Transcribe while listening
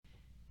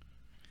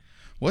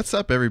What's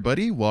up,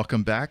 everybody?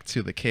 Welcome back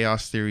to the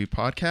Khaos Theory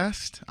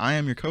podcast. I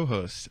am your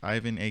co-host,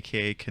 Ivan,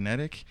 aka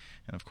Kinetic,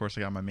 and of course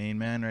I got my main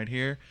man right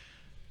here,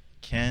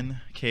 Ken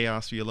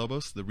Khaos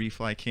Villalobos, the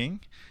Refly King,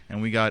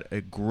 and we got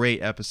a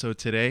great episode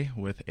today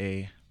with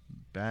a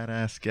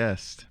badass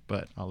guest,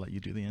 but I'll let you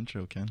do the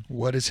intro, Ken.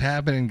 What is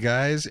happening,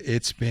 guys?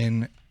 It's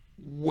been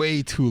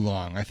way too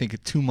long. I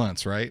think 2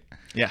 months, right?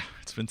 Yeah,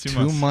 it's been 2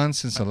 months. 2 months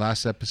since the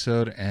last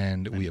episode,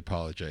 and we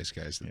apologize,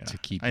 guys, to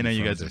keep. I know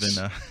you guys have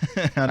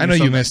been. I know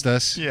you missed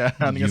us. Yeah,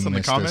 hounding us in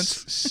the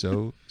comments.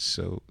 So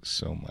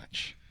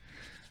much.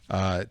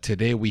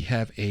 Today we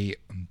have a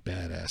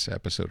badass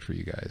episode for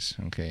you guys.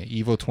 Okay,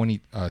 Evo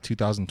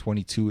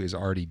 2022 is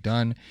already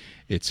done.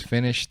 It's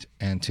finished,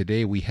 and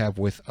today we have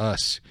with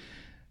us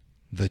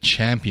the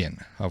champion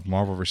of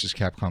Marvel vs.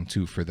 Capcom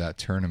 2 for that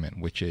tournament,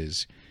 which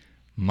is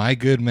my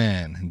good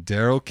man,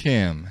 Darrell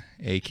Kim,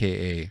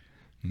 a.k.a.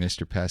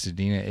 Mr.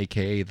 Pasadena,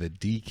 a.k.a. the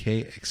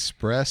DK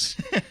Express.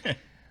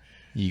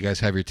 You guys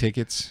have your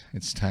tickets.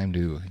 It's time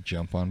to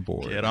jump on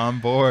board. Get on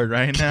board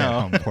right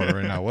now. Get on board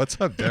right now. What's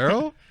up,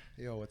 Darrell?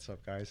 Yo, what's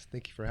up, guys?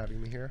 Thank you for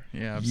having me here.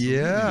 Yeah, absolutely.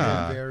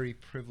 Yeah. I'm very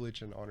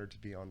privileged and honored to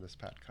be on this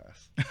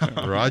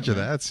podcast. Roger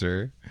that,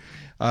 sir.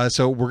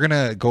 So we're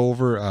going to go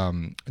over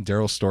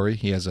Darrell's story.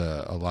 He has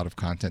a lot of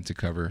content to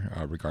cover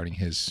regarding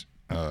his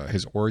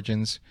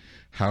origins,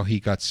 how he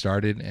got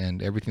started,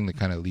 and everything that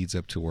kind of leads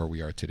up to where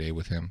we are today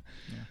with him.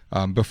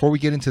 Yeah. Before we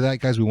get into that,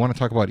 guys, we want to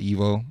talk about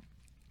Evo,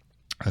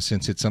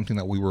 since it's something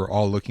that we were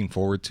all looking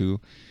forward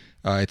to.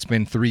 It's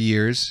been 3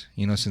 years,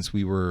 since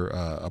we were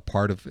a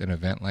part of an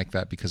event like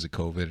that because of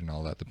COVID and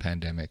all that, the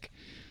pandemic.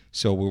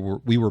 So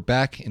we were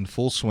back in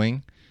full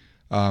swing.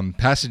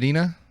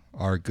 Pasadena,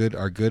 our good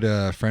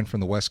friend from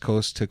the West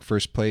Coast, took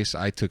first place.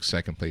 I took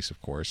second place,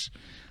 of course.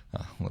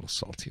 A little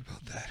salty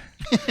about that,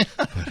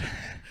 but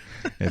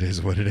it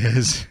is what it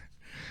is.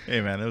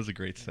 Hey, man, that was a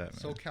great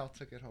set, man. SoCal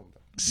took it home,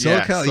 though.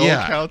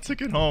 SoCal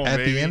took it home, At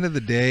baby. the end of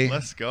the day,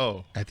 let's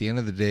go. At the end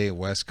of the day,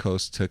 West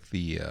Coast took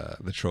the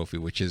trophy,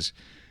 which is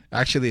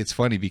actually, it's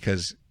funny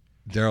because,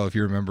 Darrell, if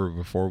you remember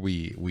before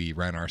we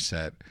ran our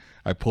set,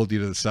 I pulled you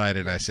to the side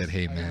and I said,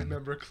 "Hey, man," I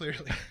remember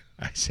clearly.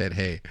 I said,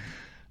 "Hey,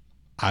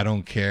 I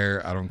don't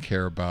care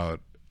about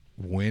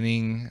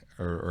winning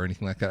or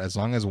anything like that. As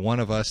long as one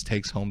of us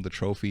takes home the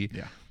trophy,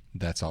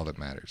 that's all that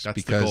matters." That's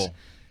because the goal.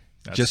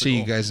 Just so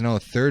you guys know,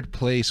 third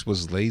place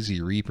was Lazy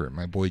Reaper,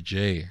 my boy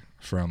Jay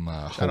from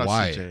Shout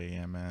Hawaii. out to Jay,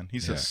 yeah, man.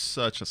 He's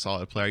such a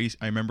solid player.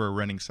 I remember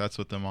running sets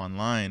with him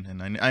online,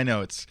 and I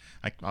know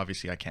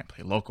obviously I can't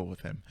play local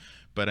with him,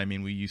 but I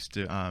mean we used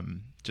to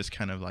just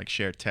kind of like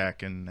share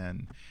tech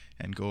and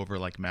go over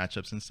like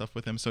matchups and stuff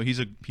with him. So he's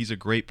a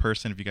great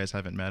person. If you guys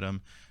haven't met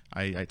him,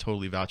 I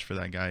totally vouch for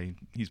that guy.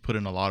 He's put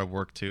in a lot of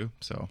work too.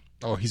 So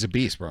he's a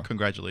beast, bro.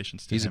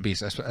 Congratulations to him. He's a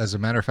beast. As a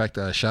matter of fact,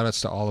 shout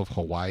outs to all of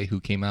Hawaii who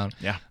came out.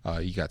 Yeah.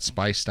 You got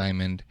Spice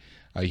Diamond.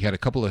 You had a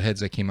couple of heads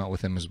that came out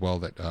with him as well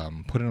that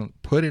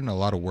put in a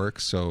lot of work.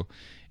 So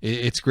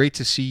it's great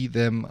to see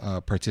them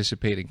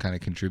participate and kind of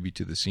contribute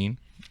to the scene.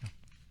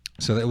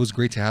 So it was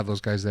great to have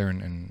those guys there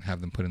and have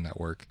them put in that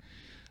work.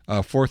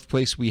 Fourth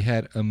place, we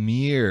had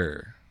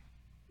Amir,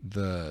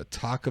 the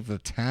talk of the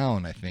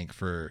town, I think,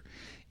 for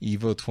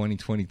Evo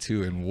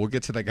 2022. And we'll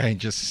get to that guy in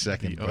just a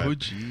second. The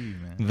OG,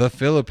 man. The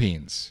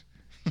Philippines.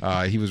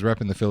 He was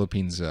repping the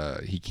Philippines.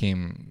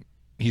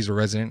 He's a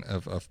resident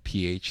of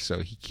PH,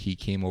 so he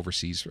came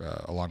overseas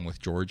along with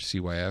George,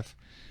 CYF.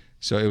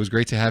 So it was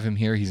great to have him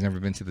here. He's never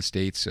been to the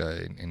States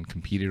and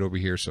competed over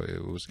here, so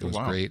it was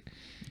great.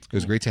 It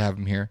was great to have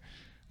him here.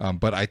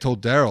 But I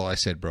told Darrell, I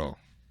said, bro,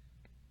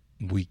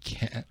 we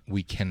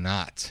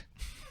cannot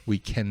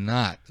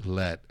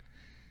let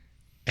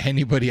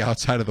anybody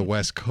outside of the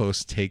West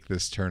Coast take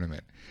this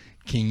tournament.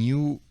 Can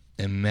you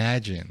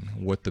imagine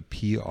what the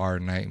PR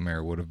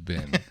nightmare would have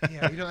been?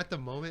 Yeah, at the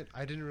moment,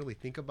 I didn't really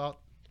think about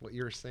what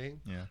you were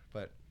saying. Yeah.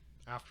 But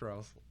after I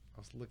was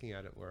looking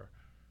at it, where,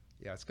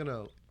 it's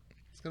gonna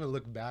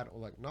look bad,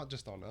 like not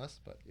just on us,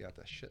 but the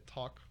shit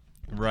talk.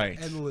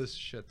 Right. Endless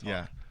shit talk.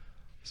 Yeah.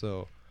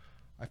 So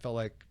I felt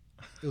like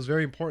it was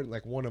very important,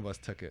 like one of us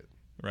took it.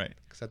 Right.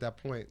 Because at that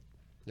point,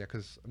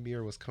 because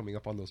Amir was coming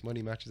up on those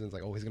money matches, and it's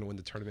like, he's gonna win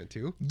the tournament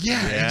too.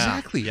 Yeah,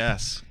 exactly.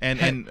 Yes,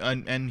 and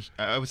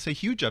I would say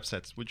huge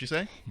upsets. Would you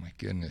say? Oh my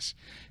goodness,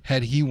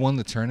 had he won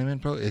the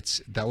tournament, bro,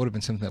 that would have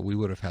been something that we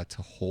would have had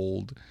to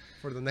hold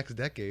for the next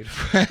decade.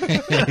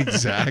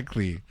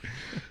 Exactly.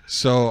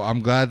 So I'm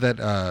glad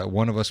that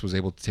one of us was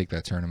able to take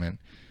that tournament.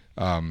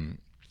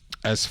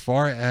 As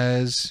far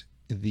as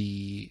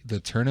the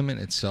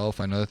tournament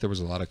itself, I know that there was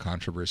a lot of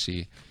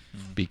controversy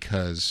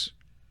because.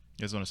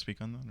 You guys want to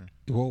speak on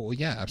that? Or? Well,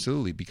 yeah,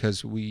 absolutely.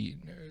 Because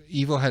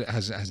Evo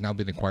has now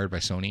been acquired by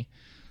Sony,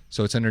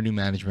 so it's under new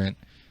management,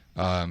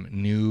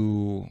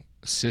 new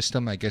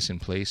system, I guess, in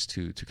place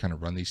to kind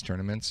of run these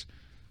tournaments.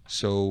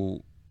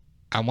 So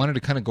I wanted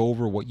to kind of go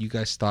over what you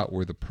guys thought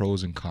were the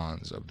pros and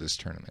cons of this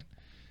tournament.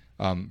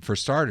 For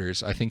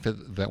starters, I think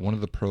that one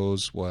of the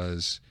pros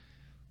was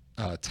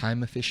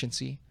time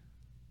efficiency.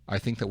 I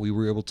think that we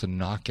were able to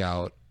knock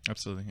out.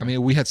 Absolutely. Yeah. I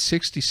mean, we had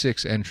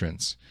 66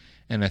 entrants.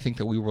 and I think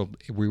that we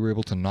were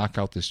able to knock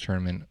out this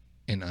tournament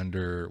in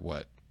under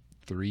 4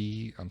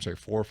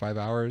 or 5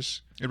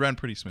 hours. It ran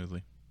pretty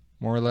smoothly,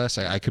 more or less.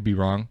 I could be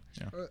wrong.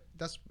 Yeah.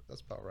 That's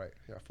about right.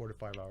 Yeah, 4 to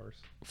 5 hours.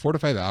 4 to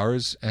 5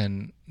 hours,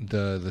 and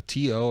the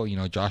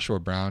TO, Joshua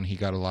Brown, he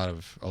got a lot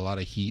of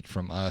heat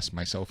from us,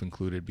 myself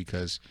included,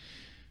 because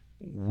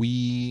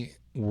we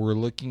were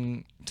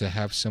looking to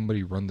have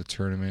somebody run the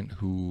tournament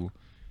who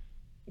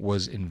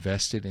was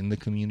invested in the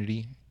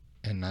community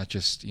and not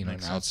just an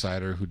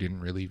outsider who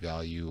didn't really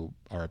value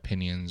our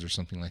opinions or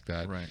something like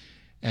that. Right.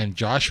 And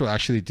Joshua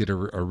actually did a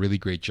really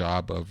great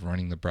job of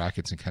running the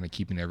brackets and kind of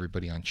keeping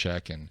everybody on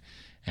check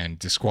and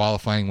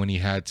disqualifying when he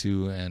had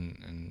to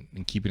and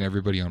keeping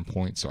everybody on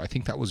point. So I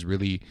think that was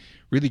really,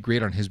 really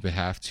great on his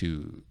behalf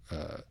to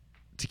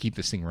keep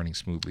this thing running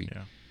smoothly.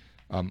 Yeah.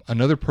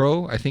 Another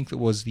pro, I think, that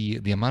was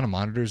the amount of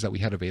monitors that we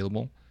had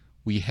available.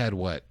 We had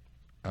 8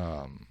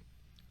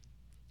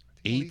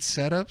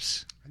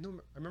 setups? I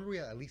remember we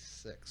had at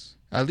least 6.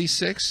 At least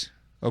 6?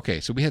 Okay,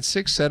 so we had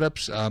 6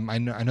 setups. I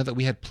know that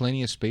we had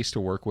plenty of space to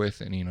work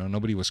with, and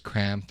nobody was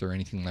cramped or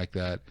anything like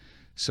that.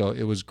 So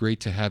it was great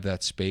to have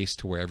that space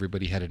to where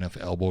everybody had enough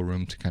elbow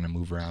room to kind of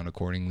move around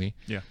accordingly.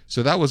 Yeah.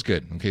 So that was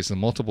good. Okay, so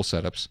multiple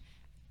setups.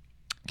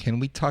 Can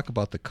we talk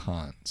about the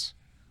cons?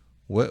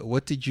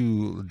 What did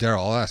you,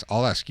 Darrell?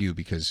 I'll ask you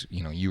because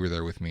you were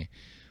there with me.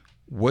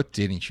 What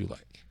didn't you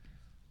like?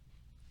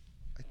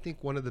 I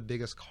think one of the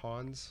biggest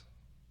cons,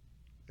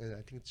 and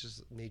I think it's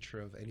just nature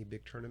of any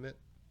big tournament,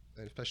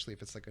 and especially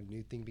if it's like a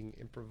new thing being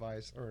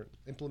improvised or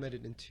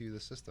implemented into the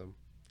system,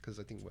 because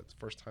I think it's the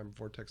first time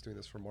Vortex doing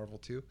this for Marvel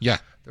 2. Yeah.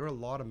 There were a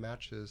lot of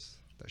matches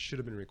that should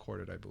have been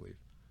recorded, I believe,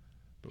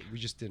 but we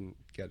just didn't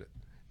get it.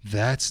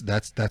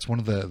 That's one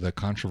of the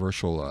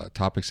controversial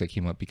topics that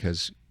came up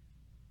because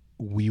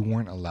we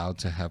weren't allowed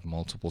to have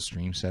multiple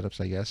stream setups,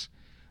 I guess.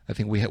 I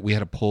think we had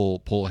to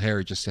pull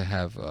hair just to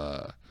have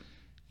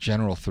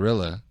General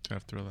Thrilla. Shout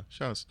out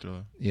to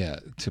Thrilla. Yeah,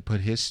 to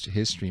put his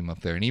stream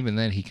up there, and even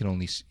then he could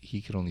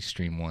only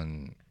stream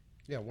one.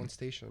 Yeah, one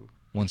station.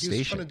 One he station.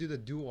 was trying to do the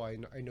duo.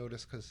 I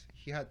noticed because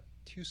he had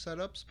 2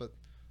 setups, but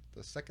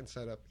the second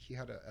setup he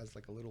had as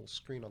like a little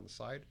screen on the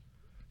side,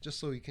 just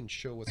so he can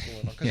show what's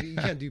going on. Because you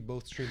can't do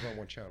both streams on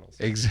one channel.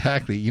 So.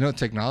 Exactly.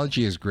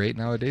 Technology is great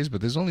nowadays,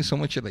 but there's only so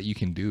much that you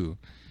can do.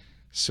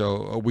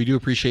 So we do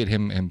appreciate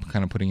him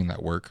kind of putting in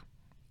that work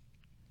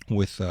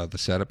with the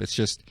setup. It's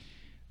just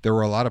there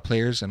were a lot of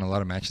players and a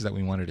lot of matches that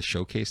we wanted to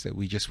showcase that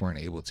we just weren't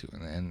able to,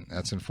 and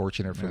that's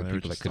unfortunate for the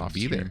people that couldn't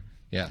be there.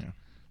 Yeah,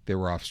 they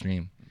were off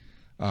stream.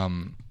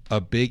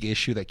 A big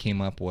issue that came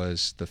up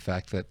was the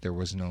fact that there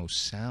was no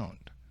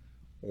sound,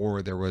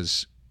 or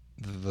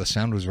the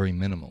sound was very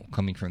minimal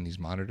coming from these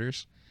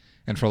monitors,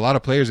 and for a lot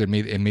of players it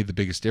made the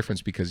biggest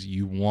difference because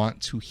you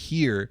want to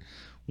hear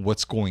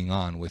what's going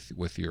on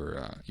with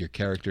your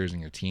characters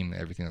and your team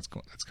and everything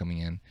that's coming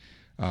in.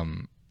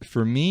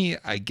 For me,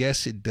 I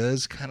guess it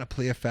does kind of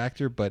play a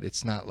factor, but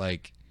it's not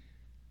like,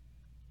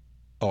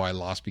 oh, I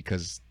lost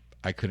because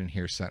I couldn't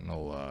hear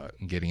Sentinel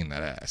getting in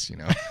that ass,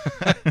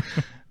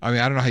 I mean,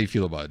 I don't know how you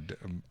feel about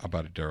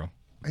it, Darrell.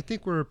 I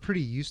think we're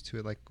pretty used to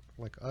it. Like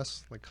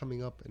us, like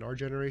coming up in our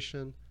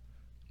generation,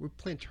 we're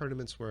playing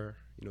tournaments where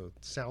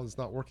sound's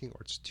not working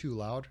or it's too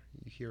loud.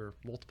 You hear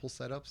multiple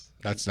setups.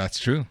 That's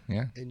true.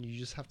 Yeah. And you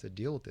just have to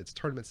deal with it. It's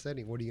tournament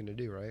setting. What are you gonna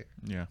do, right?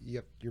 Yeah.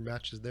 Yep. Your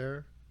match is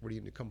there. What are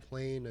you gonna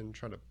complain and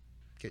try to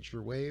get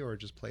your way or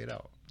just play it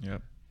out?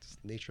 Yep. It's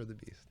the nature of the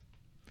beast.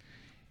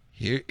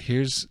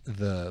 Here's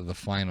the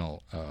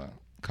final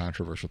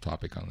controversial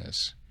topic on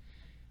this.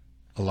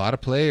 A lot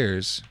of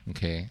players,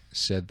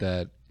 said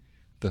that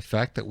the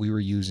fact that we were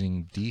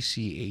using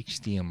DC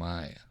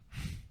HDMI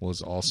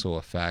was also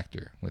a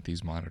factor with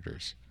these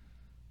monitors.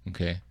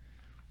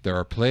 There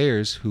are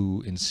players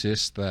who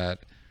insist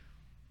that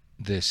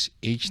this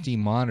HD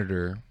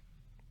monitor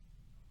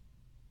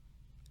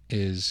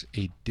is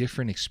a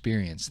different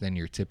experience than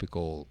your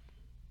typical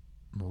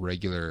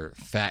regular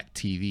fat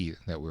TV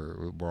that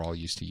we're all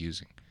used to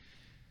using.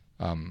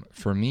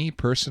 For me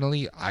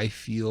personally, I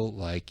feel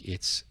like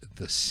it's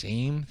the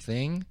same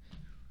thing.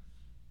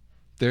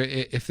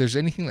 If there's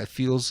anything that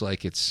feels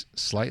like it's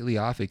slightly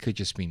off, it could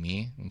just be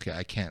me.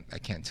 I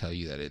can't tell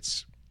you that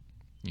it's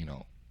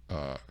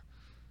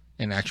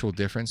an actual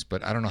difference,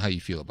 but I don't know how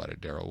you feel about it,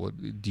 Darrell.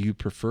 Do you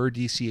prefer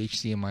DC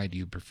HDMI? Do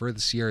you prefer the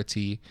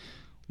CRT?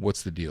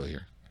 What's the deal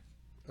here?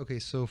 Okay,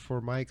 so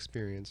for my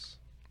experience,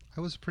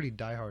 I was a pretty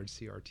diehard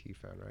CRT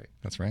fan, right?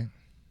 That's right.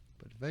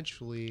 But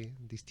eventually,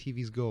 these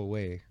TVs go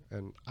away,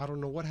 and I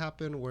don't know what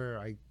happened where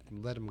I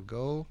let them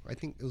go. I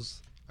think I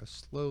was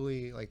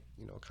slowly,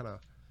 kind of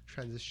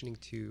transitioning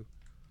to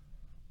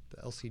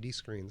the LCD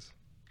screens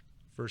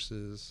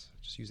versus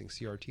just using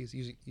CRTs,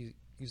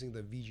 using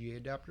the VGA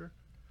adapter.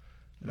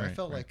 And I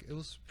felt like it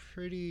was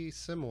pretty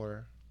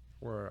similar,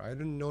 where I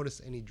didn't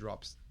notice any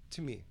drops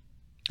to me.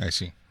 I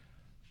see.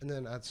 And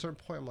then at a certain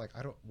point, I'm like,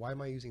 why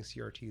am I using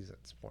CRTs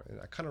at this point? And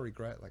I kind of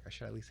regret, I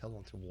should at least held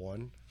on to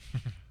 1,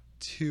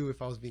 2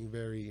 if I was being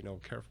very,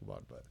 careful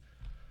about it. But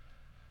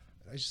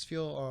I just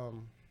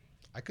feel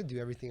I could do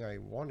everything I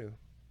want to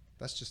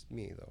That's just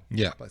me though.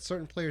 Yeah. But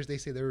certain players, they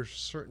say there are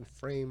certain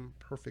frame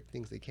perfect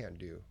things they can't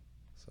do.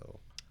 So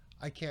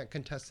I can't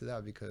contest to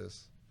that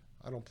because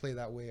I don't play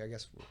that way. I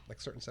guess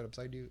like certain setups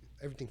I do,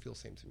 everything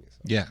feels the same to me. So.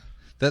 Yeah,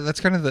 that's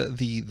kind of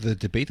the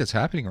debate that's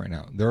happening right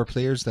now. There are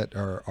players that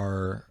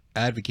are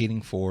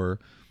advocating for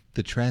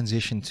the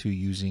transition to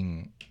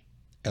using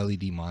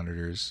LED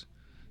monitors,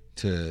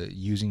 to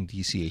using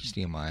DC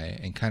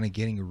HDMI, and kind of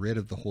getting rid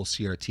of the whole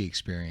CRT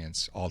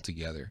experience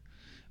altogether.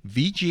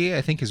 VGA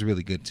I think is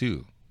really good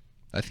too.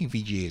 I think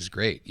VGA is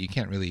great. You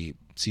can't really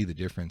see the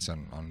difference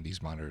on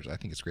these monitors. I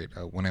think it's great.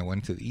 When I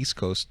went to the East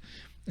Coast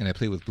and I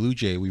played with Blue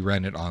Jay, we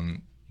ran it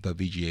on the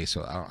VGA,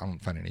 so I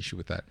don't find an issue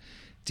with that.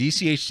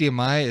 DC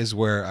HDMI is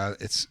where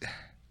it's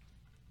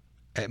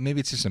maybe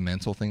it's just a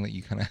mental thing that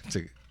you kind of have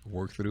to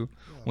work through.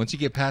 Yeah. Once you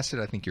get past it,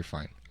 I think you're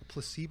fine. A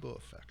placebo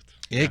effect.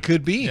 It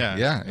could be.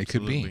 Yeah, it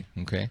could be.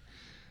 Okay.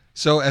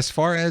 So as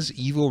far as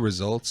Evo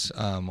results,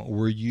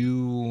 were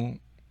you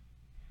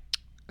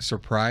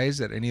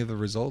surprised at any of the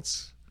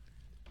results?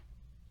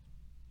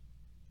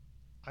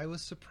 I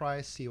was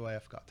surprised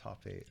CYF got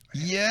top 8.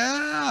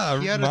 Yeah.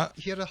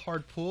 He had a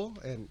hard pull,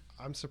 and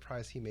I'm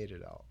surprised he made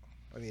it out.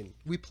 I mean,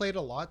 we played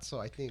a lot, so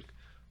I think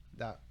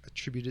that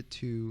attributed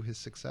to his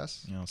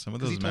success. You know, some of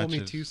those he matches. told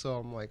me too, so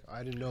I'm like,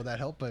 I didn't know that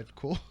helped, but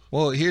cool.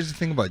 Well, here's the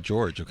thing about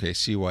George, okay,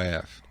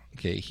 CYF.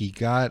 Okay, he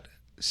got,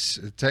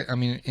 I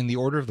mean, in the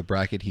order of the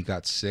bracket, he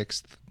got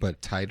 6th,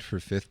 but tied for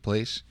 5th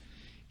place.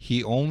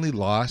 He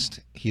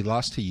lost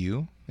to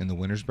you in the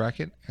winner's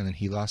bracket, and then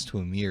he lost to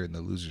Amir in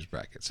the loser's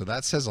bracket. So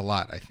that says a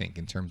lot, I think,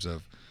 in terms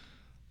of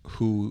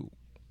who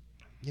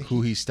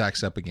he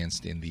stacks up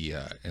against in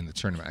the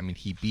tournament. I mean,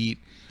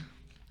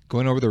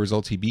 going over the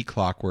results, he beat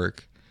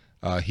Clockwork,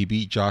 he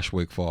beat Josh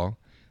Wigfall,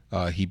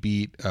 he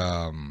beat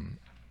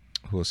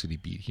who else did he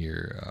beat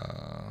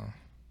here?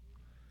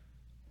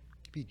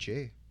 Beat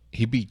Jay.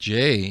 He beat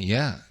Jay,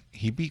 yeah.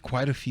 He beat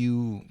quite a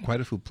few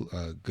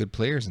good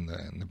players in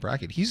the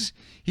bracket. He's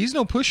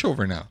no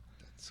pushover now.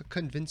 It's a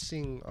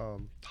convincing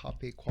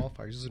top 8 qualifiers.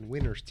 He was in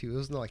winners too. It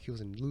wasn't like he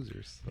was in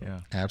losers. So. Yeah,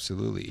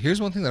 absolutely.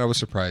 Here's one thing that I was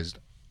surprised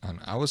on.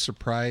 I was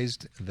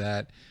surprised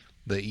that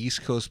the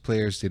East Coast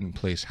players didn't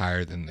place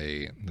higher than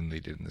they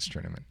did in this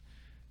tournament,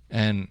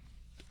 and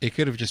it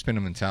could have just been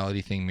a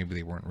mentality thing. Maybe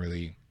they weren't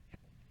really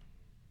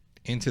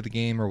into the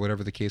game or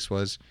whatever the case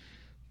was.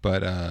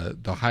 But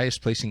the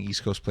highest placing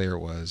East Coast player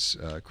was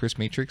Chris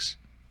Matrix,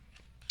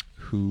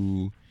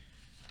 who,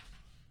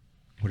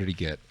 what did he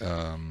get?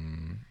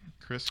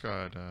 Chris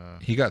got...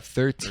 he got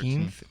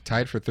 13th,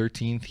 tied for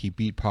 13th. He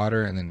beat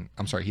Potter,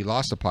 he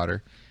lost to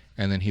Potter,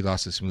 and then he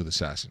lost to Smooth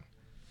Assassin.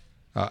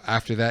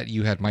 After that,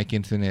 you had Mike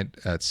Infinite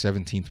at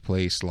 17th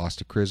place, lost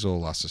to Crizzle,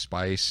 lost to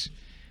Spice,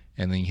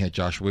 and then you had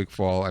Josh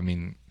Wigfall. I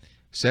mean,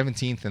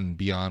 17th and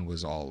beyond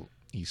was all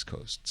East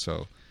Coast.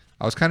 So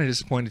I was kind of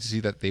disappointed to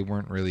see that they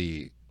weren't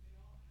really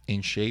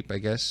in shape, I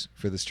guess,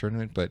 for this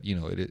tournament, but you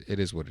know, it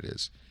is what it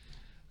is.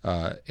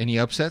 Any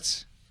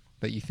upsets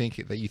that you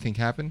think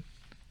happened?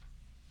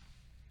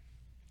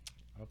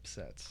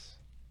 Upsets.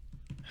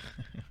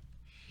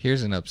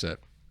 Here's an upset: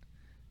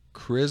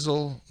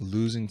 Crizzle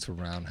losing to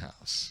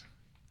Roundhouse.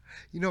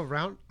 You know,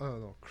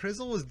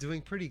 Crizzle was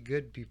doing pretty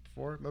good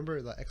before. Remember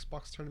the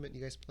Xbox tournament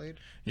you guys played?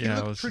 Yeah,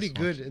 he looked pretty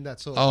good in that.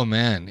 So, oh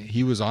man,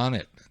 he was on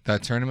it.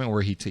 That tournament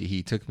where he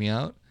took me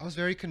out. I was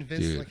very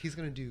convinced, like he's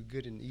gonna do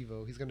good in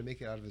Evo. He's gonna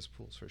make it out of his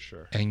pools for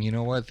sure. And you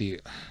know what?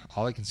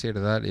 All I can say to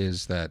that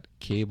is that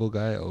Cable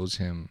Guy owes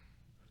him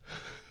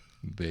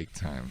big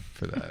time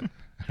for that.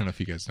 I don't know if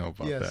you guys know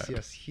about that.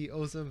 Yes, he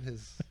owes him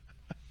his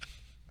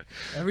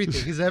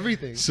everything. He's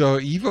everything. So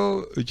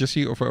Evo, just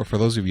for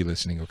those of you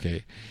listening,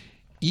 okay.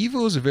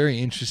 Evo is a very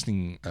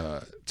interesting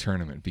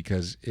tournament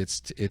because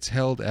it's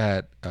held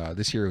at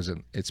this year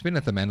it's been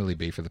at the Mandalay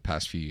Bay for the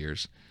past few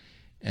years,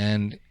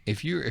 and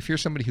if you're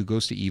somebody who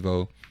goes to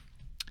Evo,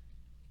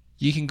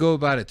 you can go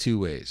about it two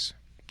ways.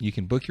 You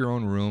can book your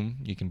own room,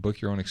 you can book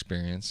your own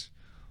experience,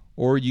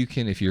 or you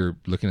can, if you're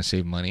looking to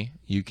save money,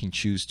 you can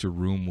choose to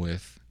room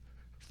with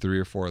 3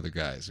 or 4 other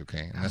guys.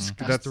 Okay, and that's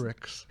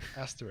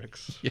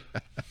asterisks. Yeah,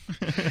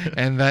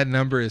 and that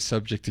number is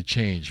subject to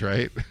change,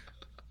 right?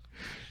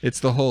 It's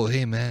the whole,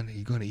 hey man,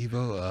 you going to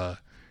Evo?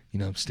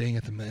 I'm staying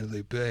at the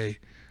Mandalay Bay.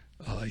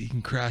 You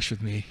can crash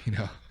with me,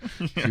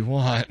 if you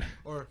want.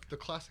 Or the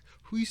classic,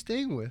 who are you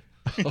staying with?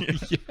 Oh,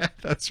 yeah,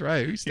 that's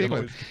right. Who are you staying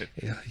with?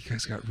 Yeah, you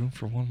guys got room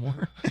for one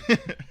more?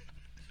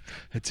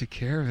 I took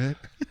care of it.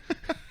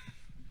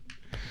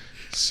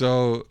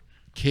 So,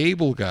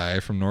 Cable Guy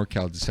from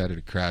NorCal decided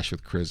to crash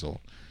with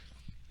Crizzle.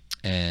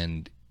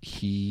 And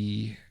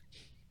he,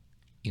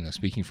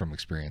 speaking from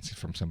experience,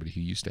 from somebody who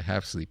used to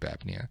have sleep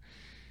apnea,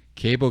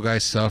 Cable Guy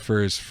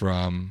suffers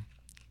from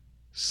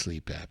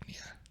sleep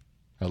apnea.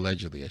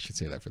 Allegedly, I should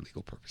say that for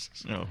legal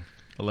purposes. No,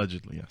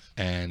 allegedly, yes.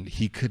 And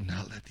he could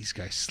not let these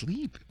guys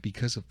sleep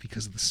because of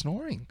the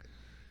snoring.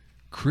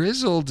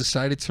 Crizzle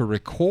decided to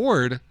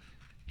record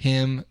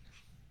him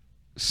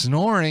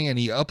snoring, and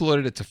he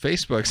uploaded it to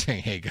Facebook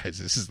saying, hey guys,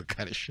 this is the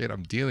kind of shit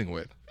I'm dealing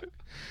with.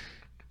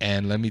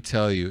 And let me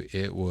tell you,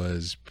 it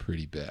was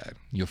pretty bad.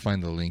 You'll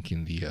find the link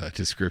in the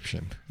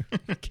description.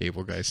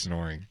 Cable guy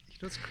snoring. You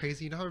know what's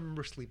crazy? You know how I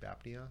remember sleep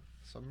apnea?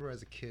 So I remember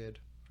as a kid,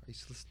 I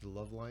used to listen to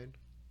Loveline.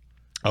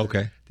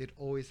 Okay. They'd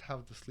always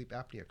have the sleep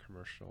apnea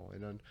commercial.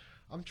 And then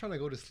I'm trying to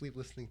go to sleep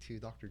listening to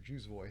Dr.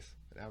 Drew's voice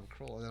and Adam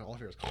Kroll. And then all I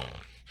hear is,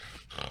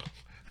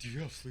 do you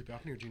have sleep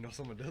apnea or do you know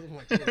someone does? I'm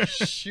like, oh,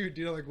 shoot,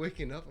 dude. I'm like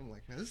waking up. I'm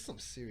like, man, this is some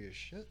serious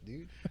shit,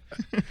 dude.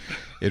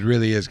 It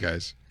really is,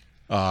 guys.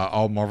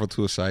 All Marvel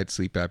to aside,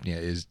 sleep apnea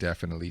is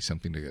definitely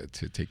something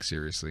to take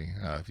seriously.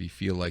 If you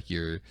feel like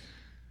you're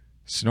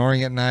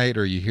snoring at night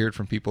or you hear it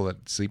from people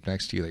that sleep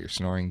next to you that you're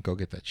snoring, go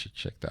get that shit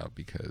checked out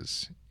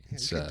because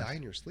it's you could die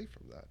in your sleep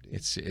from that, dude.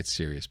 It's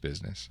serious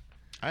business.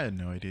 I had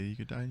no idea you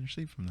could die in your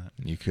sleep from that.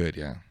 You could,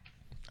 yeah.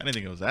 I didn't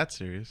think it was that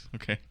serious.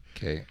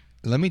 Okay.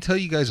 Let me tell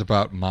you guys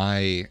about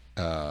my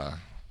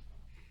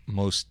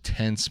most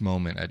tense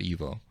moment at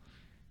Evo,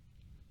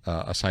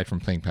 aside from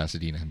playing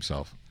Pasadena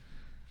himself.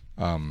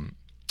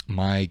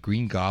 My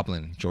Green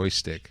Goblin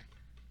joystick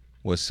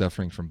was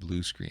suffering from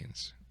blue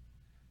screens.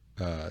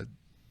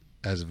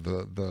 As of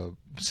the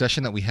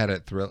session that we had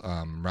at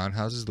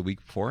Roundhouses the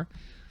week before,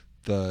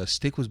 the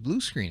stick was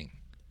blue screening.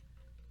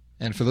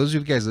 And for those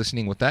of you guys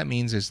listening, what that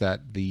means is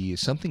that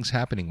something's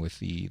happening with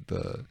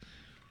the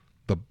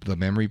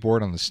memory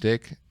board on the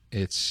stick.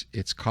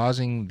 It's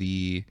causing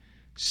the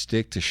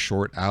stick to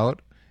short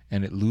out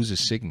and it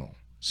loses signal.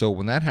 So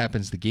when that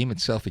happens, the game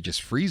itself, it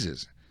just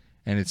freezes.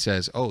 And it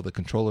says, oh, the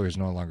controller is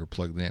no longer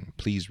plugged in.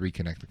 Please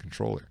reconnect the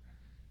controller.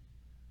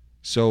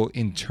 So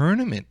in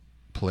tournament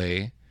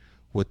play,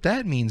 what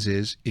that means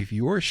is if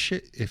your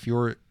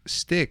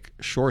stick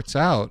shorts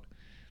out,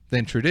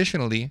 then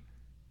traditionally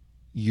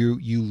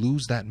you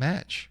lose that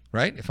match,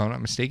 right? If I'm not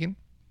mistaken,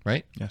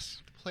 right?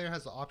 Yes. The player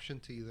has the option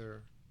to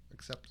either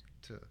accept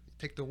to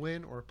take the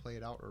win or play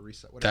it out or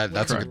reset.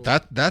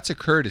 That's a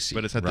courtesy,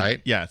 but it's at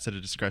right? It's at the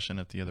discretion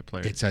of the other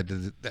player. It's at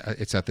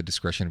the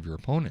discretion of your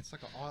opponent. It's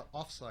like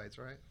offsides,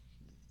 right?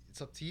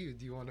 It's up to you.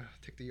 Do you want to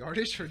take the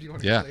yardage or do you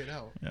want to play it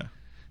out? Yeah.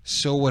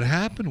 So what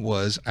happened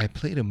was I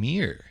played a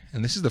mirror,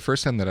 and this is the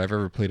first time that I've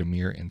ever played a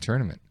mirror in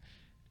tournament.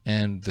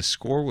 And the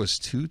score was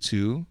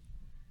 2-2,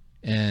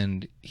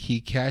 and he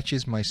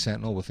catches my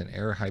Sentinel with an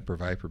Air Hyper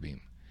Viper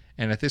Beam.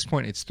 And at this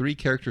point, it's 3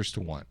 characters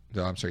to 1.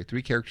 No, I'm sorry,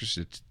 3 characters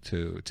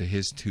to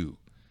his 2.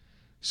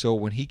 So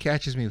when he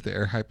catches me with the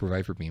Air Hyper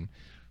Viper Beam,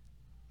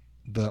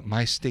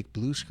 my stick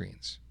blue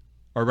screens.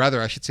 Or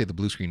rather, I should say the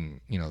blue screen,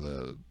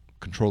 the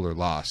controller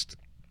lost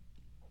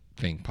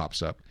thing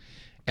pops up.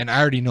 And I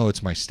already know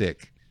it's my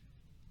stick.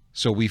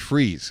 So we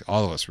freeze.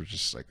 All of us were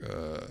just like,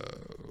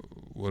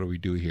 what do we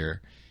do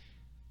here?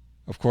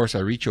 Of course, I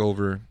reach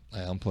over, I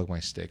unplug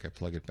my stick, I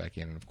plug it back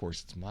in, and of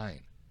course, it's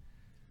mine.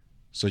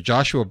 So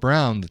Joshua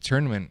Brown, the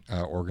tournament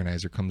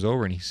organizer, comes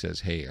over and he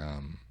says, hey,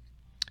 I'm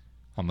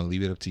going to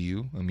leave it up to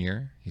you,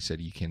 Amir. He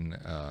said, you can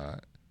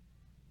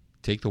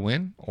take the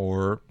win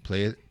or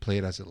play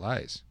it as it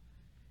lies.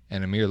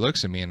 And Amir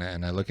looks at me, and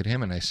I look at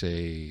him, and I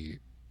say,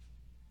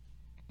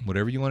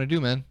 whatever you want to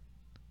do, man.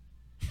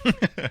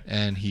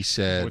 And he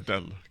said, with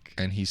that look.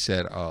 And he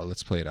said,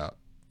 let's play it out.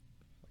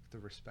 Like the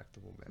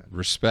respectable man.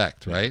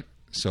 Respect, right?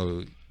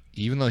 So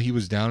even though he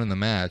was down in the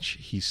match,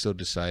 he still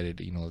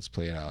decided, let's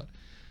play it out.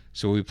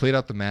 So we played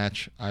out the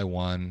match. I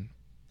won.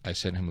 I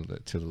sent him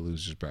to the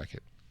losers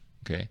bracket.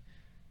 Okay.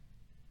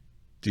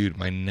 Dude,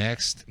 my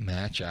next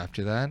match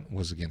after that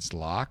was against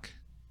Locke.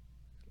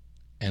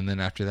 And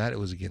then after that, it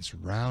was against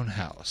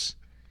Roundhouse.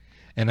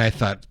 And I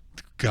thought,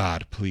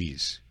 God,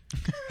 please.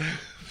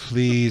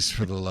 Please,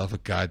 for the love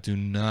of God, do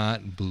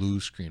not blue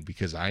screen.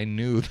 Because I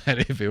knew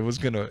that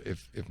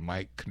if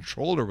my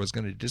controller was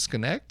going to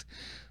disconnect,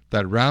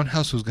 that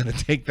Roundhouse was going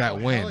to take that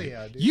win. Hell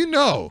yeah, dude.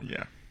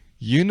 Yeah.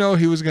 You know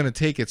he was going to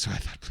take it. So I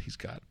thought, please,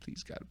 God,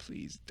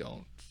 please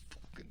don't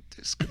fucking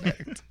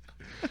disconnect.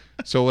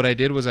 So what I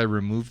did was I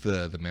removed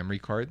the memory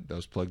card that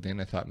was plugged in.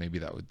 I thought maybe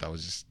that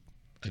was just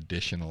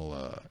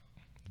additional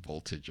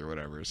voltage or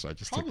whatever. So I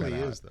just took that out.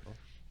 Probably is, though.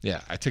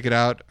 Yeah, I took it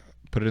out,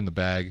 put it in the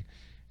bag,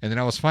 and then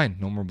I was fine.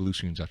 No more blue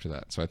screens after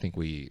that. So I think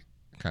we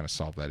kind of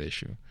solved that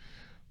issue.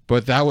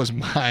 But that was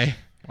my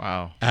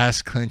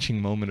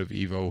ass-clenching moment of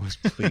Evo was,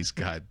 please,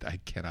 God, I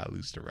cannot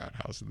lose to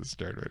Roundhouse in this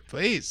tournament.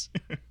 Please.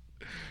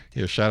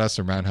 Shout out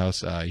to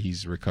Roundhouse.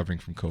 He's recovering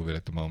from COVID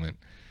at the moment.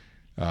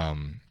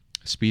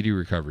 Speedy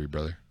recovery,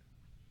 brother.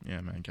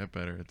 Yeah, man, get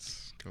better.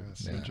 It's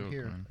Same no joke,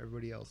 here. man.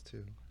 Everybody else,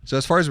 too. So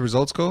as far as the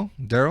results go,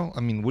 Darrell,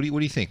 I mean, what do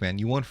you think, man?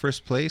 You won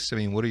first place. I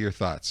mean, what are your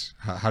thoughts?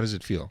 How does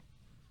it feel?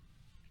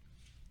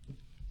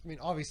 I mean,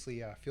 obviously,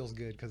 yeah, it feels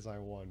good because I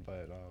won,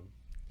 but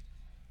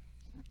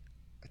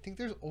I think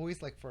there's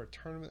always, like, for a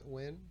tournament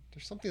win,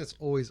 there's something that's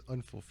always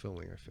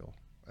unfulfilling, I feel.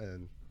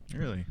 And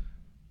Really?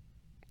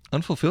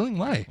 Unfulfilling?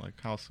 Why? Like,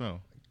 how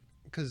so?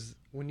 because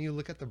when you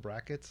look at the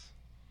brackets,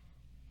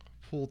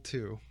 pool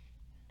 2,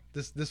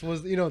 this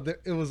was, it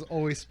was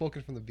always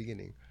spoken from the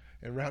beginning.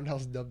 And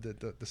Roundhouse dubbed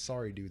it the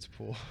sorry dudes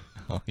pool.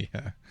 Oh,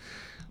 yeah.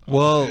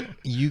 Well,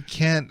 you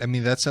can't, I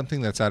mean, that's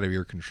something that's out of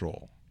your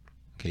control.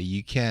 Okay,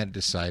 you can't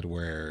decide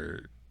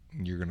where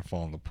you're gonna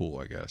fall in the pool,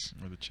 I guess.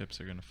 Or the chips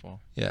are gonna fall.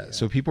 Yeah.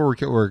 So people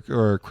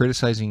were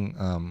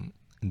criticizing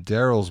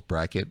Darrell's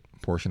bracket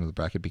portion of the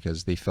bracket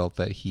because they felt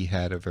that he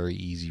had a very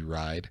easy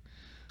ride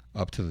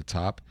up to the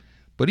top.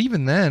 But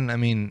even then, I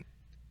mean,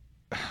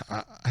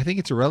 I think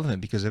it's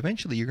irrelevant because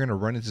eventually you're going to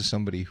run into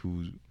somebody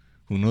who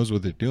knows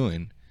what they're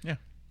doing. Yeah.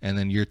 And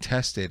then you're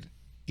tested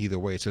either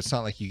way. So it's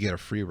not like you get a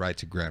free ride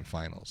to grand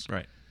finals.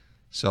 Right.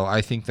 So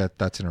I think that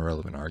that's an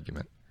irrelevant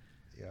argument.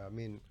 Yeah, I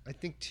mean, I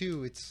think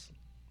too,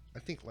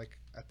 like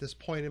at this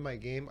point in my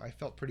game, I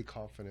felt pretty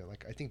confident.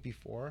 Like I think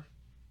before,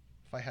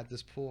 if I had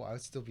this pool, I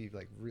would still be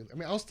like really, I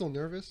mean, I was still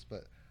nervous,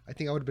 but I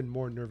think I would have been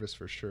more nervous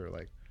for sure.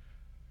 Like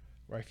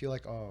where I feel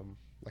like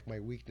my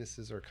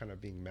weaknesses are kind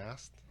of being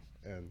masked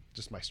and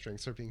just my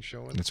strengths are being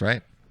shown. That's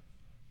right.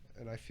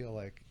 And I feel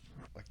like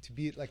to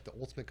be like the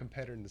ultimate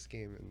competitor in this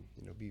game and,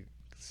 you know, be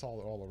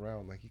solid all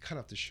around, like you kind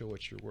of have to show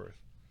what you're worth.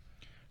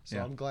 So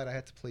Yeah. I'm glad I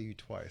had to play you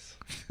twice.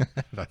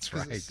 That's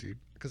right, dude.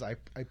 Because I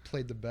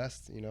played the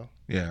best, you know?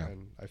 Yeah.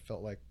 And I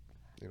felt like,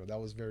 you know, that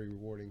was a very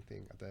rewarding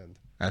thing at the end.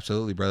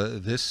 Absolutely, brother.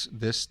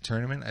 This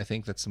tournament, I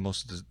think that's the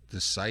most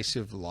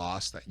decisive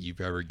loss that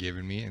you've ever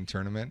given me in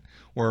tournament.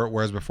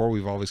 Whereas before,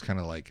 we've always kind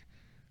of like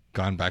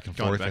gone back and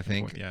forth, I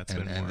think. Yeah, it's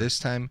and, been and more. this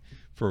time,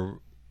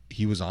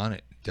 he was on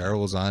it.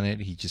 Darrell was on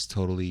it. He just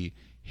totally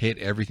hit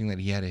everything that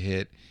he had to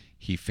hit.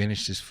 He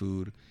finished his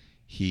food.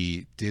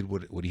 He did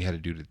what he had to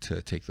do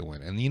to take the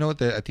win. And you know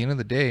what? At the end of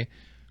the day,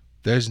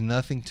 there's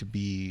nothing to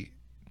be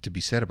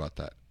said about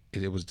that.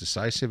 It was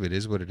decisive. It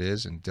is what it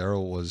is. And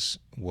Darrell was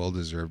well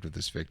deserved of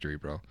this victory,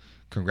 bro.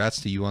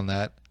 Congrats to you on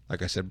that.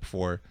 Like I said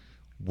before,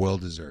 well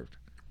deserved.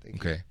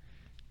 Thank you. Okay.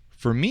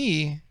 For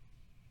me,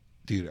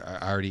 dude,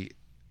 I already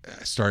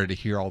started to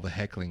hear all the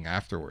heckling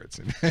afterwards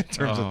in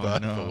terms of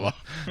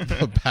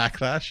the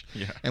backlash.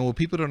 Yeah. And what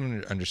people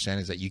don't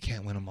understand is that you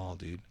can't win them all,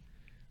 dude.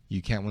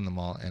 You can't win them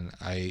all. And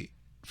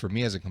for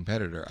me as a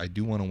competitor, I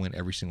do want to win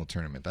every single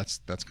tournament. That's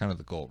kind of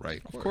the goal,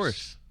 right? Of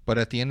course. But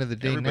at the end of the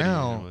day, Everybody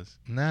knows.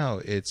 now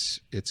it's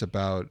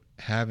about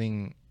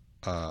having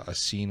a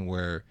scene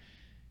where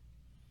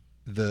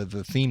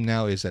the theme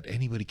now is that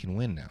anybody can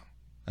win now.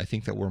 I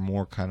think that we're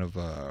more kind of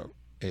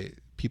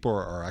people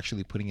are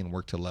actually putting in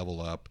work to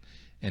level up,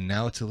 and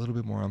now it's a little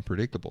bit more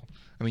unpredictable.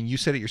 I mean, you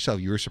said it yourself.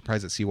 You were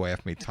surprised that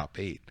CYF made top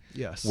 8.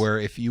 Yes. Where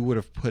if you would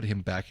have put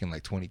him back in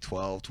like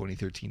 2012,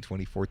 2013,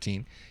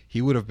 2014,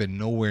 he would have been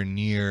nowhere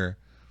near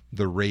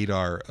the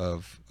radar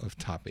of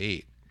top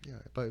 8. Yeah,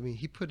 but I mean,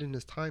 he put in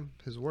his time,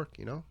 his work,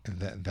 you know? And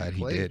that he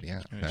played. did,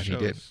 yeah. And it That he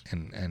did. shows.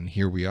 And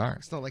here we are.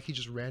 It's not like he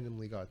just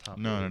randomly got top.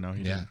 No, 8. no.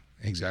 He Yeah, didn't.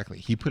 exactly.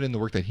 He put in the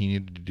work that he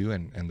needed to do,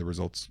 and the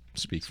results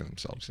speak for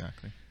themselves.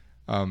 Exactly.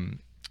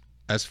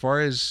 As far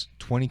as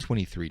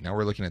 2023, now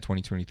we're looking at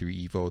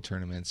 2023 EVO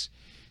tournaments.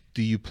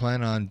 Do you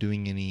plan on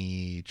doing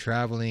any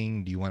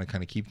traveling? Do you want to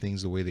kind of keep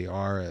things the way they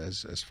are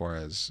as far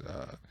as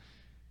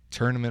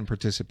tournament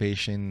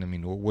participation? I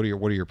mean, what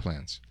are your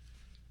plans?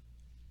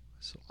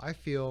 So I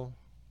feel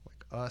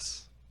like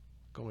us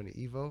going to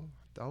Evo,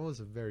 that was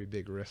a very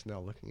big risk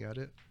now looking at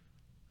it.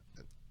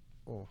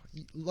 Oh,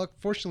 look,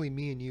 fortunately,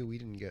 me and you, we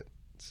didn't get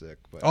sick.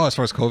 But Oh, as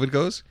far as COVID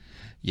goes,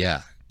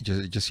 yeah.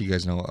 Just so you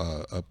guys know,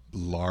 a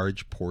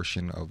large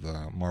portion of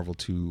the Marvel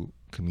 2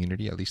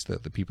 community, at least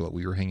the people that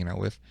we were hanging out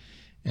with,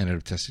 ended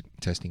up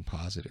testing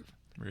positive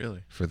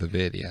Really? for the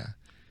vid, yeah.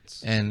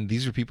 And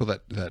these are people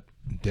that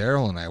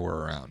Darrell and I were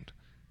around.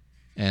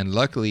 And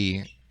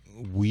luckily,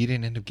 we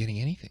didn't end up getting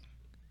anything,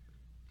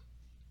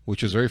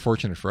 which was very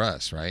fortunate for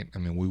us, right? I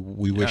mean,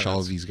 we wish all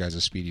of these guys a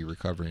speedy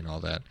recovery and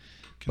all that.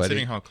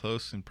 Considering how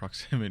close in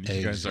proximity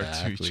you guys are to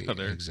each Exactly,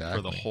 other for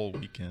exactly. the whole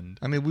weekend.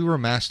 I mean, we were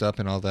masked up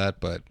and all that,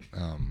 but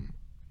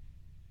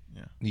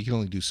Yeah. you can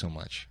only do so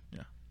much.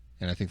 Yeah.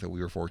 And I think that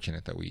we were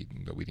fortunate that we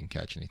didn't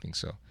catch anything.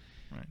 So,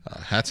 Right.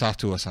 hats off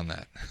to us on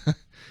that.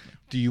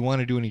 Do you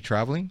want to do any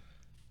traveling?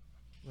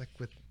 like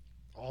with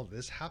all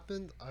this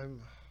happened,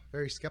 I'm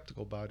very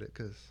skeptical about it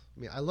because, I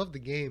mean, I love the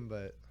game,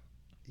 but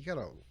you got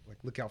to like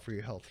look out for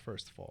your health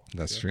first of all.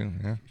 That's yeah? true.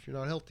 Yeah. If you're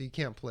not healthy, you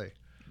can't play.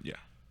 Yeah.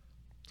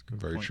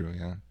 Very point. true.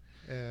 Yeah.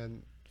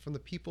 And from the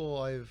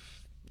people I've,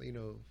 you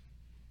know,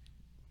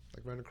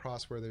 like run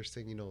across where they're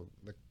saying, you know,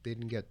 like they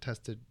didn't get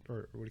tested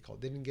or what do you call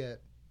it? They didn't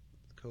get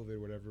COVID or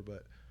whatever,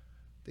 but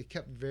they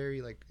kept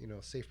very like, you know,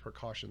 safe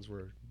precautions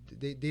where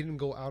they didn't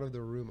go out of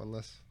their room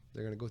unless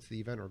they're going to go to the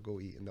event or go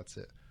eat, and that's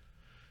it.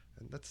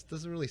 And that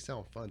doesn't really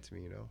sound fun to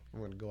me, you know. I'm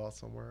going to go out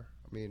somewhere.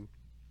 I mean,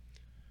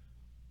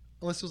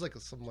 unless it was like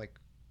some like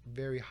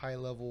very high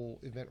level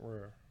event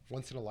where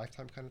once in a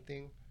lifetime kind of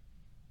thing,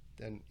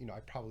 then, you know, I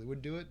probably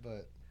would do it,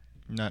 but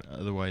Not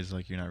otherwise,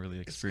 like you're not really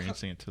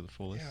experiencing it to the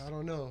fullest. yeah, I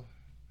don't know.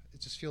 I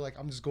just feel like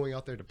I'm just going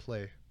out there to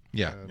play.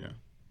 Yeah. And Yeah.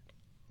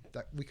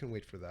 that we can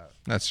wait for that.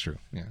 That's true.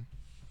 Yeah.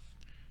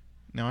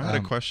 Now I had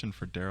a question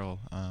for Darrell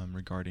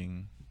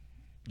regarding,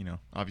 you know,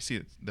 obviously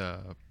it's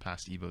the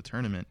past Evo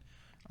tournament.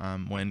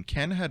 When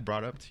Ken had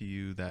brought up to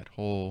you that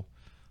whole,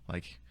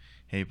 like,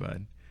 hey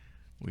bud,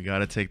 we got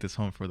to take this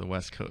home for the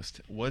West Coast.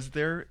 Was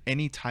there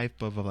any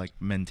type of like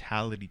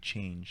mentality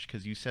change?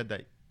 Because you said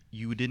that, you know, you were going to be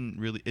it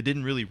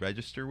didn't really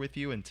register with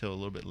you until a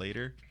little bit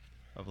later,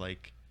 of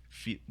like,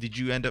 did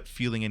you end up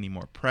feeling any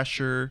more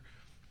pressure,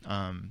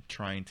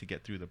 trying to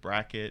get through the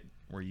bracket?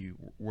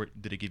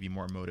 Did it give you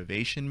more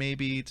motivation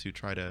maybe to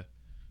try to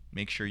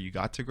make sure you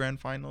got to grand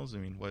finals? I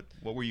mean, what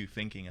were you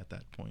thinking at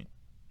that point?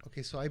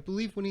 Okay, so I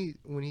believe when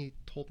he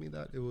told me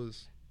that, it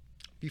was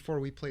before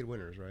we played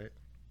winners, right?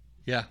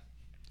 Yeah.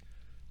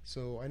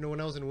 So I know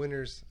when I was in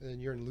winners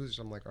and you're in losers,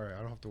 I'm like, all right, I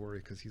don't have to worry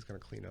because he's gonna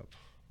clean up.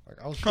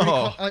 Like I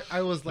was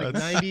I was like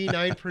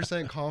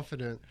 99%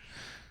 confident,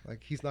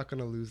 like he's not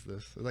gonna lose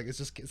this. Like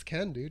it's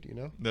Ken, dude, you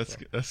know. That's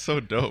so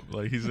dope.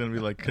 Like he's gonna be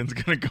like, Ken's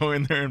gonna go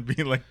in there and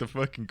be like the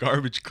fucking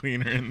garbage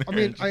cleaner in there. I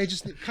mean, I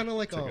just kind of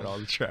like taking all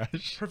the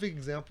trash. Perfect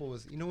example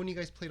was, you know, when you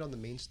guys played on the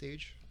main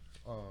stage,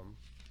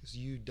 it's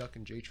you, Duck,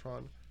 and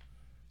Jatron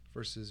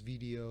versus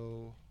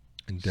VDO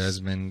And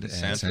Desmond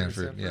and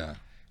Sanford. Yeah.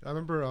 And I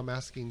remember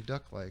asking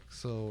Duck, like,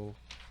 so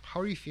how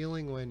are you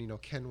feeling when, you know,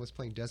 Ken was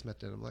playing Desmond?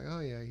 And I'm like, oh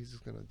yeah, he's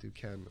just gonna do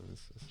Ken.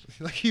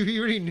 Like he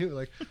already knew,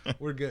 like,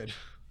 we're good.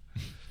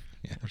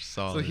 Yeah, we're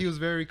solid. So he was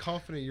very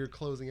confident you're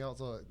closing out.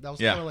 So that was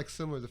kind of like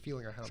similar to the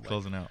feeling I had. Like,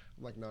 closing out.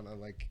 I'm like, no,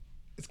 like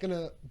it's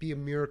gonna be a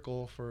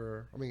miracle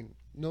for. I mean,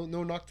 no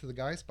knock to the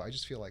guys, but I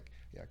just feel like,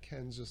 yeah,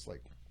 Ken's just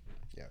like,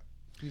 yeah,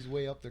 he's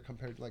way up there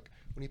compared to, like,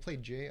 when he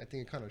played Jay. I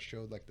think it kind of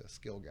showed like the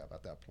skill gap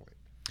at that point.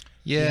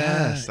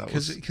 Yeah,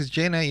 because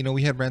Jay and I, you know,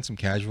 we had ran some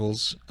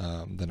casuals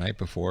the night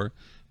before,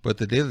 but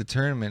the day of the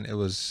tournament, it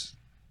was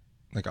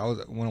like I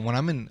was when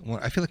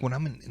I feel like when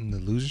I'm in the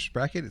losers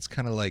bracket, it's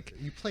kind of like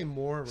you play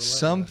more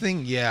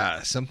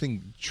relentless.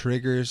 something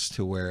triggers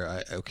to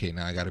where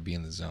now I got to be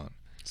in the zone.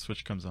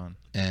 Switch comes on,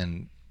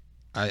 and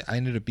I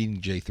ended up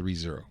beating Jay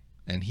 3-0,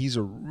 and he's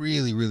a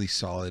really, really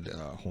solid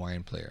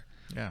Hawaiian player.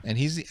 Yeah, and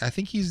I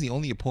think he's the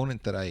only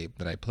opponent that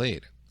I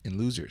played in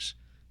losers,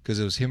 because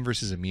it was him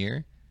versus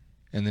Amir,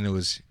 and then it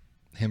was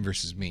him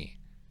versus me,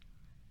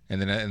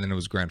 and then it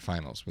was grand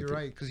finals. You're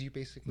right, because you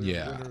basically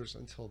were winners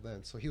until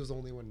then. So he was the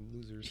only one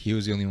losers. He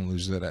was the only one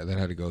loser that I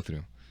had to go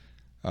through.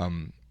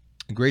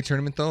 Great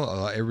tournament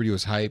though. Everybody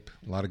was hype.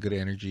 A lot of good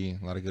energy.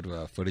 A lot of good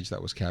footage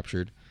that was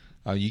captured.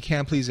 You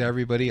can't please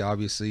everybody,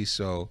 obviously.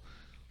 So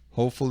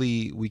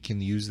hopefully we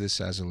can use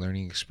this as a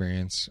learning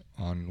experience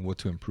on what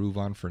to improve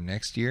on for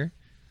next year.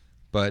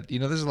 But you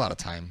know, there's a lot of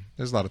time.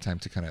 There's a lot of time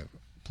to kind of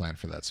plan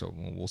for that. So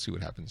we'll see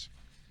what happens.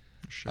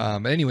 Sure.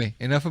 But anyway,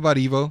 enough about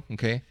Evo.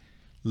 Okay,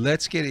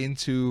 let's get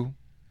into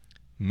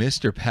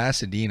Mr.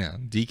 Pasadena,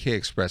 DK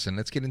Express, and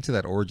let's get into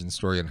that origin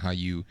story and how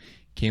you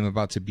came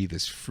about to be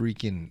this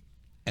freaking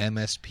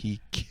MSP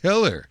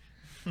killer.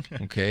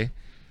 Okay,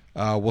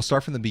 we'll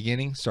start from the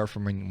beginning. Start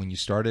from when you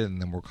started,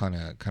 and then we'll kind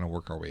of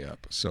work our way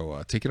up.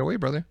 So take it away,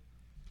 brother.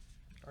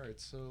 All right.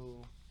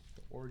 So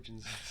the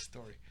origins of the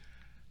story.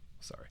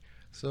 Sorry.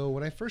 So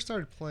when I first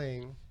started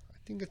playing, I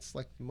think it's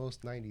like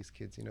most 90s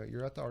kids. You know,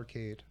 you're at the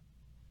arcade,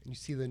 and you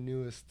see the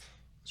newest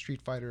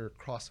Street Fighter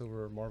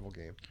crossover Marvel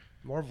game.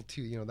 Marvel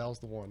 2, you know, that was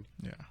the one.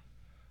 Yeah.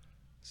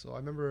 So I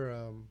remember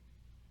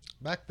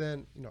back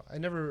then, you know, I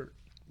never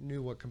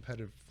knew what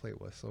competitive play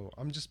was. So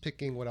I'm just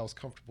picking what I was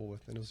comfortable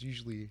with. And it was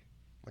usually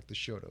like the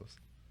Shotos.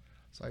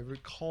 So I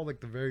recall like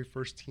the very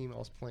first team I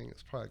was playing, it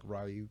was probably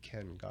like Ryu,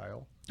 Ken, and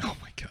Guile. Oh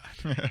my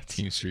God.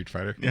 Team Street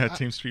Fighter. Yeah,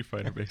 Team Street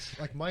Fighter,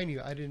 basically. Like, mind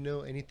you, I didn't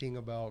know anything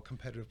about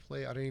competitive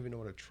play. I didn't even know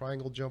what a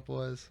triangle jump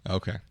was.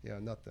 Okay. Yeah,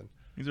 nothing.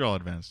 These are all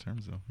advanced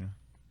terms, though.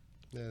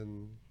 Yeah.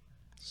 And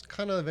it's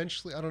kind of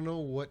eventually, I don't know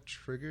what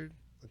triggered.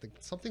 I think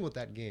something with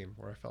that game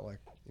where I felt like,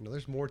 you know,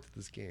 there's more to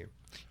this game.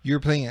 You were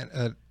playing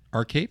at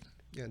arcade?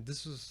 Yeah,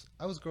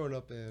 I was growing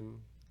up in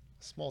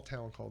a small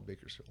town called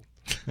Bakersfield.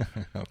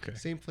 Okay.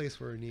 Same place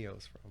where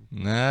Neo's from.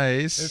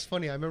 Nice. It's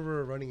funny. I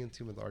remember running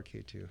into him at the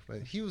arcade too,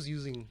 but he was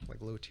using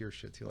like low tier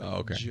shit too,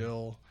 like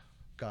Jill,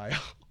 Guile.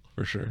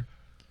 For sure.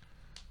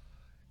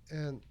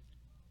 And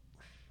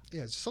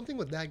yeah, something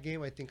with that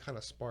game I think kind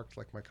of sparked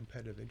like my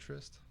competitive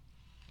interest.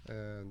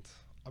 And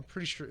I'm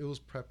pretty sure it was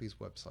Preppy's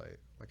website.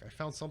 Like I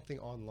found something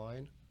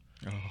online.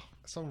 Oh.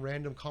 Some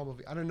random combo.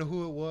 I don't know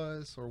who it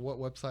was or what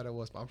website it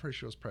was, but I'm pretty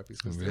sure it was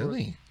Preppy's.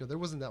 Really? There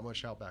wasn't that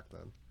much out back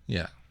then.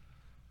 Yeah.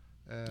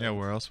 Yeah,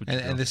 where else would you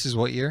go? And this is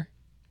what year?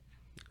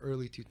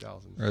 Early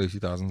 2000s. Early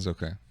 2000s,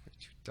 okay. Like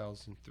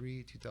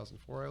 2003,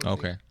 2004, I would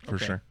Okay, think. for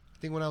sure. I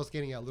think when I was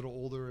getting a little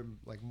older and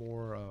like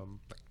more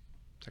like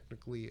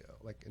technically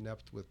like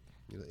inept with,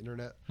 you know, the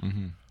internet,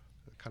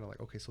 kind of like,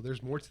 okay, so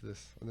there's more to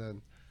this. And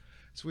then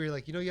it's weird,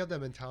 like, you know, you have that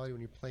mentality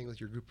when you're playing with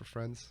your group of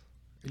friends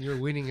and you're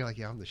winning, you're like,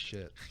 yeah, I'm the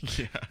shit.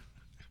 Yeah.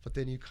 But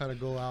then you kind of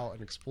go out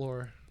and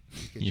explore.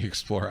 You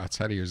explore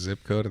outside of your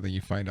zip code, and then you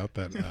find out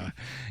that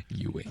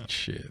you ain't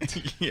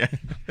shit. Yeah.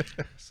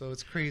 So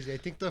it's crazy. I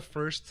think the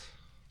first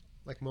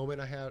like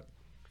moment I had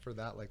for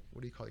that, like, what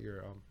do you call it,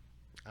 your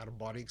out of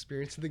body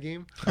experience in the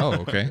game? Oh,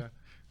 okay. Yeah.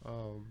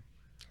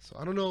 So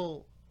I don't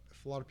know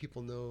if a lot of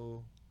people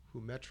know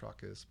who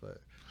Metrock is, but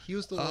he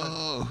was the one.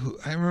 Oh,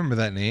 I remember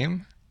that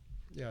name.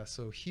 Yeah,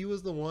 so he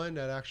was the one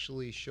that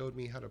actually showed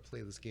me how to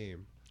play this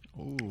game.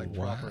 Ooh, Like,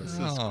 wow. proper. This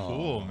is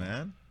cool,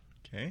 man.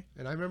 Okay.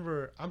 And I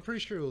remember, I'm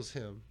pretty sure it was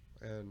him.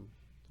 And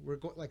we're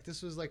going like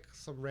this was like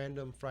some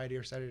random Friday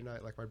or Saturday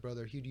night. Like my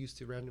brother, he'd used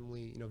to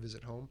randomly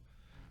visit home,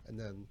 and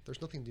then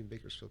there's nothing to do in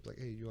Bakersfield. Like,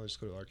 hey, you want to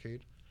just go to the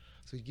arcade?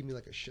 So he'd give me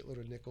like a shitload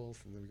of nickels,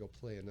 and then we go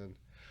play. And then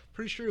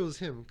pretty sure it was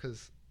him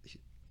because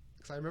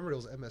I remember it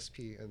was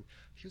MSP, and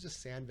he was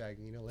just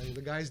sandbagging, letting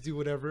the guys do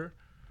whatever.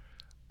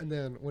 And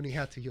then when he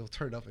had to, he'll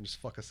turn up and just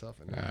fuck us up.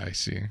 And I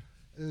see.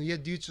 And yeah,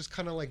 dudes just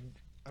kind of like,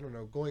 I don't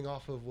know, going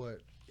off of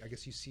what I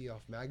guess you see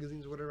off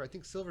magazines or whatever. I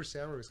think Silver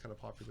Samurai was kind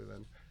of popular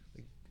then.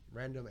 Like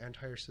random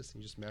anti-air system,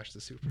 you just mash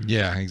the super.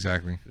 Yeah,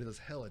 exactly. It does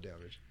hella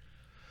damage.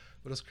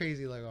 But it was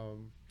crazy. Like,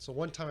 so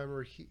one time I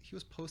remember he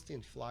was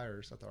posting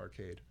flyers at the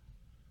arcade,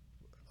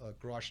 a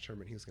garage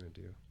tournament he was gonna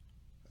do,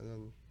 and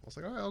then I was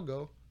like, all right, I'll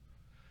go.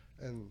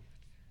 And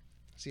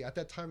see, at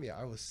that time, yeah,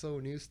 I was so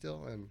new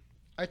still, and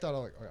I thought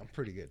all right, I'm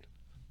pretty good.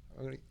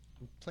 I'm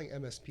playing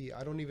MSP.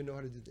 I don't even know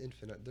how to do the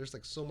infinite. There's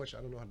like so much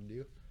I don't know how to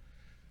do.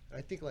 And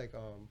I think like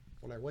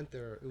when I went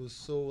there, it was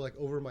so like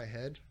over my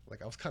head.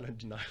 Like I was kind of in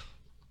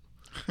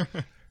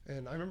denial.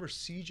 And I remember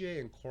CJ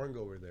and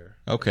Corngo were there.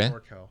 Okay.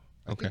 NorCal.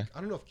 I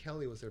don't know if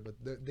Kelly was there, but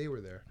they were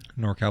there.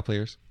 NorCal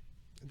players.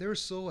 They were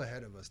so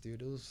ahead of us,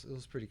 dude. It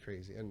was pretty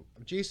crazy. And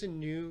Jason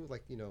knew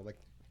like like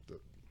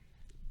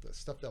the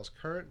stuff that was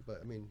current, but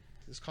I mean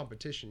this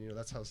competition,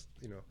 that's how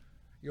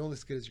you're only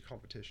as good as your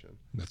competition.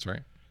 That's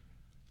right.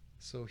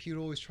 So he would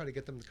always try to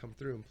get them to come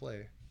through and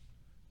play.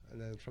 And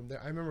then from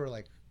there, I remember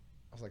like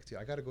I was like, dude,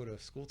 I got to go to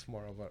school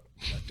tomorrow, but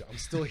I'm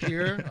still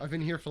here. I've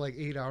been here for like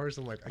 8 hours.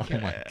 I'm like,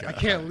 I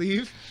can't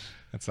leave.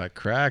 That's like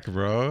crack,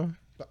 bro.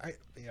 But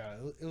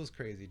it was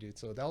crazy, dude.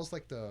 So that was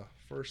like the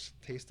first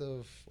taste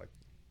of like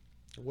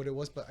what it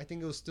was, but I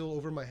think it was still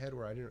over my head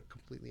where I didn't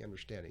completely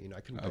understand it. I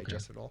couldn't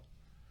digest it all.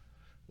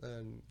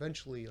 And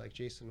eventually, like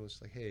Jason was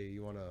like, hey,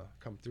 you want to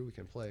come through? We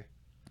can play.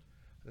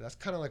 And that's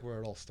kind of like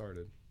where it all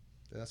started.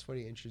 And that's when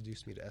he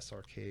introduced me to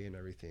SRK and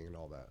everything and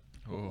all that.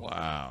 Oh,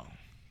 wow.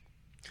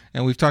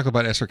 And we've talked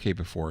about SRK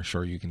before,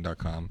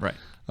 SureYouCan.com. Right.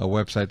 A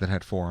website that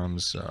had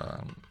forums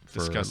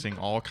discussing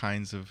all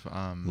kinds of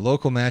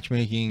local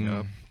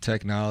matchmaking,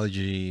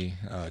 technology,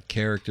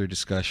 character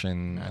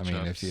discussion. Matchups. I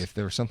mean, if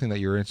there was something that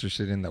you were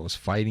interested in that was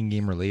fighting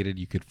game related,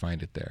 you could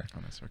find it there.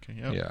 On SRK,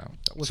 yep. Yeah.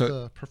 That was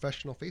the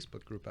professional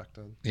Facebook group back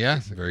then. Yeah,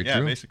 basically. very true.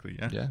 Yeah, basically,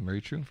 yeah. Yeah,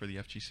 very true. For the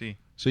FGC.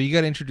 So you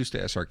got introduced to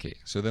SRK.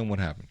 So then what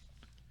happened?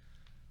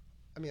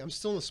 I mean, I'm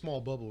still in a small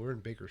bubble. We're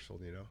in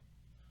Bakersfield,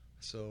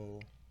 So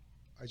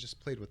I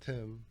just played with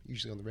him,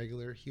 usually on the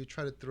regular. He would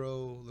try to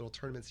throw little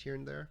tournaments here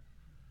and there.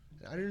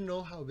 And I didn't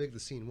know how big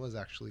the scene was,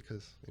 actually,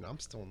 because, I'm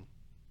still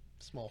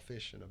a small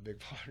fish in a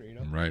big water,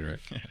 Right.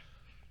 Yeah.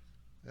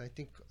 And I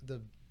think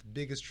the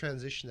biggest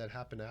transition that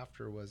happened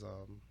after was,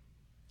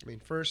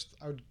 first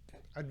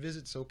I'd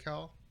visit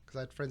SoCal, because I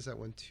had friends that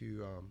went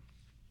to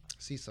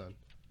CSUN,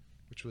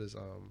 which was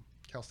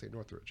Cal State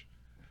Northridge.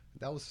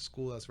 That was the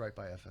school that was right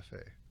by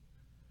FFA.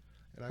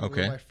 And I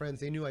remember my friends,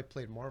 they knew I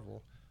played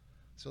Marvel.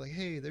 So like,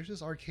 hey, there's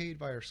this arcade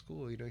by our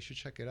school, you should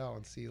check it out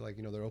and see, like,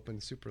 they're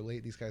open super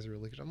late. These guys are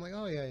really good. I'm like,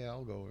 oh yeah,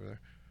 I'll go over there.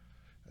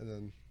 And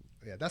then,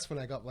 that's when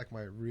I got like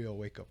my real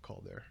wake up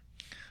call there.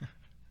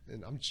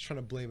 And I'm just trying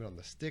to blame it on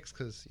the sticks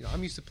because,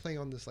 I'm used to playing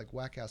on this like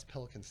whack ass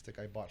Pelican stick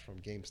I bought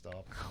from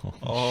GameStop.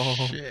 Oh,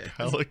 shit.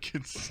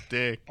 Pelican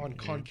stick. On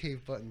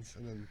concave buttons.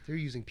 And then they're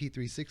using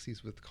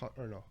P360s with,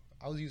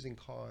 I was using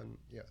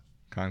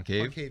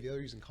Concave? Concave, yeah, they're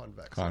using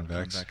convex.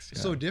 Convex.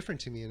 So different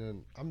to me, and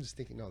then I'm just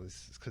thinking, no,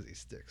 this is because these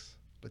sticks.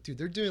 But dude,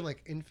 they're doing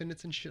like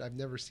infinites and shit I've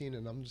never seen,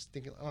 and I'm just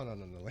thinking, oh no,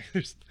 like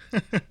there's.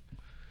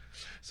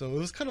 So it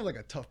was kind of like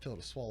a tough pill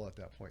to swallow at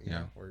that point,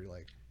 where you're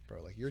like,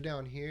 bro, like you're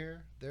down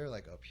here, they're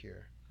like up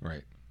here.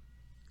 Right.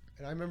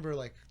 And I remember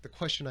like the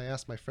question I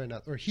asked my friend,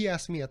 or he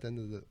asked me at the end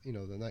of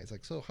the night. It's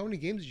like, so how many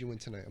games did you win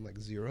tonight? I'm like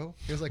 0.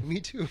 He was like, me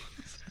too,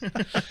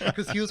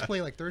 because he was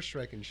playing like Third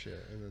Strike and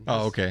shit. And then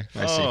I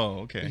see. Oh,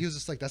 okay. He was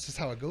just like, that's just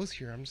how it goes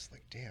here. I'm just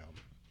like, damn.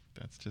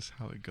 That's just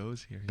how it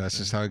goes here. That's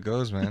just how it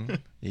goes,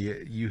 man.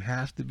 You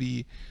have to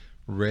be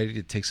ready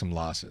to take some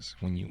losses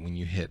when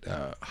you hit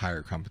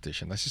higher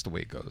competition. That's just the way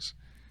it goes.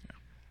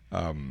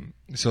 Yeah.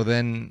 So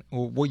then,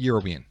 what year are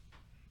we in?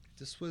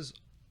 This was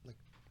like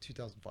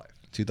 2005.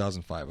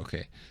 2005.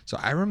 Okay. So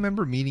I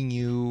remember meeting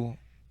you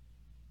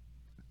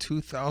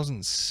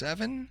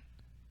 2007,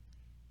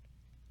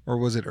 or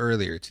was it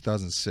earlier?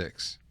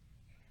 2006.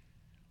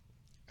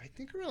 I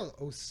think around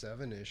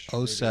 07-ish.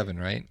 07,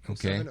 right?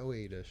 Okay. 07,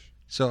 08-ish.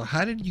 So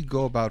how did you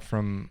go about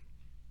from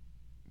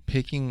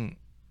picking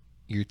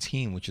your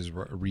team, which is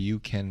Ryu,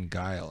 Ken,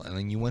 Guile, and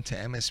then you went to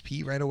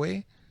MSP right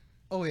away?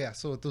 Oh yeah.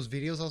 So those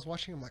videos I was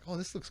watching, I'm like, oh,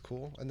 this looks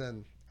cool. And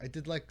then I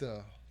did like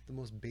the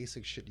most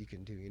basic shit you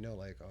can do,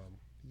 like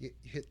you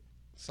hit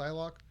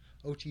Psylocke,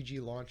 OTG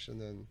launch,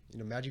 and then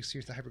Magic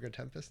Series to Hyperguard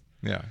Tempest.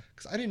 Yeah.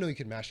 Because I didn't know you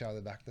could mash out of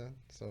it back then.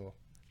 So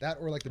that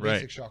or like the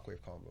basic Shockwave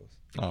combos.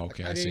 Oh,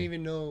 okay. I didn't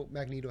even know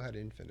Magneto had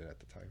Infinite at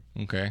the time.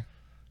 Okay.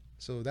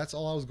 So that's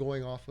all I was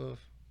going off of.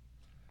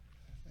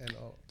 And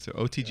so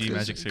OTG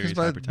Magic Series.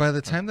 Because by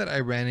the time that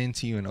I ran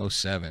into you in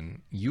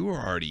 07, you were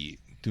already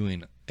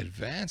doing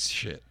advanced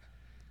shit.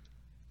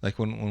 Like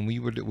when we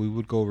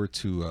would go over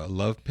to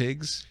Love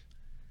Pigs,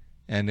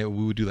 and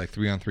we would do like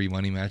 3-on-3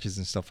 money matches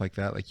and stuff like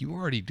that. Like you were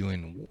already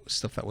doing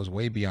stuff that was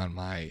way beyond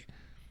my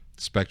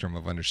spectrum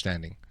of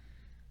understanding.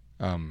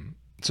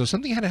 So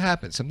something had to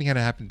happen. Something had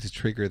to happen to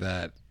trigger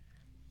that.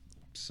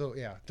 So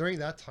yeah, during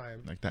that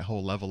time, Like that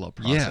whole level up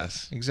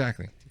process. Yeah,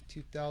 exactly.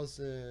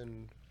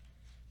 2000,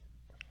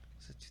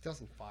 was it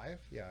 2005?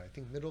 Yeah, I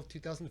think middle of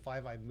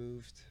 2005 I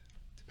moved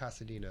to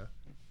Pasadena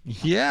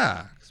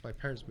Yeah. because my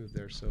parents moved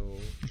there, so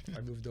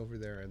I moved over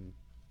there, and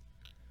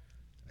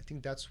I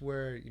think that's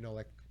where, you know,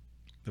 like,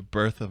 The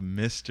birth of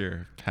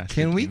Mr.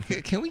 Pasadena.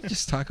 Can we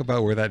just talk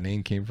about where that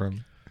name came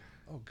from?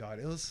 oh god,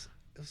 it was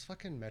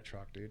fucking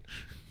Metrock, dude.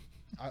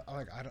 I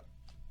don't,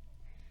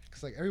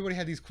 because like everybody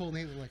had these cool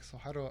names. I'm like, so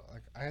how do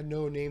I had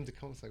no name to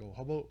come. It's like, oh,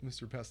 how about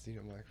Mr.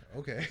 Pasadena? I'm like,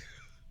 okay.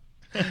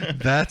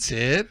 That's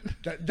it?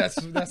 That's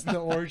the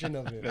origin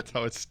of it. That's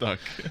how it stuck.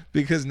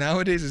 Because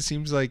nowadays it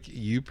seems like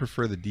you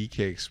prefer the DK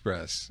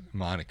Express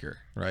moniker,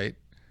 right?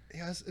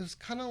 Yeah, it was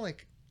kind of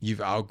like, You've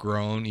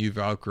outgrown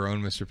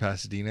Mr.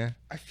 Pasadena.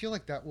 I feel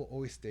like that will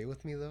always stay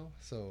with me though,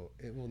 so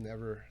it will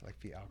never like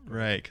be out.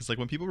 Right, because like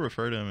when people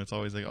refer to him, it's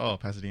always like, oh,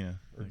 Pasadena.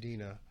 Or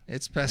Dina.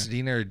 It's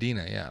Pasadena or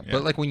Dina, yeah. Yeah.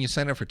 But like when you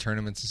sign up for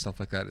tournaments and stuff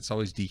like that, it's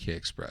always DK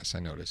Express. I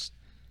noticed.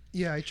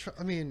 Yeah,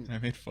 I mean, I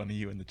made fun of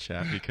you in the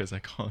chat because I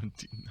call him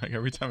like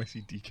every time I see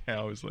DK,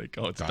 I was like,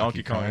 oh, it's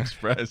Donkey Donkey Kong Kong.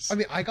 Express. I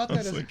mean, I got that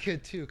was as a like-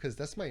 kid too, because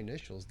that's my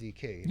initials,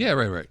 DK. Yeah,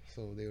 right.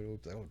 So they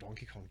would be like, oh,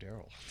 Donkey Kong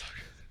Darrell.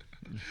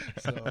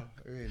 So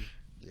I mean,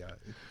 yeah,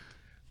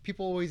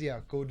 people always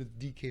go to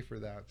DK for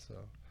that. So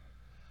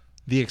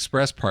The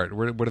Express part,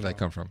 where did that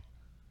come from?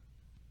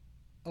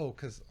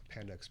 because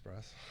Panda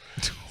Express.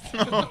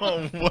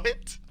 Oh,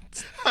 what?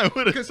 I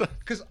would have.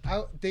 Because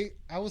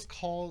I was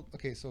called,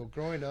 okay, so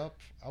growing up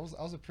I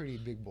was a pretty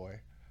big boy,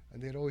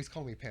 and they'd always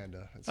call me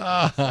Panda.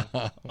 Oh,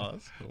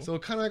 that's cool. So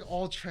it kind of like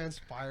all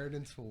transpired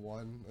into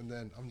one, and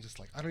then I'm just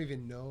like, I don't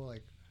even know,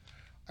 like,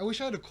 I wish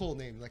I had a cool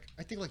name. Like,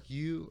 I think like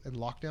you and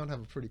Lockdown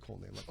have a pretty cool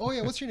name. Like, oh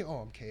yeah, what's your name? Oh,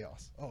 I'm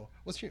Chaos. Oh,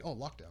 what's your, oh,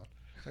 Lockdown.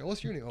 Like,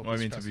 what's your name? Oh, Well, I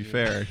mean, Mr. to be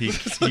Pasadena. fair, he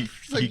It's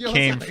like, he yo,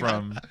 came it's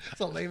from.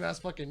 It's a lame ass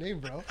fucking name,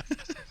 bro.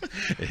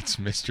 It's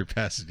Mr.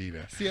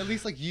 Pasadena. See, at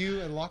least like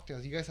you and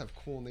Lockdowns, you guys have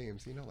cool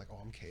names. You know, like, oh,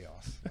 I'm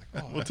Chaos. Like,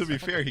 oh, Well, that's to be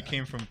fucking fair, he bad.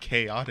 came from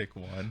Chaotic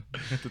One. You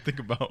have to think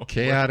about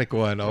Chaotic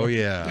One. Oh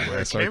yeah, where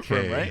it came SRK.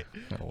 from, right?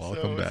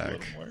 Welcome So it's a back.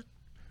 little more-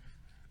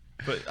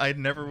 But I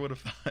never would have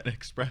thought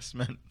Express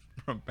meant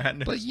from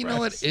Panda But Express. you know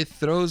what? It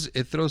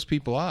throws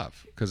people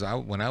off because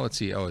when I would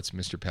see, oh, it's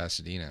Mr.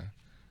 Pasadena,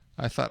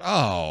 I thought,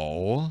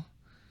 oh,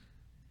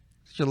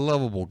 such a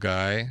lovable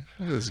guy.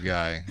 Look at this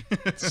guy,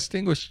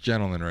 distinguished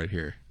gentleman right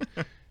here.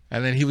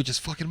 And then he would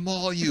just fucking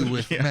maul you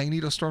with Yeah.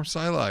 Magneto Storm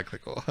Psylocke.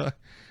 Like, oh, what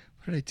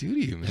did I do to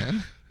you,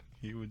 man?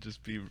 He would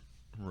just be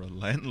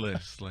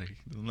relentless. Like,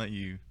 doesn't let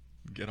you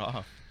get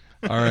off.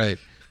 All right,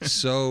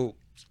 so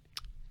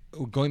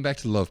going back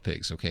to Love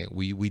Pigs. Okay,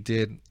 we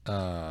did.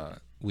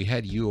 We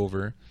had you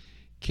over.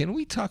 Can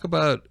we talk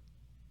about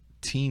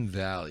Team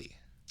Valley?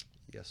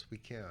 Yes, we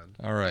can.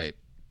 All right.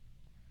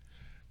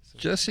 So,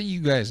 Just so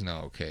you guys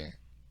know, okay,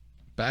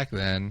 back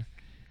then,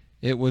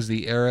 it was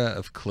the era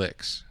of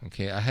clicks.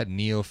 Okay, I had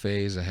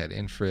Neophase, I had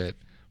Infrit,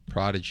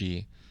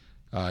 Prodigy.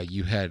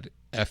 You had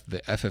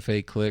the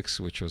FFA clicks,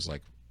 which was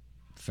like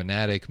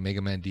Fnatic,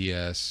 Mega Man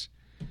DS.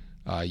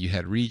 You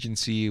had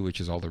Regency, which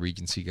is all the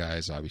Regency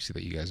guys, obviously,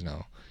 that you guys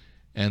know.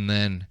 And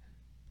then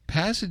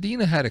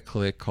Pasadena had a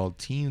clique called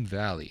Team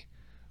Valley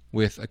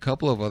with a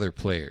couple of other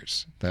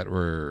players that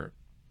were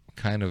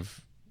kind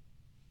of,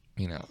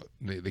 you know,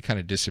 they kind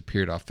of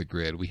disappeared off the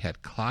grid. We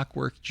had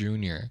Clockwork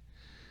Jr.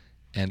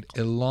 and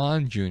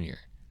Elon Jr.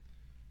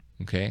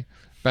 Okay?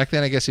 Back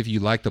then, I guess if you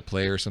liked the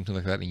player or something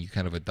like that and you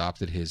kind of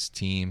adopted his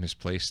team, his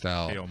play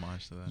style, Pay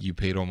homage to that. you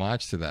paid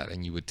homage to that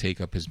and you would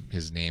take up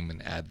his name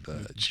and add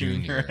the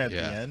junior at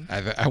the end?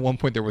 At one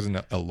point, there was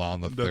an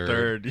Elon the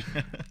third.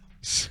 Yeah.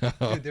 So,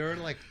 dude, there were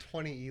like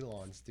 20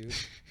 Elons, dude.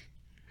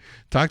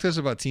 talk to us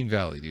about Team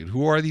Valley, dude.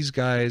 Who are these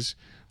guys?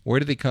 Where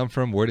did they come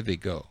from? Where did they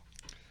go?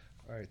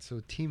 All right, so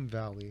Team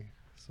Valley.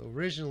 So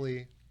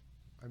originally,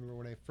 I remember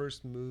when I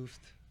first moved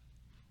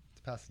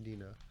to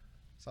Pasadena.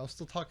 So I was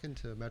still talking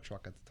to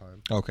Metrock at the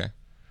time. Okay.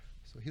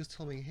 So he was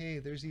telling me, hey,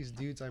 there's these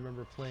dudes I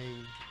remember playing,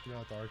 you know,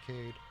 at the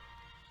arcade,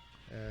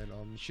 and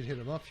you should hit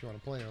them up if you want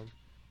to play them.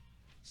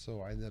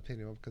 So I ended up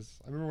hitting them up because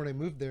I remember when I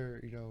moved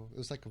there, you know, it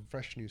was like a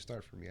fresh new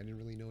start for me. I didn't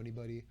really know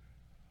anybody,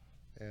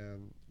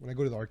 and when I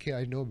go to the arcade, I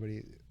didn't know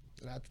anybody.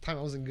 And at the time,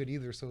 I wasn't good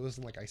either, so it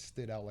wasn't like I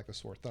stood out like a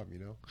sore thumb, you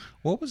know.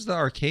 What was the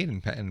arcade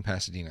in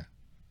Pasadena?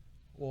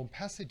 Well, in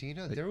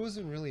Pasadena, there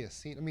wasn't really a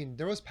scene. I mean,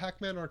 there was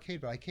Pac-Man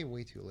arcade, but I came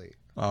way too late.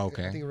 Oh,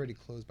 okay. I think it already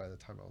closed by the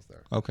time I was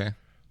there. Okay.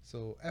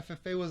 So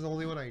FFA was the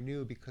only one I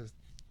knew because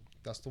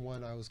that's the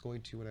one I was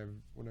going to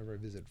whenever I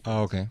visited.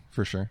 Oh, okay.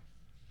 For sure.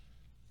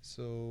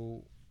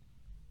 So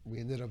we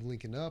ended up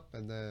linking up,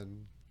 and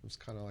then it was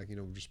kind of like, you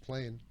know, just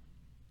playing.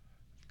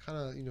 Kind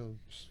of, you know,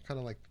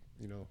 like,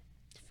 you know,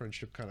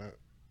 friendship kind of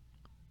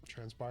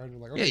transpired.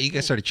 And like, Yeah, okay, you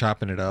guys cool. started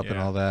chopping it up and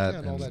Yeah. all that. Yeah,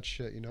 and all that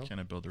shit, you know. Kind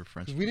of build a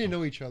friendship. Because we didn't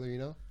know each other, you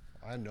know.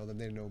 I didn't know them,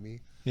 they didn't know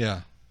me.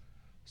 Yeah.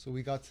 So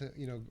we got to,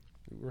 you know,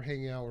 we're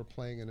hanging out, we're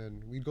playing, and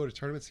then we'd go to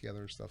tournaments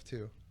together and stuff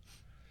too.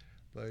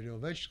 But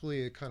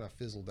eventually it kind of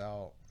fizzled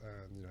out,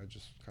 and I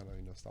just kind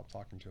of stopped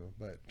talking to him.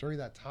 But during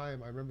that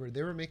time, I remember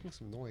they were making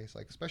some noise,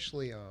 like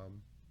especially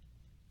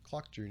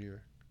Clock Jr.,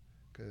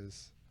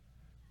 because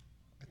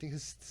I think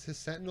his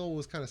Sentinel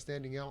was kind of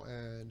standing out,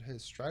 and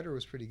his Strider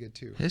was pretty good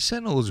too. His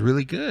Sentinel was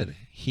really good.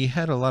 He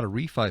had a lot of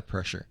refi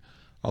pressure,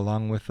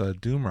 along with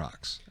Doom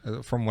Rocks,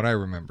 from what I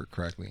remember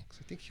correctly. So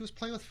I think he was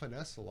playing with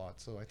Finesse a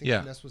lot, so I think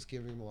Finesse was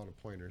giving him a lot of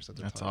pointers at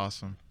the time. That's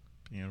awesome.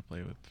 Being able to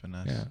play with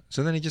Finesse. Yeah.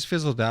 So then he just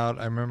fizzled out.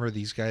 I remember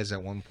these guys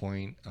at one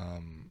point,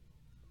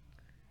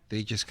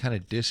 they just kind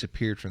of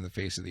disappeared from the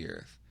face of the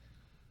earth.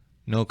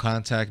 No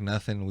contact,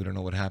 nothing. We don't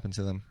know what happened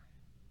to them.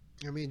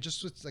 I mean,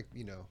 just with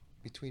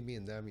between me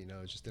and them, it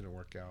just didn't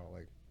work out.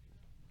 Like,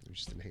 we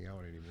just didn't hang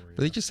out anymore.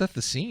 But they just left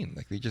the scene.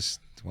 Like,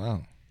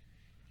 wow.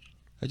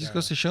 It just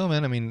goes to show,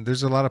 man. I mean,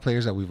 there's a lot of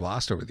players that we've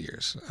lost over the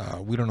years.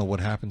 We don't know what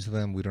happened to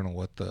them. We don't know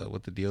what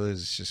the deal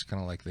is. It's just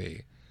kind of like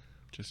they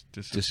just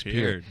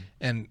disappeared.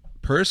 And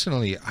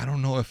personally, I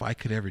don't know if I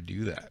could ever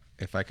do that.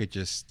 If I could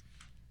just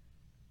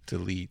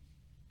delete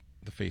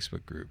the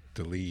Facebook group,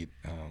 delete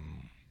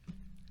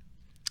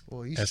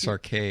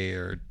SRK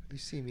or... You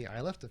see me,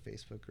 I left the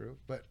Facebook group,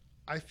 but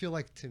I feel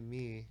like to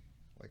me,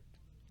 like,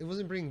 it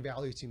wasn't bringing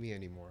value to me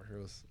anymore. It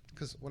was...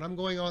 Because when I'm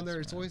going on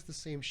there, it's always the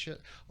same shit.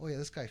 Oh, yeah,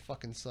 this guy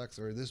fucking sucks,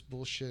 or this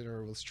bullshit,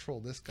 or let's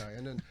troll this guy.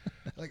 And then,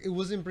 like, it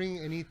wasn't bringing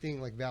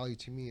anything, like, value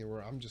to me,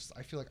 where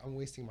I feel like I'm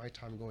wasting my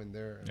time going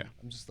there. And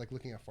I'm just, like,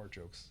 looking at fart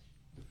jokes.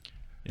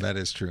 Yeah. That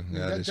is true.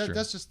 That is true.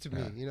 That's just to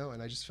me,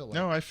 and I just feel like...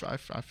 No, I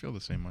feel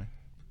the same way.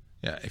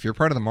 Yeah, if you're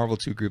part of the Marvel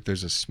 2 group,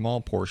 there's a small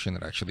portion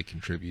that actually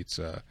contributes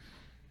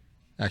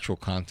actual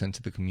content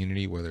to the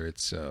community, whether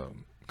it's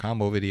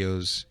combo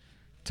videos,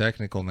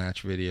 technical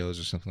match videos,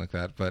 or something like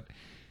that. But...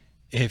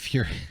 If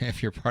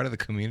you're part of the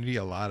community,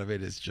 a lot of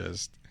it is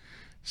just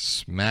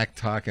smack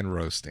talk and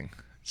roasting.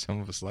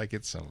 Some of us like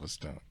it, some of us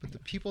don't. But the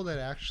people that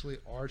actually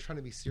are trying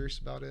to be serious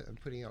about it and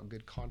putting out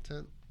good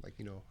content, like,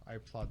 I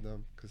applaud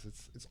them, because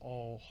it's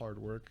all hard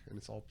work and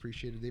it's all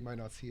appreciated. They might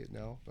not see it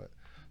now, but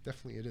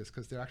definitely it is,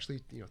 because they're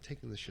actually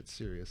taking this shit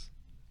serious.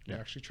 They're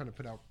actually trying to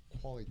put out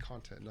quality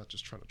content, not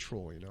just trying to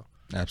troll.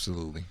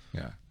 Absolutely,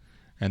 yeah.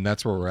 And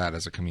that's where we're at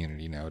as a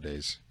community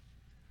nowadays.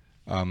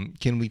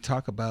 Can we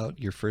talk about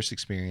your first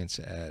experience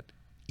at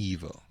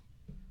EVO?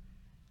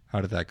 How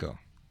did that go?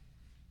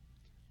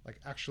 Like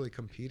actually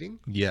competing?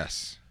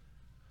 Yes.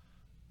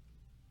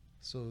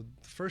 So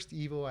the first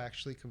EVO I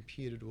actually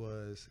competed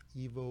was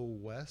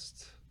EVO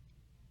West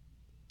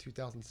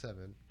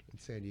 2007 in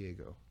San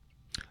Diego.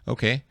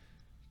 Okay.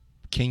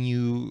 Can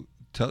you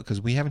tell, because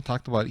we haven't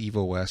talked about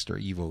EVO West or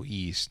EVO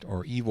East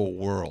or EVO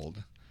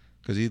World,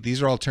 because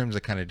these are all terms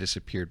that kind of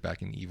disappeared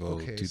back in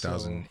EVO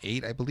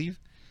 2008, I believe.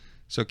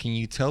 So can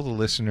you tell the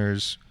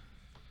listeners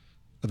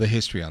the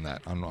history on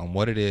that, on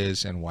what it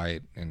is and why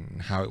it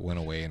and how it went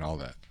away and all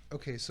that?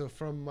 Okay, so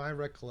from my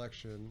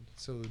recollection,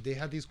 so they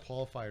had these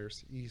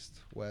qualifiers, East,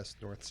 West,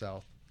 North,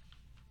 South,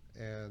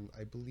 and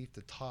I believe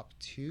the top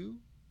two.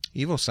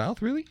 EVO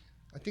South, really?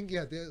 I think,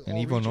 yeah. And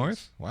EVO regions.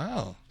 North?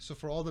 Wow. So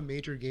for all the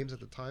major games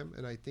at the time,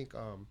 and I think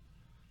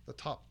the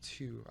top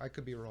two, I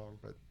could be wrong,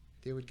 but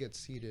they would get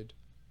seeded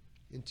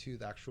into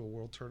the actual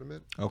world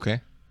tournament. Okay.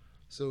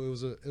 So it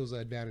was an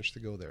advantage to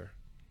go there.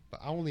 But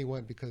I only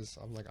went because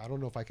I'm like, I don't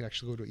know if I could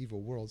actually go to EVO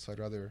World, so I'd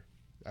rather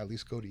at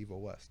least go to EVO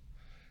West.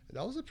 And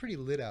that was a pretty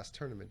lit-ass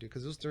tournament, dude,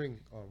 because it was during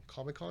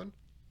Comic-Con.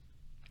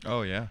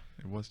 Oh, yeah.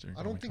 It was during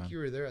I don't Comic-Con. think you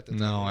were there at the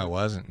time. No, I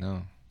wasn't,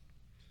 no.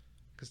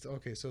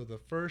 Okay, so the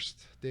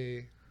first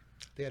day,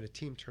 they had a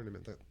team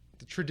tournament.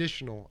 The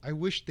traditional, I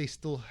wish they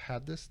still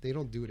had this. They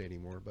don't do it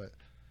anymore, but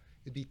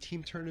it'd be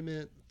team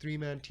tournament,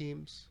 3-man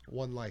teams,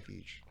 1 life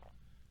each.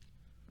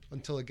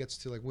 Until it gets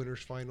to like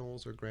winners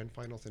finals or grand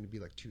finals, and it'd be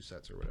like 2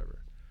 sets or whatever.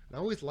 And I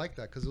always liked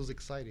that because it was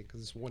exciting,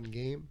 because it's 1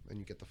 game and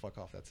you get the fuck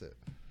off. That's it.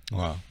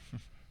 Wow.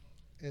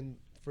 And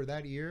for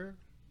that year,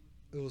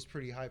 it was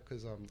pretty hype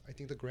because I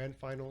think the grand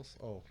finals.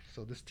 Oh,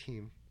 so this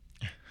team,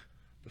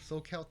 the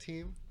SoCal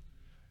team,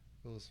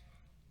 it was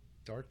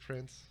Dark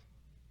Prince,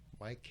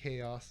 Mike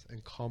Chaos,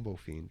 and Combo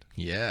Fiend.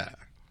 Yeah.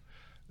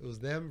 It was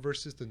them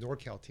versus the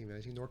NorCal team, and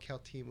I think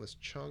NorCal team was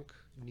Chunk,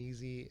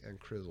 Neezy, and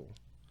Crizzle.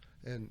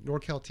 And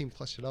NorCal team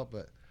clutched it up,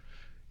 but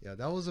yeah,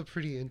 that was a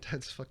pretty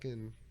intense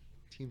fucking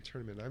team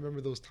tournament. I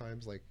remember those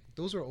times, like,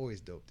 those are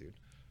always dope, dude.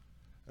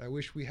 And I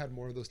wish we had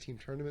more of those team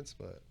tournaments,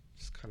 but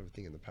it's kind of a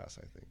thing in the past,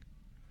 I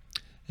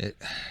think.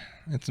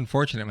 It's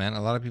unfortunate, man.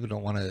 A lot of people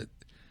don't want to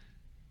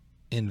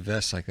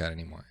invest like that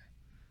anymore.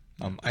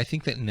 I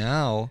think that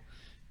now,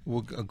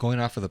 going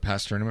off of the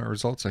past tournament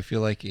results, I feel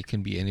like it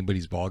can be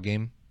anybody's ball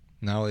game.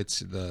 Now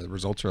the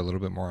results are a little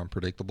bit more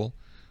unpredictable.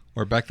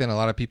 Where back then, a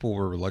lot of people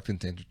were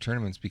reluctant to enter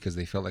tournaments because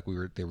they felt like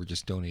they were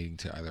just donating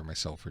to either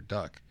myself or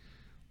Duck,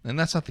 and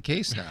that's not the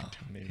case now.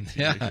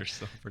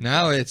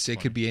 Now it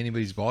could be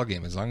anybody's ball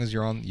game as long as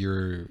you're on.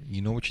 You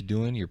know what you're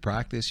doing. You're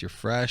practice. You're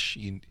fresh.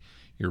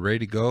 You're ready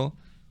to go.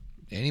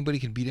 Anybody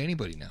can beat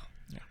anybody now.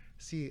 Yeah.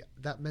 See,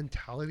 that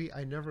mentality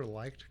I never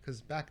liked, because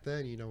back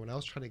then, when I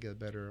was trying to get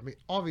better, I mean,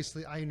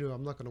 obviously I knew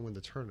I'm not going to win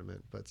the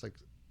tournament, but it's like,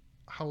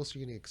 how else are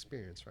you going to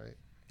experience, right?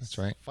 That's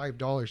right.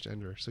 $5 to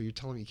enter. So you're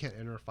telling me you can't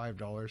enter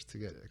 $5 to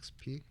get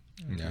XP?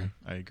 Yeah,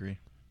 I agree.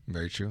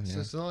 very true. So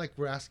Yeah. it's not like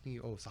we're asking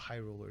you, it's a high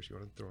rollers. You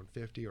want to throw in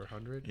 50 or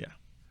 100? Yeah.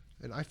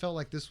 And I felt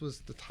like this was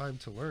the time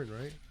to learn,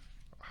 right?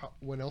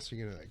 When else are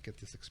you going to get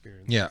this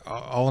experience? Yeah,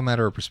 all a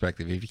matter of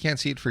perspective. If you can't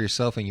see it for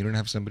yourself and you don't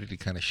have somebody to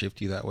kind of shift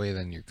you that way,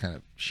 then you're kind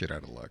of shit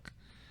out of luck.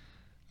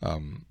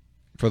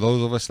 For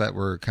those of us that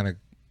were kind of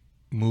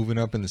moving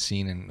up in the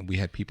scene and we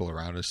had people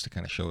around us to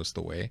kind of show us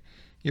the way,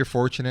 you're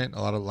fortunate.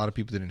 A lot of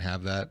people didn't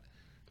have that,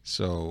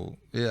 so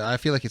yeah, I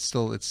feel like it's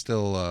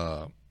still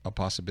a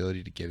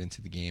possibility to get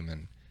into the game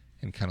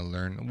and kind of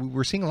learn.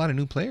 We're seeing a lot of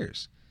new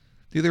players.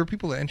 Dude, there were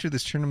people that entered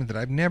this tournament that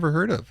I've never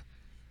heard of.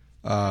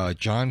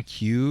 John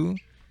Q,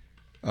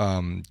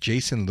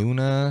 Jason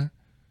Luna,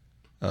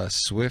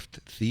 Swift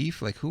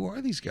Thief. Like, who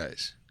are these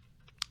guys?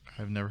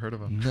 I've never heard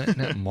of him.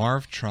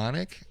 Marv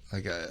Tronic.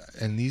 Like,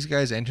 and these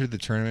guys entered the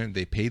tournament.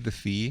 They paid the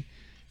fee,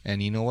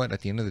 and you know what?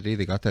 At the end of the day,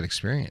 they got that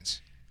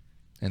experience,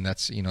 and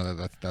that's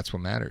that's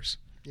what matters.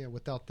 Yeah,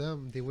 without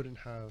them, they wouldn't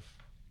have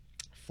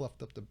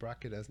fluffed up the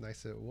bracket as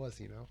nice as it was.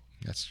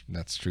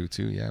 That's true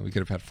too. Yeah, we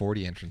could have had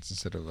 40 entrants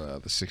instead of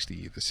the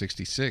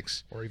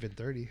 66, or even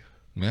 30.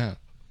 Yeah,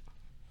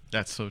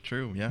 That's so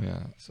true. Yeah.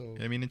 yeah. So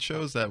I mean, it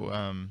shows that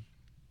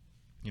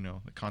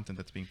the content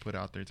that's being put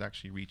out there is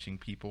actually reaching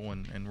people,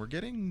 and we're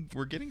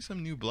getting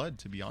some new blood.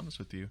 To be honest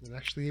with you. and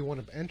actually, they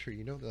want to enter.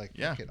 They're like,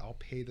 Yeah. "Fuck it, I'll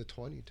pay the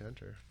 20 to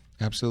enter."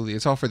 Absolutely,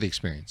 it's all for the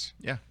experience.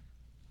 Yeah.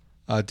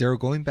 Darrell,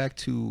 going back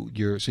to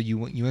you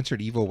entered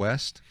Evo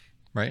West,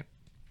 right?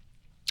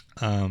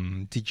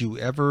 Did you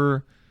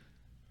ever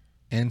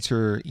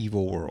enter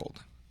Evo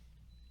World?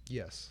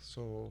 Yes.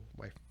 So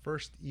my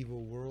first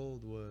Evo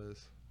World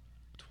was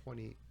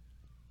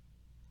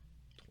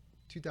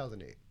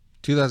 2008.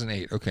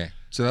 2008. Okay,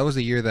 so that was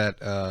the year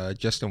that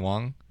Justin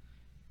Wong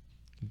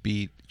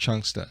beat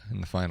Chungsta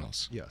in the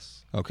finals.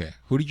 Yes. Okay,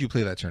 who did you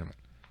play that tournament?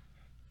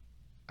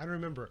 I don't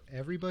remember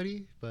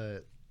everybody,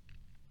 but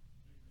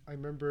I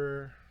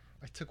remember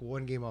I took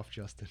one game off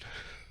Justin.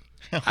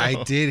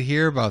 I did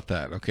hear about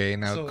that. Okay,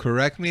 now So-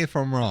 correct me if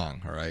I'm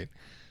wrong. All right,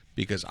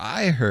 because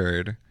I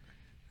heard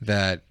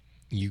that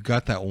you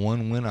got that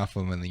one win off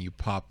him and then you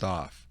popped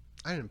off.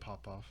 I didn't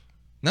pop off.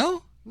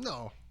 No,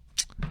 No.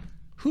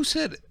 who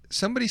said?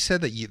 Somebody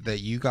said that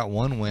you got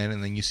one win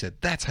and then you said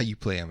that's how you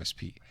play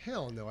MSP.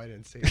 Hell no, I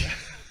didn't say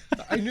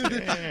that.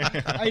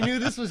 I knew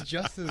this was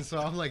Justin, so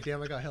I'm like,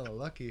 damn, I got hella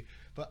lucky.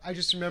 But I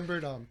just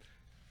remembered,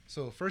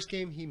 so first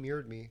game he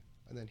mirrored me,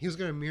 and then he was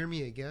gonna mirror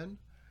me again,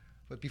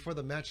 but before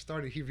the match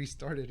started, he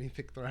restarted and he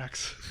picked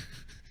Thrax.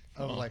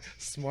 I was like,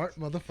 smart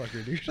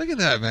motherfucker, dude. Look at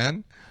that,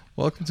 man.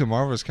 Welcome to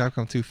Marvel's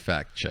Capcom 2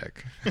 fact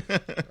check.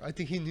 I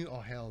think he knew.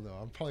 Oh hell no,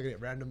 I'm probably gonna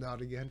get randomed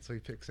out again. So he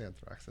picked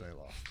Santhrax and I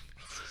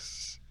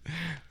lost.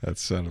 That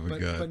son of a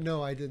gun. But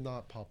no, I did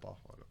not pop off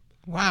on him.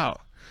 Wow.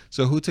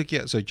 So who took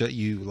you out? So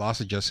you lost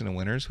to Justin in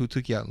winners. Who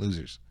took you out in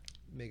losers?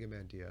 Mega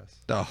Man DS.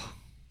 Oh,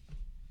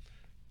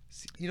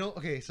 See,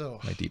 okay,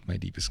 so my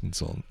deepest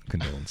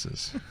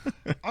condolences.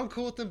 I'm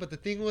cool with him, but the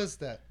thing was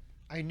that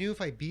I knew if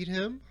I beat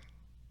him,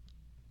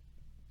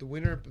 the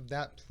winner of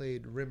that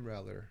played Rim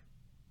Rattler,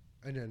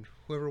 and then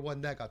whoever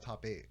won that got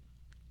top 8.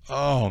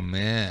 Oh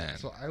man.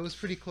 So I was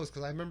pretty close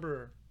because I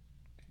remember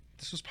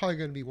this was probably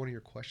going to be one of your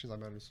questions. I'm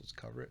not supposed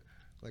to cover it,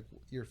 like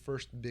your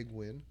first big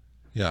win.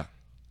 Yeah.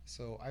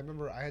 So I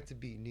remember I had to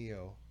beat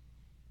Neo,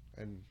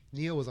 and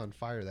Neo was on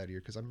fire that year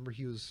because I remember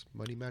he was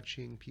money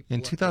matching people.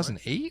 In left and right.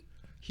 2008?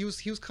 He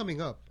was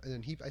coming up, and then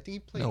I think he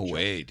played. No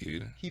way,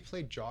 dude. He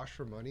played Josh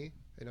for money,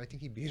 and I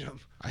think he beat him.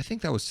 I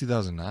think that was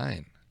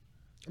 2009.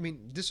 I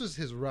mean, this was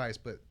his rise,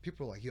 but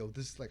people were like, "Yo,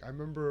 this is like." I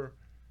remember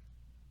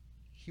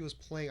he was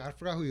playing. I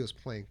forgot who he was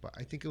playing, but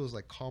I think it was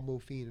like Combo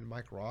Fiend and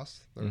Mike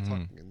Ross that were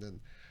talking, and then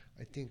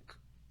I think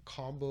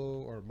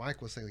Combo or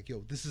Mike was saying like,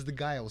 "Yo, this is the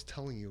guy I was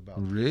telling you about."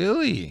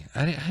 Really?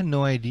 I had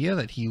no idea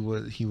that he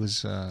was. He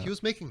was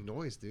making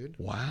noise, dude.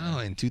 Wow,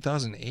 in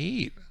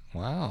 2008.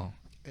 Wow.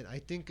 And I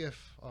think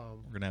if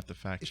We're gonna have to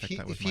fact check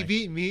that with if he Mike.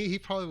 beat me, he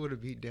probably would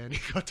have beat Danny.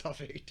 Got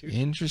top 8, dude.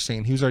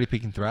 Interesting. He was already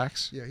picking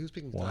Thrax. Yeah, he was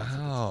picking. Thrax at the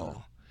time.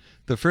 Wow.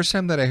 The first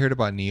time that I heard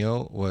about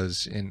Neo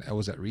was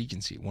at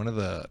Regency. One of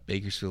the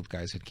Bakersfield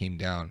guys had came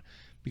down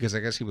because I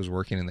guess he was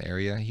working in the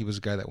area. He was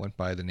a guy that went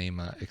by the name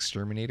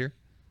Exterminator.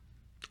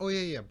 Oh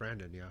yeah,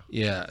 Brandon, yeah.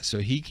 Yeah, so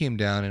he came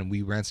down and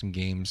we ran some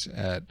games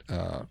at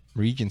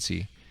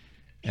Regency,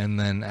 and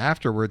then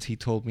afterwards he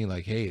told me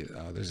like, "Hey,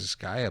 there's this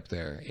guy up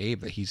there,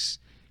 Abe, that he's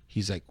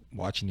like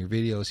watching your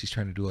videos. He's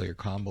trying to do all your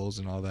combos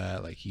and all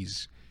that. Like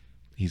he's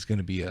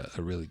gonna be a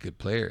really good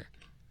player."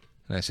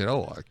 And I said,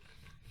 "Oh, I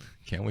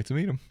can't wait to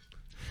meet him."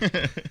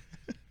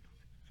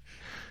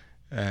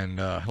 And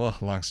well,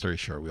 long story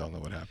short, we all know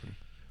what happened.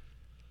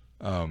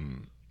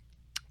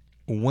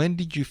 When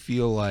did you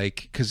feel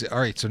like? Because all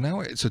right,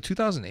 so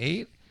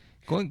 2008,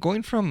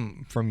 going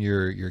from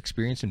your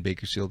experience in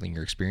Bakersfield and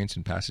your experience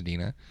in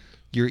Pasadena,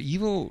 your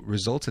Evo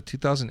results at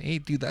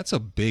 2008, dude, that's a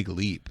big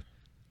leap.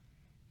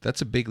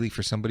 That's a big leap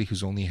for somebody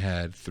who's only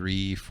had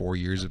 3-4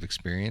 years of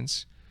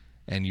experience,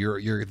 and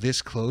you're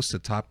this close to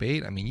top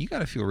 8. I mean, you got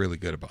to feel really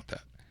good about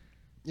that.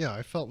 Yeah,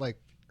 I felt like,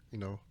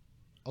 I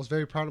was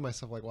very proud of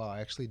myself. Like, wow, I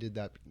actually did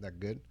that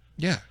good.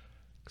 Yeah.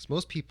 Because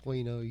most people,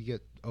 you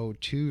get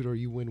 0-2 or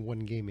you win one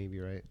game maybe,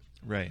 right?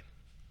 Right.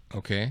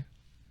 Okay.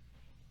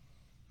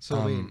 So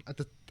I mean, at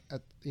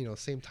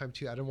same time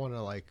too, I didn't want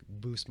to like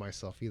boost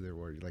myself either.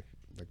 Where you're like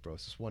bro,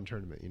 it's just one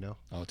tournament,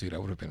 Oh, dude, I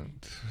would have been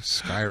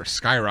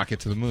skyrocket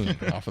to the moon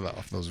off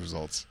those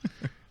results.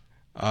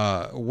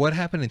 What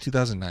happened in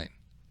 2009?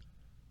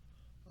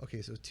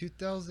 Okay, so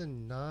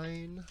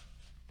 2009,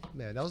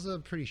 man, that was a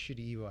pretty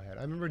shitty Evo I had.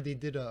 I remember they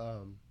did a.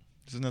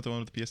 Isn't that the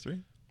one with the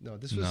PS3? No,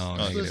 this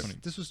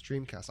was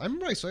Dreamcast. I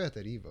remember I saw you at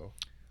that Evo.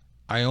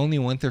 I only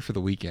went there for the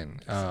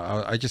weekend.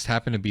 I just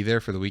happened to be there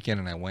for the weekend,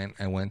 and I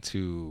went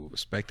to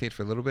spectate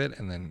for a little bit,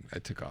 and then I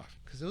took off.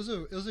 Because it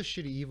was a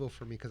shitty Evo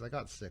for me because I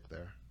got sick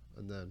there,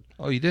 and then.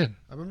 Oh, you did?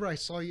 I remember I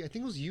saw you. I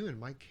think it was you and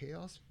Mike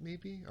Khaos,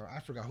 maybe, or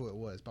I forgot who it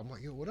was. But I'm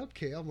like, yo, what up,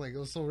 K? I'm like, it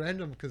was so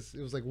random because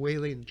it was like way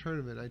late in the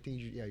tournament. I think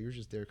you were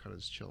just there, kind of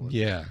just chilling.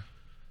 Yeah.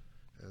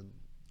 And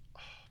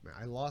man,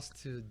 I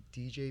lost to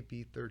DJ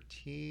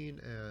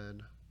B13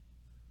 and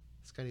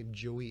this guy named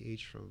Joey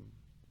H from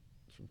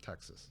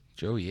Texas.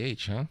 Joey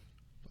H, huh?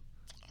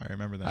 I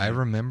remember that. I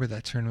remember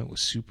that tournament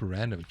was super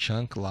random.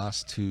 Chunk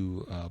lost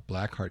to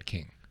Blackheart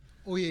King.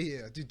 Oh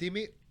yeah, dude. They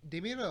made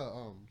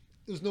a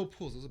It was no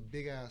pools. It was a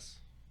big ass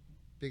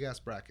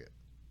bracket.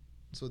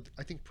 So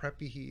I think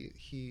Preppy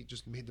he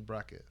just made the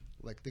bracket.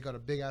 Like they got a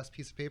big ass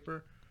piece of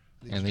paper.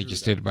 And they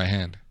just did it by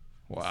hand.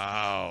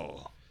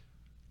 Wow.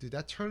 Dude,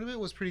 that tournament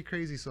was pretty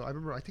crazy. So I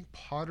remember, I think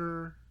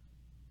Potter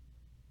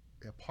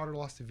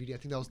lost to VD. I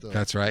think that was the.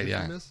 That's right.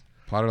 infamous.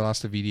 Yeah. Potter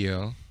lost to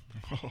VDO.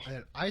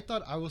 And I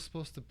thought I was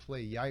supposed to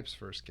play Yipes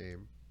first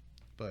game,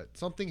 but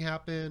something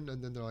happened,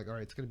 and then they're like, "All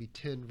right, it's gonna be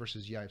Tin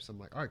versus Yipes." I'm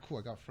like, "All right, cool,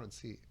 I got front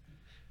seat."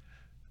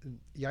 And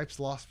Yipes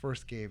lost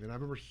first game, and I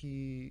remember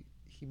he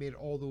made it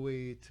all the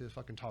way to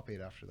fucking top 8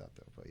 after that,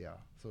 though. But yeah,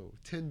 so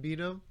Tin beat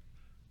him.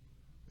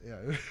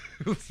 Yeah,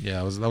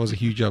 that was a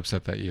huge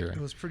upset that year. It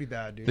was pretty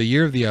bad, dude. The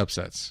year of the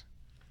upsets.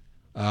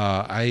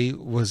 That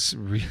was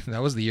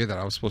the year that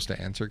I was supposed to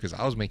enter because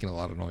I was making a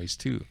lot of noise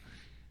too,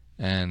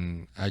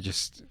 and I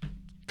just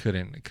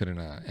couldn't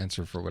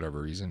answer for whatever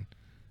reason.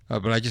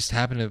 But I just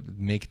happened to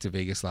make it to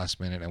Vegas last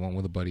minute. I went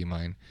with a buddy of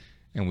mine,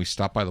 and we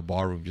stopped by the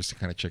ballroom just to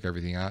kind of check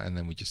everything out, and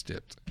then we just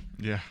dipped.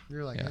 Yeah.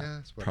 You're like,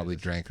 that's what probably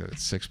drank a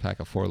 6-pack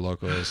of Four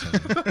Locos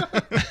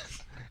and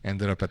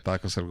ended up at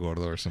Tacos El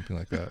Gordo or something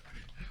like that.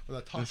 Well,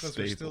 the tacos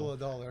were still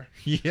 $1.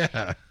 Yeah.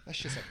 That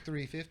shit's like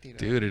 $3.50 now.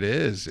 Dude, it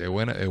is. It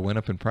went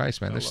up in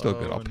price, man. They're still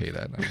good. I'll pay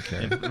that. I don't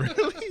care.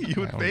 Really?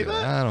 You would pay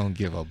that? I don't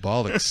give a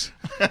bollocks.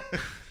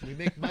 We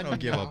make money. I don't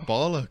give a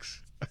bollocks.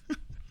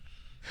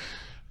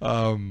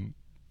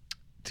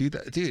 Dude,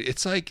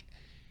 it's like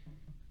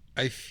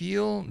I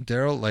feel,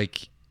 Darrell,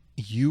 like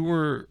you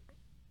were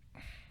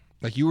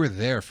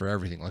there for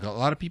everything. Like a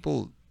lot of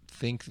people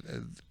think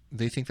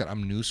that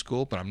I'm new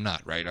school, but I'm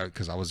not, right?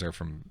 Because I was there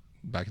from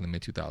back in the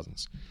mid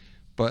 2000s.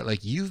 But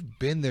like you've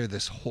been there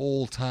this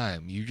whole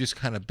time. You just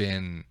kind of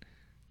been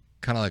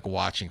like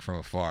watching from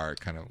afar,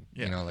 kind of,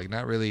 like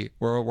not really.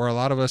 Where a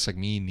lot of us, like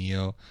me,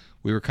 Neo,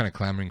 we were kind of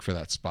clamoring for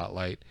that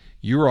spotlight.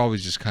 You were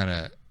always just kind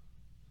of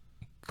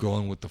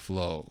going with the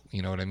flow.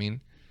 You know what I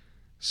mean?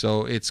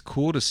 So it's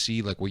cool to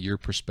see like what your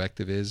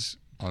perspective is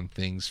on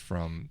things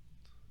from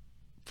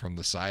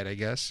the side, I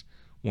guess.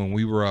 When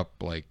we were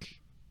up,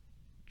 like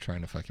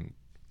trying to fucking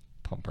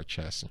pump our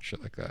chests and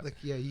shit like that. Like,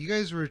 yeah, you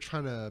guys were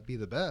trying to be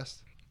the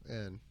best,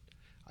 and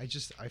I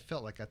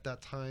felt like at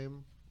that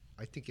time,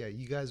 I think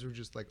you guys were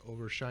just like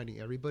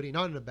overshining everybody,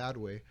 not in a bad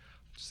way.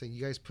 Just saying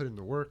you guys put in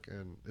the work,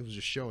 and it was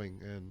just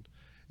showing, and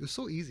it was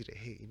so easy to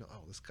hate.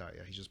 This guy,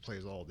 he just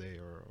plays all day,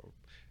 or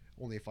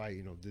only if I,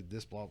 did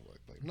this blah blah.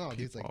 Like, no,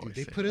 dude,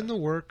 they put in the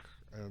work,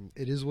 and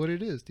it is what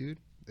it is, dude.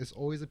 It's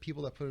always the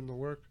people that put in the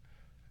work,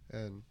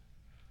 and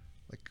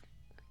like.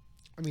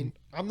 I mean,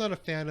 I'm not a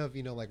fan of,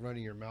 like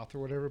running your mouth or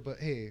whatever, but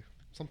hey,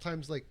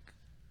 sometimes like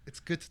it's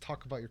good to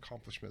talk about your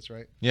accomplishments,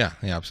 right? Yeah,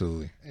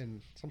 absolutely.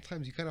 And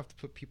sometimes you kind of have to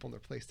put people in their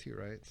place too,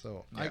 right?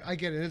 So yeah. I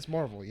get it. It's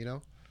Marvel,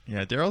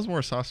 Yeah, Darrell's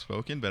more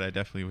soft-spoken, but I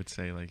definitely would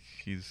say like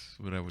he's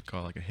what I would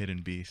call like a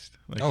hidden beast.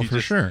 Like, for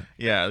sure.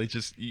 Yeah,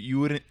 you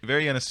wouldn't,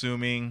 very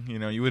unassuming,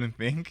 you wouldn't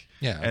think.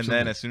 Yeah, absolutely. And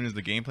then as soon as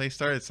the gameplay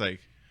starts, it's like,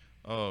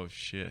 oh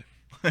shit,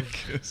 like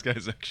this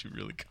guy's actually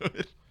really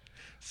good.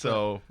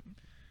 So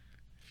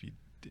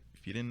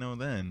if you didn't know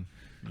then,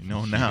 you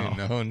know now. You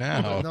know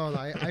now. No,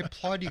 I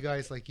applaud you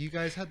guys. Like you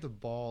guys had the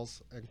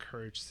balls and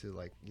courage to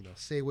like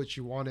say what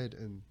you wanted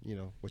and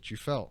what you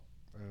felt.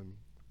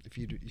 If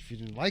you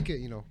didn't like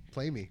it,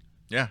 play me.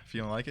 Yeah, if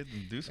you don't like it,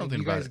 then do something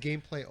and about it. You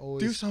guys' gameplay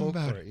always spoke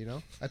for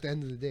it. At the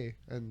end of the day,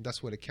 and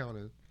that's what it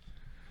counted.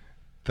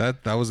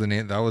 That was the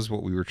name. That was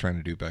what we were trying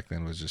to do back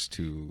then. Was just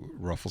to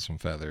ruffle some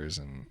feathers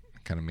and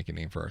kind of make a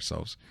name for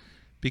ourselves,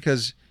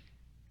 because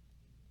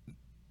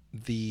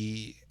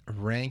the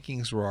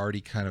rankings were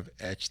already kind of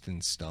etched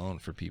in stone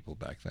for people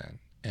back then,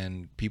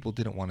 and people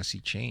didn't want to see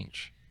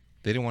change.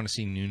 They didn't want to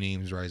see new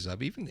names rise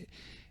up. Even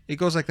it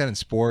goes like that in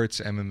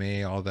sports,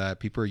 MMA, all that.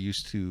 People are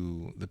used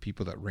to the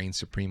people that reign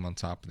supreme on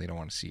top, and they don't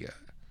want to see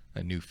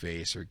a new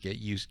face or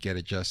get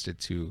adjusted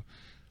to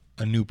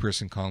a new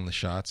person calling the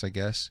shots, I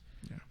guess.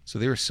 Yeah. So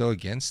they were so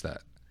against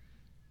that.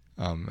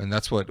 And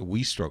that's what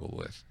we struggled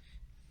with.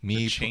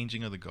 The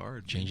changing of the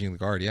guard. Changing the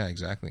guard, yeah,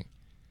 exactly.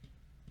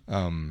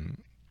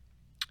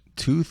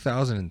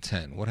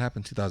 2010. What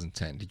happened in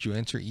 2010? Did you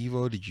enter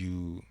Evo? Did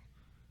you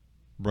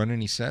run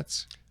any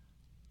sets?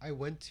 I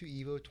went to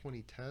Evo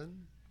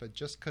 2010, but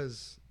just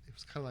because it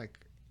was kind of like,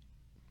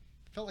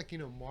 felt like,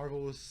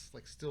 Marvel was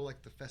like still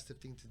like the festive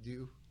thing to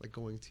do, like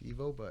going to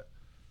Evo, but it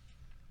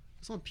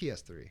was on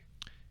PS3.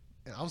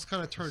 And I was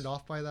kind of turned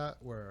off by that,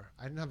 where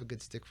I didn't have a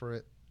good stick for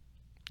it.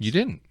 You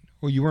didn't?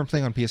 Well, you weren't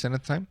playing on PSN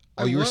at the time?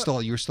 Oh, you were still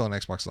on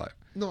Xbox Live.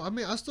 No, I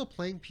mean, I was still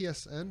playing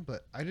PSN,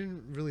 but I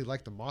didn't really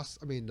like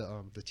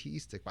the TE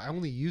stick. But I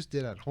only used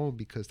it at home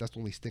because that's the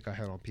only stick I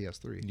had on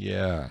PS3.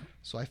 Yeah.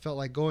 So I felt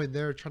like going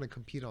there trying to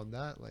compete on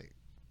that, like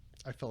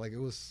I felt like it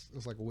was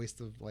like a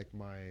waste of like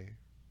my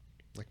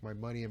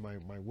money and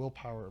my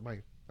willpower, my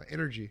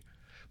energy.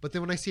 But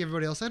then when I see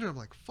everybody else enter, I'm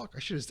like, fuck, I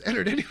should have just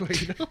entered anyway,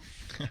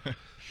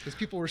 because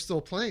people were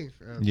still playing.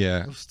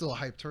 Yeah. It was still a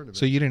hype tournament.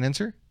 So you didn't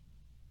enter?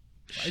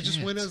 I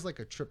just went as like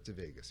a trip to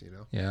Vegas,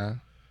 Yeah.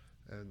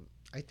 And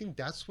I think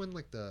that's when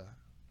like the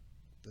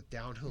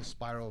downhill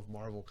spiral of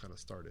Marvel kind of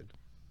started.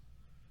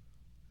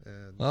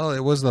 And Well,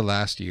 it was the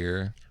last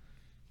year.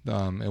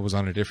 It was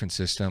on a different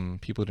system.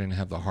 People didn't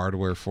have the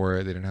hardware for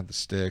it. They didn't have the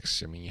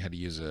sticks. I mean, you had to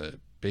use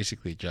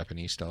basically a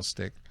Japanese style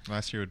stick.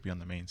 Last year would be on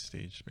the main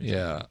stage. Basically.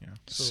 Yeah.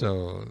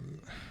 So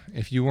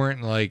if you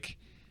weren't like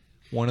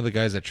one of the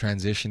guys that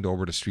transitioned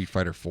over to Street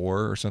Fighter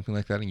 4 or something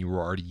like that, and you were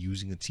already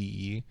using a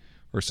TE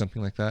or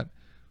something like that,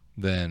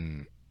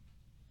 then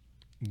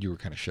you were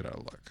kind of shit out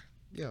of luck.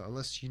 yeah,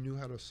 unless you knew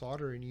how to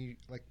solder, and you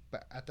like,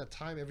 but at that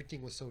time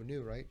everything was so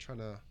new, right? Trying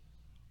to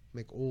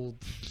make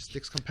old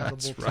sticks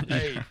compatible. That's to-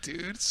 right,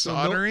 dude. So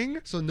Soldering.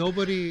 So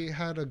nobody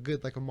had a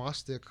good like a MOS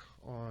stick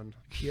on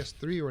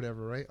PS3 or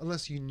whatever, right?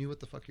 Unless you knew what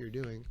the fuck you were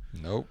doing.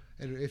 Nope.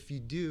 And if you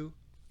do,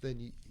 then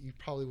you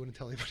probably wouldn't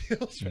tell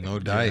anybody else, right? No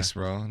dice,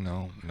 bro.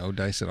 No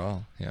dice at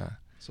all. Yeah.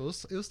 So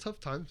it was tough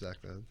times back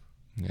then.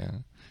 Yeah.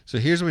 So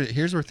here's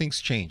where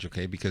things change,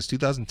 okay? Because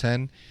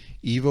 2010,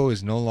 Evo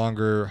is no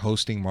longer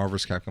hosting Marvel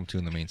vs. Capcom 2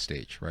 in the main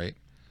stage, right?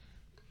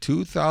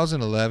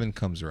 2011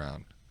 comes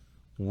around.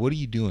 What are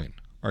you doing?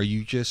 Are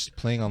you just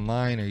playing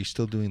online? Are you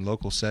still doing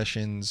local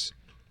sessions?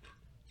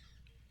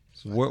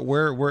 So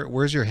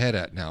Where's your head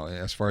at now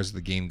as far as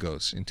the game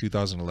goes in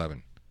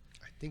 2011?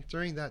 I think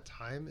during that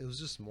time it was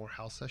just more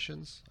house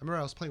sessions. I remember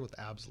I was playing with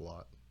Abs a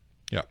lot.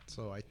 Yeah.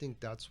 So I think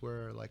that's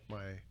where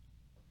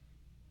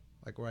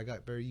where I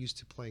got very used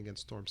to playing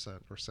against Storm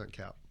Scent or Scent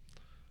Cap.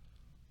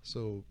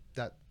 So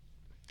that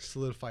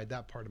solidified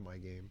that part of my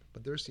game.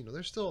 But there's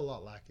still a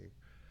lot lacking.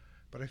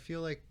 But I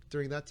feel like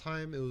during that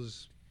time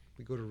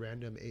we go to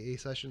random AA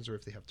sessions, or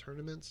if they have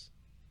tournaments.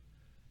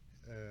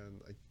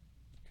 And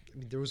I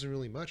mean, there wasn't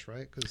really much,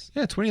 right? Because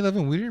Yeah,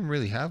 2011 we didn't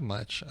really have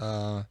much.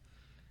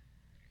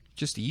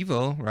 Just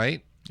Evo,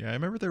 right? Yeah, I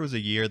remember there was a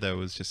year that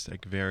was just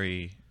like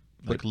very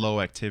low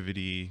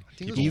activity. I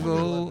think it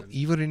was Evo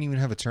didn't even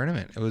have a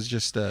tournament. It was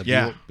just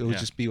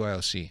just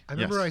BYOC. I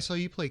remember Yes. I saw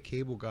you play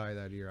Cable Guy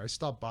that year. I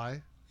stopped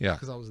by Yeah.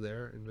 because I was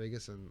there in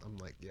Vegas, and I'm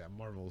like, yeah,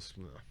 Marvel's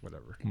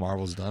whatever.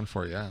 Marvel's done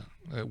for, yeah.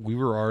 We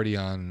were already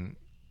on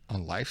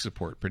life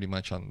support pretty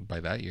much by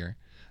that year.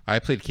 I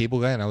played Cable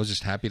Guy, and I was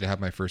just happy to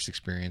have my first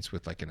experience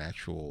with like an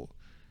actual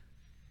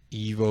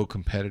Evo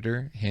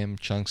competitor. Him,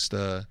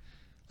 Chunksta,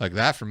 like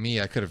that for me.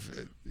 It could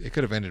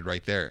have ended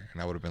right there,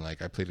 and I would have been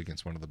like, I played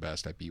against one of the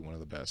best. I beat one of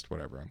the best.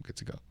 Whatever, I'm good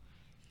to go.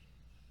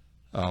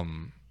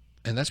 And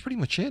that's pretty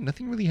much it.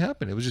 Nothing really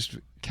happened. It was just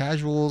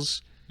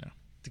casuals.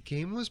 The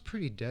game was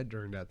pretty dead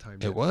during that time.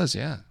 It was,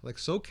 yeah. Like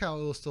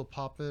SoCal was still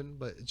popping,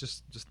 but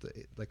just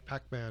the like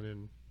Pac-Man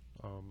and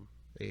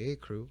AA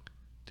crew.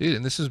 Dude,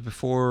 and this is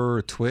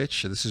before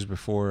Twitch. This is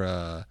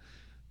before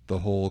the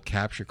whole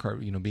capture card,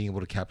 being able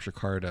to capture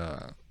card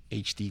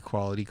HD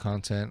quality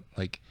content.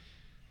 Like,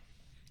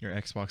 Your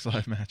Xbox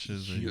Live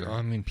matches.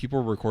 I mean,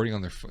 people were recording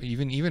on their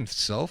even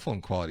cell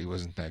phone quality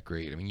wasn't that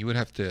great. I mean, you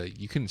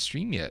couldn't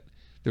stream yet.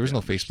 There was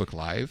no Facebook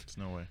Live. There's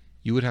no way.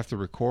 You would have to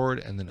record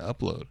and then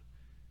upload.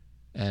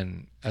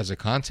 And as a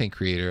content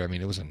creator, I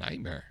mean, it was a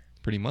nightmare,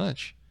 pretty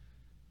much.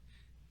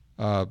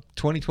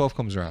 2012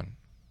 comes around.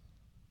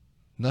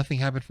 Nothing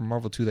happened for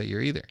Marvel 2 that year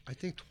either. I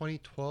think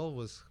 2012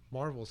 was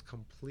Marvel's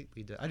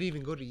completely dead. I didn't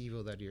even go to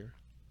Evo that year.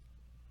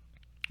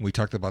 We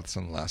talked about this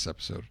on the last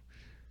episode.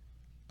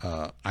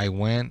 I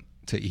went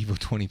to Evo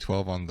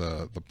 2012 on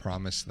the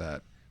promise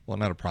that, well,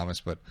 not a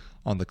promise, but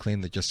on the claim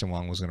that Justin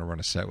Wong was going to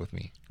run a set with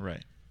me.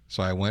 Right.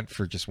 So I went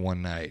for just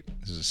one night.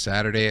 This was a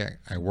Saturday.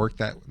 I worked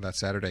that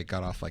Saturday. I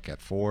got off like at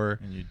 4.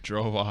 And you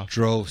drove off.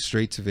 Drove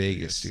straight to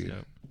Vegas, dude.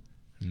 Yep.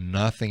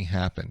 Nothing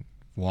happened.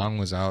 Wong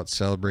was out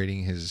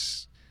celebrating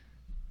his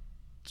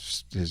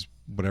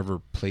whatever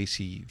place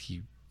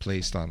he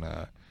placed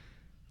on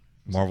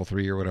Marvel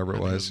 3 or whatever I it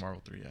think was.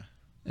 Marvel 3, yeah.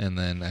 and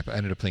then I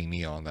ended up playing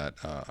Neo on that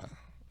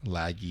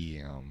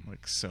laggy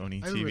Like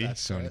Sony I remember TV, that.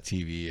 Sony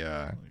TV.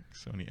 like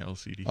Sony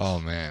LCD. Oh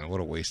man, what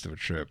a waste of a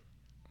trip.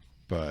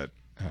 But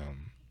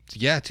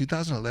yeah,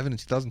 2011 and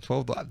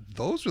 2012,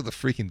 those were the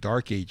freaking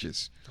dark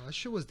ages. Oh, that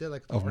shit was dead.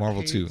 Like the Of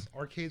Marvel 2.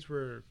 Arcades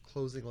were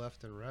closing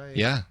left and right.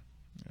 Yeah,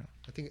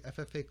 I think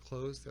FFA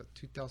closed at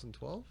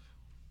 2012.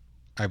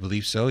 I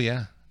believe so.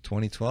 Yeah,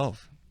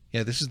 2012.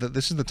 Yeah, this is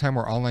the time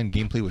where online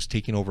gameplay was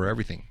taking over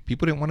everything.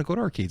 People didn't want to go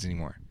to arcades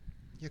anymore.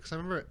 Yeah, because I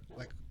remember,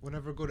 like,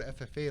 whenever I go to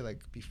FFA, like,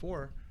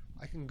 before,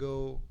 I can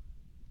go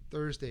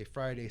Thursday,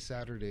 Friday,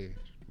 Saturday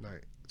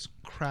night. It's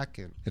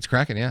cracking. It's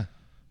cracking, yeah.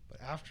 But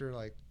after,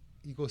 like,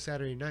 you go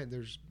Saturday night,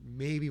 there's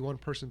maybe one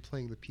person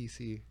playing the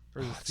PC.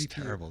 Or the It's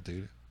CPU. terrible,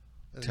 dude.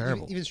 And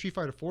Terrible. Even Street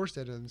Fighter 4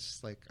 said, and it's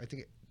just, like, I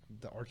think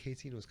the arcade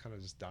scene was kind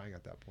of just dying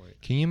at that point.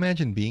 Can you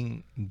imagine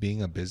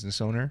being a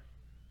business owner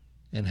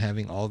and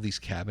having all these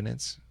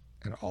cabinets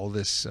and all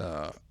this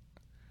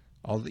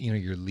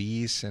your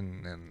lease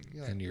and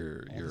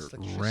your this rent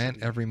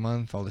electricity. every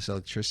month, all this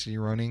electricity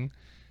running,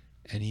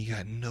 and you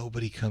got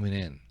nobody coming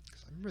in.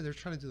 'Cause I remember they're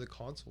trying to do the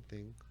console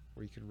thing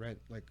where you can rent,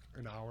 like,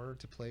 an hour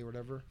to play or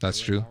whatever.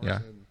 That's Or true, hours,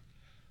 yeah. and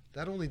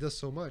that only does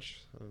so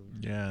much.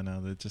 Yeah,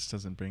 no, that just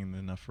doesn't bring in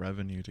enough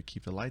revenue to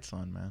keep the lights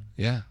on, man.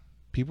 Yeah,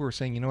 people were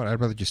saying, you know what, I'd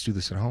rather just do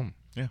this at home.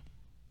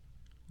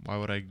 Why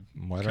would I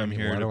Why come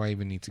here do I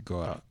even need to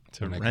go out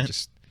to when I can rent?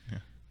 just Yeah.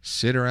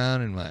 sit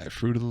around in my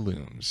Fruit of the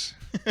Looms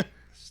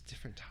It's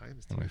different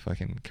times. and my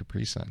fucking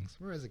Capri Sun? I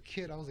remember as a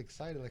kid, I was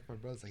excited. Like, my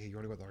brother's like, hey, you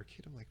want to go to the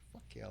arcade? I'm like,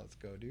 fuck yeah, let's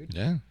go, dude.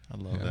 Yeah, I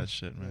love Yeah. that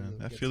shit, man. And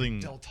That get some feeling.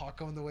 Del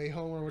Taco on the way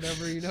home or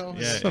whatever, you know?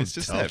 Yeah, Some it's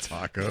just Del that.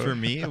 Taco. For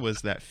me, it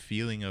was that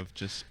feeling of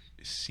just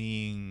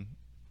seeing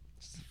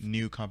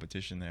new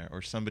competition there,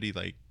 or somebody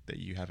like that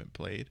you haven't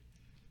played,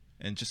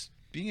 and just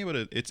being able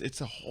to. It's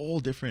a whole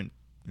different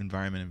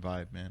environment and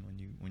vibe, man.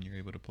 When you're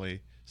able to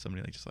play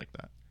somebody like just like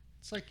that.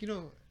 It's like, you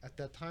know, at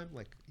that time,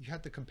 like, you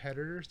had the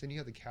competitors, then you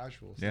had the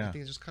casuals. Yeah. I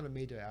think it just kind of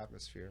made the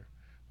atmosphere.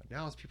 But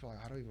now it's people like,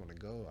 I don't even want to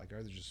go. I'd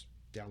rather just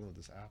download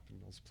this app and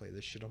I'll just play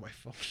this shit on my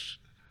phone.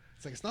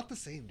 It's like, it's not the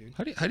same, dude.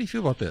 How do you feel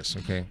about this?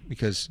 Okay,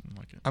 because I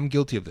like it. I'm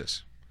guilty of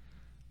this.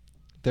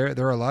 There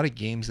are a lot of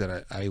games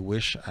that I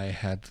wish I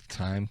had the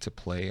time to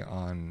play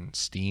on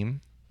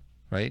Steam,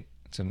 right?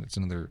 It's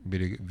another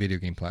video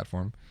game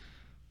platform,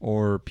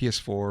 or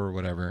PS4 or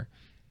whatever.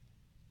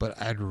 But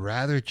I'd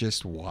rather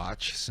just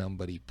watch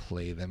somebody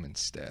play them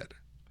instead.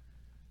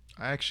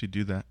 I actually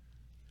do that.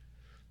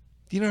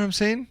 Do you know what I'm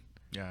saying?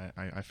 Yeah,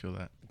 I feel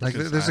that. Like,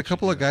 Because there's I a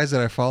couple actually of do that. guys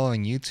that I follow on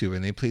YouTube,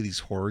 and they play these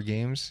horror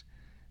games,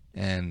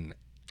 and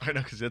I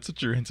know, because that's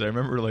what you're into. I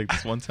remember like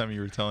this one time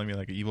you were telling me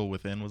like Evil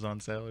Within was on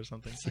sale or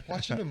something. It's like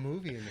watching a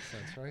movie in a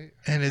sense, right?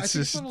 and I it's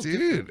think just, a little dude,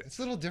 different. It's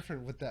a little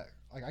different with that.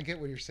 Like, I get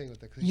what you're saying with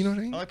that. 'Cause you know what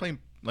I I mean? like playing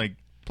like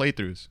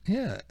playthroughs.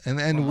 Yeah, and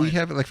we Online.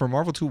 have, like, for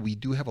Marvel 2, we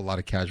do have a lot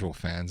of casual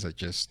fans that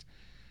just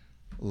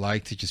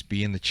like to just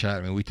be in the chat.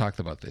 I mean, we talked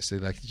about this. They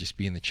like to just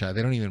be in the chat.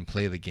 They don't even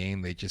play the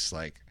game. They just,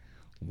 like,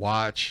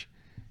 watch,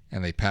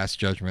 and they pass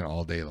judgment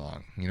all day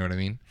long. You know what I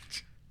mean?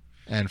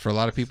 And for a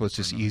lot of people, it's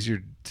just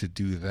easier to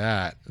do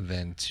that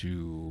than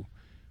to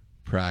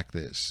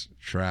practice,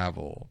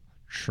 travel,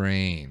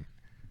 train,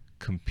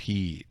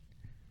 compete.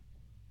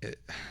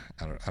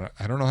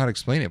 I don't know how to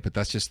explain it, but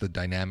that's just the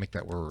dynamic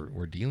that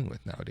we're dealing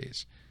with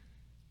nowadays.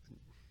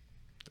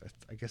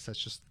 I guess that's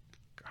just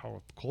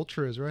how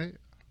culture is, right?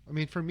 I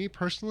mean, for me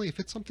personally, if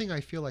it's something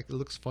I feel like it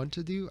looks fun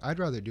to do, I'd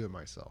rather do it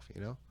myself,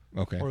 you know?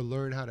 Okay. Or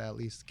learn how to at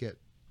least get,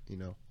 you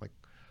know, like,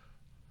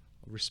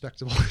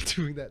 respectable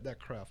doing that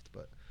craft.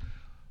 But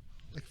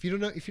like, if you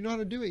know how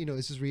to do it, you know,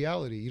 this is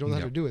reality. You don't know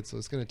how to Yep. do it, so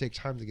it's going to take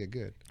time to get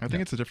good. I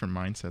think it's a different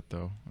mindset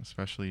though,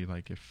 especially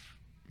like if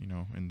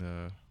in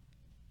the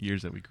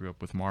years that we grew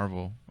up with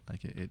Marvel,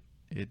 like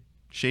it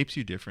shapes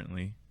you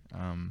differently,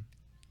 and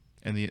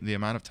the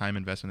amount of time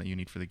investment that you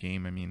need for the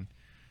game. I mean,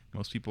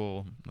 most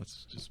people,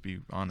 let's just be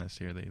honest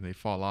here, they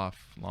fall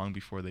off long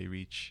before they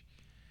reach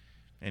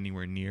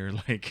anywhere near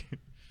like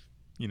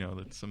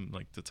that's some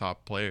like the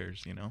top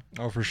players.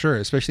 Oh, for sure,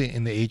 especially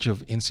in the age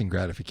of instant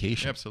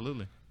gratification.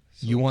 Absolutely.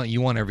 So, You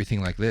want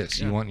everything like this.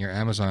 Yeah. You want your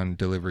Amazon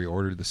delivery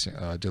ordered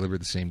delivered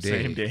the same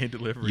day. Same day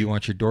delivery. You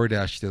want your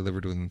DoorDash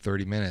delivered within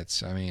 30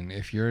 minutes. I mean,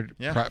 if you're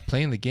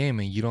playing the game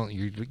and you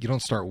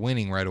don't start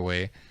winning right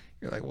away,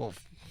 you're like, well,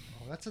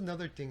 that's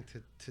another thing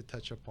to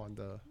touch upon,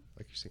 the,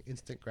 like you're saying,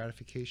 instant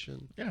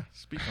gratification. Yeah,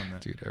 speak on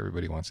that. dude,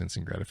 everybody wants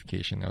instant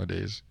gratification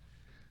nowadays.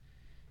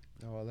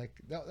 No, like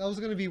that was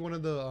going to be one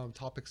of the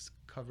topics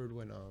covered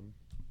when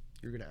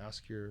you're going to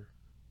ask your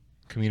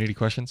Community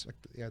questions?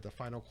 the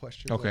final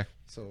question. Okay.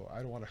 So I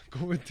don't want to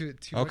go into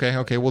it too much. Okay, but-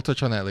 okay, we'll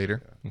touch on that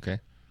later. Yeah. Okay.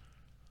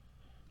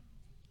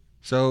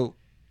 So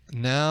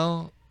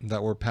now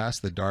that we're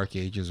past the dark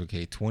ages,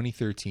 okay,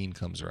 2013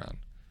 comes around.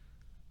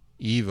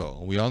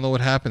 Evo. We all know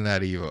what happened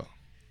at Evo.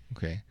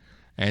 Okay.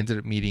 I ended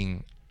up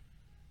meeting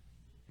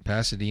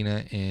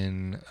Pasadena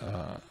in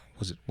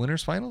was it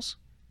winners finals?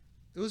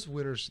 It was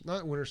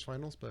not winners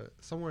finals, but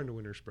somewhere in the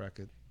winners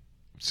bracket.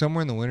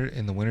 Somewhere in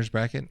the winners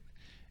bracket.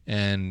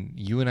 and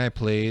you and I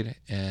played,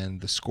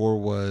 and the score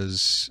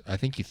was, I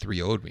think you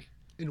 3-0'd me.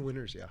 In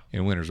winners, yeah.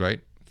 In winners, right?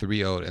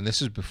 3-0'd. And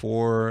this is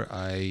before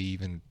I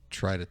even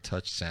tried to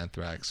touch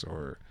Santhrax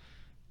or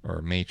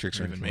Matrix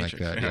or anything Matrix,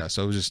 like that. yeah. Yeah,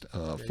 so it was just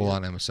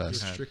full-on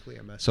MSS. Strictly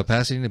MSS. So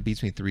Pasadena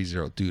beats me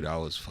 3-0. Dude, I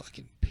was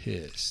fucking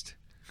pissed.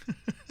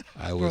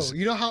 I was... Bro,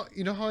 you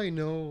know how I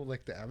know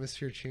like the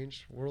atmosphere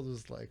changed? World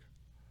was like,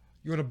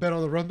 you want to bet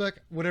on the run back?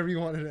 Whatever you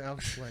want. And I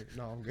was like,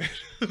 no, I'm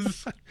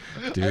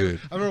good. Dude.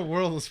 I remember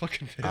World was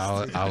fucking pissed.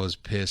 I was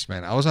pissed,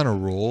 man. I was on a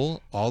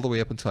roll all the way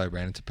up until I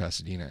ran into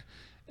Pasadena.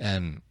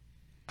 And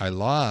I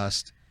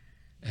lost,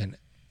 and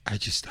I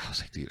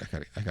was like, dude,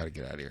 I gotta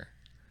get out of here.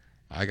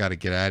 I gotta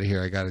get out of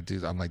here. I gotta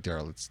do. I'm like,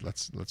 Darrell,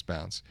 let's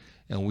bounce.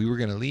 And we were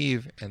gonna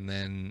leave, and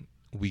then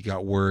we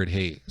got word,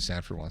 hey,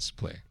 Sanford wants to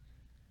play.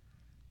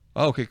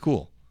 Oh, okay,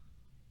 cool.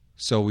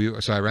 So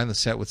I ran the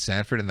set with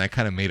Sanford, and that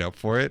kind of made up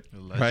for it, A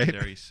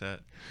legendary right? set.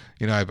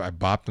 You know, I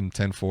bopped him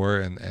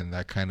 10-4, and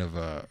that kind of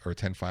or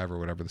 10-5 or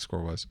whatever the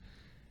score was.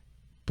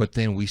 But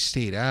then we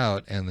stayed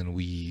out, and then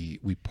we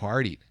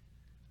partied.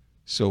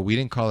 So we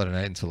didn't call it a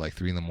night until like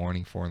 3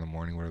 a.m, 4 a.m,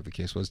 whatever the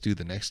case was. Dude,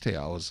 the next day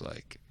I was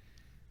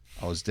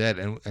dead,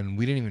 and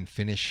we didn't even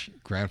finish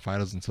grand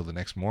finals until the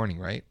next morning,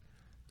 right?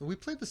 We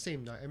played the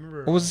same night. I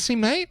remember. Oh, was it the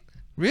same night?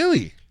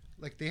 Really?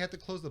 Like they had to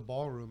close the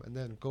ballroom, and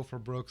then Gopher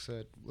Brooks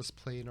said, "Let's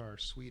play in our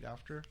suite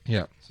after."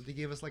 Yeah. So they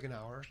gave us like an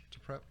hour to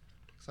prep.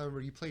 So I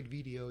remember you played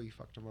VDO, you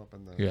fucked him up,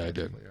 and then Yeah, I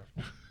did.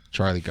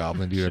 Charlie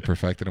Goblin, dude, I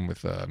perfected him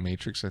with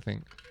Matrix, I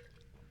think.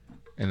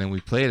 And then we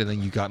played, and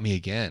then you got me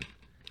again.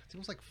 I think it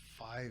was like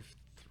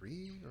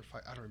 5-3 or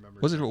 5. I don't remember.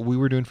 Was it what we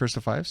were doing first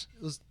to fives?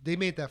 It was. They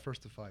made that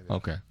first to 5. Yeah.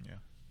 Okay. Yeah.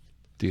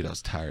 Dude, I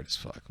was tired as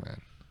fuck,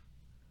 man.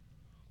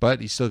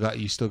 But you still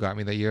got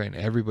me that year, and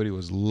everybody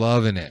was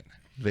loving it.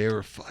 They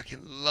were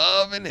fucking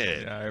loving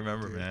it. Yeah, I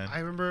remember, Dude, man. I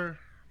remember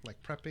like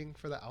prepping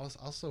for that. I was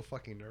so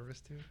fucking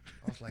nervous, dude.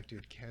 I was like,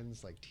 dude,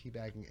 Ken's like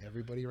teabagging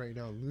everybody right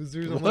now.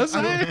 Losers. I'm Was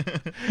like,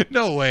 it?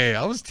 No way.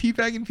 I was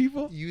teabagging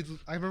people?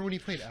 I remember when you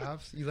played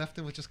abs, you left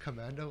him with just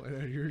commando, and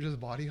then you were just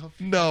body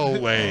humping. No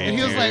way. And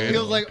he was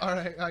dude. like, all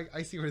right,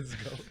 I see where this is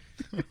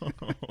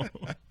going.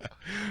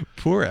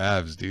 Poor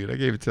abs, dude. I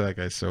gave it to that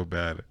guy so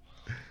bad.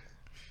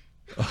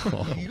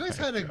 Oh, You guys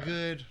had a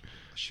good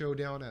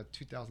showdown at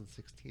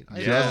 2016. Yeah,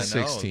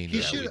 2016. He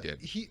Yeah, we should.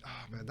 did.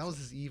 Oh man, that was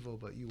his Evo,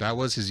 but you. That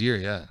was his year,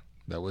 yeah.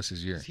 That was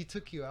his year. He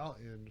took you out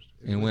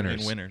In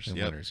winners. In winners, In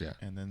yep. winners, yeah.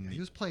 And then He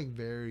was playing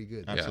very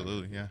good.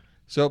 absolutely, yeah.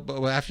 So,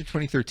 but after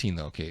 2013,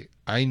 though, okay,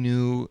 I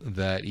knew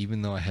that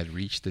even though I had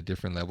reached a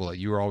different level, that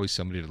you were always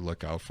somebody to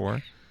look out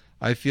for.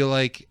 I feel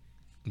like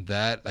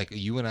that, like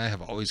you and I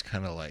have always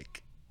kind of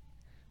like,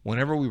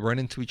 whenever we run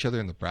into each other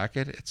in the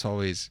bracket, it's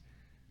always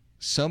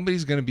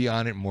somebody's going to be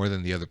on it more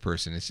than the other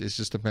person. It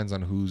just depends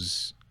on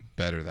who's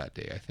better that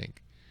day, I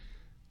think.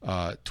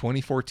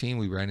 2014,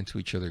 we ran into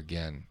each other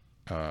again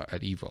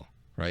at Evo,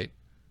 right?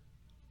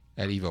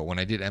 At Evo, when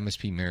I did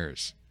MSP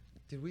Mirrors.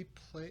 Did we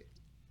play?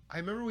 I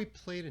remember we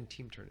played in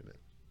team tournament.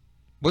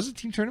 Was it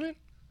team tournament?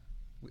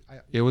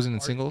 It wasn't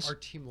in singles? Our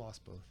team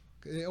lost both.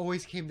 It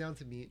always came down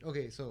to me.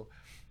 Okay, so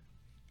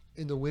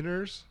in the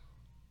winners,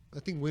 I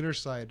think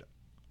winners side,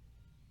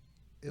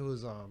 it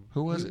was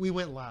who was it? We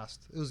went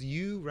last. It was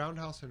you,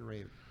 Roundhouse, and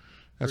Rave.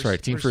 That's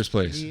right, team first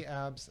place. Me,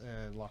 Abs,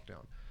 and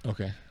Lockdown.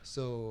 Okay.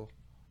 So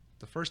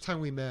the first time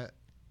we met,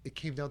 it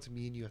came down to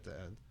me and you at the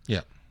end.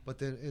 Yeah. But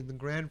then in the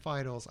grand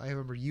finals, I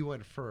remember you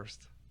went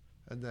first,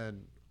 and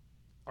then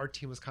our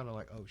team was kind of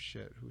like, oh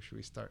shit, who should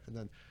we start? And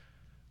then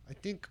I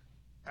think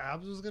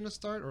Abs was gonna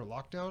start or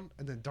Lockdown,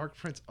 and then Dark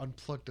Prince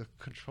unplugged the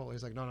controller.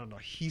 He's like, no,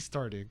 he's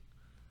starting,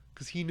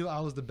 because he knew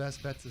I was the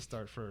best bet to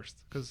start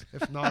first. Because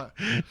if not,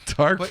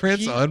 Dark but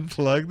Prince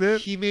unplugged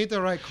it. he made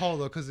the right call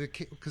though,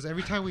 because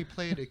every time we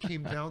played, it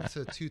came down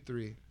to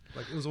 2-3.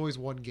 Like it was always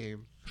one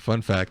game.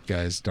 Fun fact,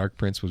 guys: Dark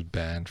Prince was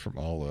banned from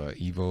all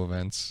Evo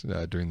events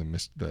during the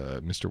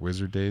Mr.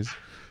 Wizard days.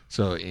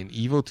 So in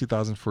Evo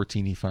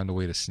 2014, he found a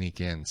way to sneak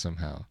in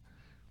somehow,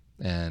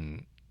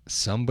 and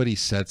somebody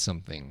said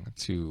something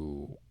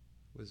to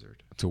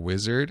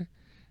Wizard,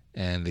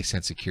 and they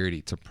sent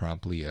security to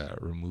promptly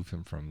remove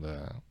him from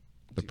the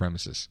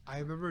premises. I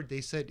remember they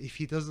said if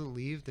he doesn't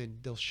leave, then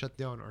they'll shut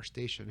down our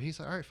station. And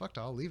he's like, all right, fuck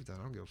that, I'll leave then.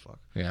 I don't give a fuck.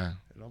 Yeah.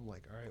 And I'm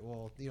like, all right,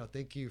 well,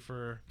 thank you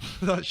for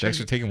Thanks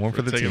for taking one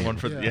for the team.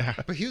 Yeah.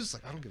 But he was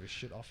like, I don't give a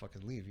shit, I'll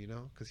fucking leave,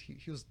 because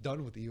he was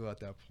done with you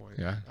at that point.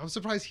 Yeah. I'm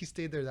surprised he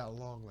stayed there that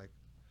long. Like,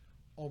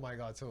 oh my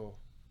god. So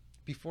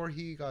before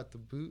he got the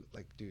boot,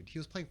 like, dude, he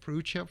was playing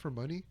Peru champ for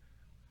money.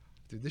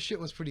 Dude, this shit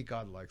was pretty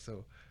godlike.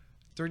 So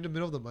during the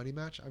middle of the money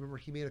match, I remember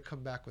he made a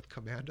comeback with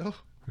Commando.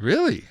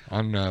 Really?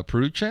 On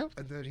Peru champ?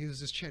 And then he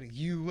was just chanting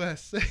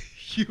USA,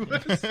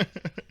 USA.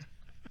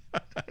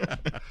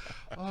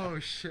 Oh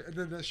shit!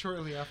 And then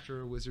shortly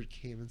after, a Wizard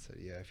came and said,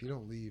 "Yeah, if you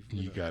don't leave,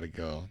 You gotta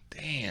go."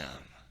 Damn.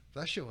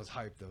 That shit was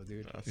hype though,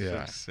 dude. That's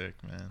Yeah. so sick,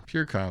 man.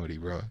 Pure comedy,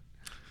 bro.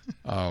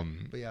 But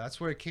yeah, that's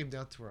where it came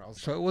down to where I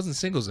was. So like, it wasn't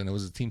singles, and it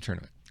was a team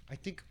tournament. I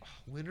think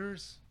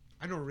winners.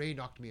 I know Ray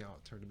knocked me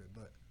out tournament,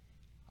 but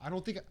I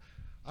don't think.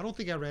 I don't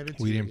think I ran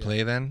into. We you didn't yet.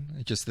 play then,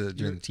 just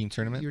during the team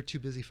tournament. You're too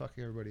busy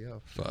fucking everybody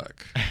up.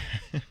 Fuck.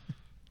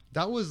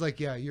 That was like,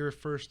 yeah, your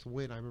first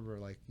win. I remember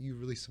like you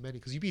really cemented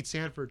because you beat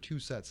Sanford 2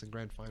 sets in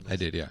grand finals. I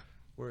did, yeah.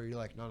 Where you're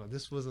like, no,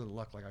 this wasn't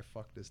luck. Like I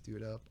fucked this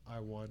dude up. I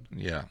won.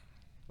 Yeah.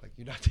 Like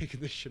you're not taking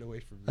this shit away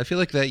from me. I feel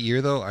like that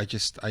year though,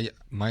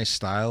 my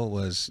style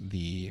was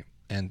the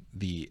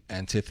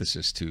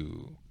antithesis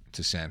to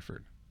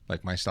Sanford.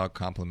 Like my style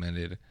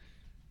complemented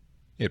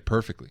it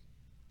perfectly.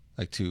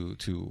 Like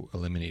to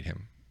eliminate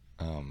him.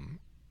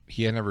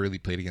 He had never really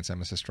played against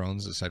MSS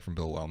drones aside from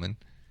Bill Wellman,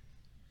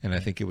 and I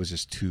think it was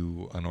just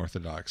too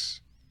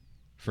unorthodox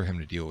for him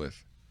to deal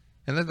with.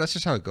 And that's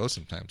just how it goes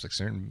sometimes. Like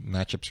certain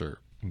matchups are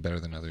better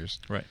than others.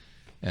 Right.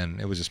 And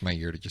it was just my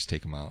year to just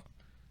take him out.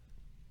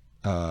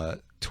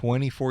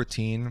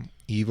 2014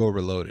 Evo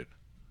Reloaded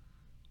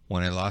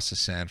when I lost to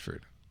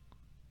Sanford.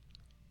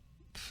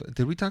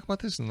 Did we talk about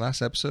this in the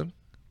last episode?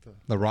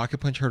 The rocket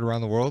punch heard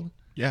around the world?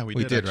 Yeah, we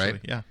did actually.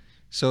 Right? Yeah.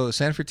 So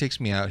Sanford takes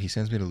me out. He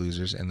sends me to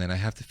losers, and then I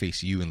have to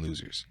face you in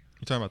losers.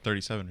 You're talking about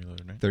 37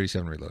 reloaded, right?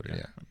 37 reloaded,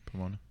 yeah.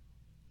 Pomona.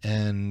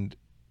 And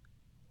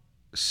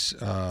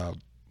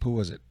who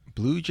was it?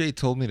 Blue Jay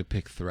told me to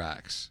pick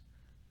Thrax,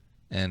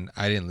 and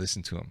I didn't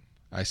listen to him.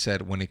 I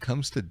said, when it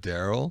comes to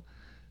Darrell,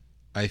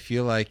 I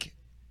feel like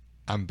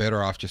I'm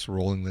better off just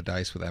rolling the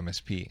dice with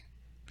MSP,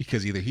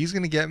 because either he's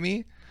going to get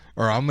me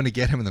or I'm going to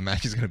get him and the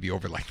match is going to be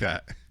over like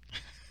that.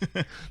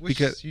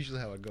 Which is usually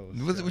how it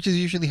goes. Which is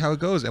usually how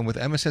it goes. And with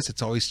MSS,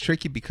 it's always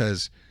tricky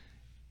because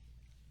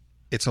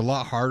it's a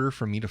lot harder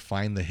for me to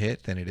find the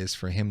hit than it is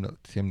for him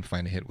to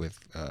find a hit with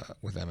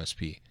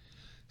MSP.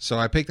 So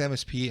I picked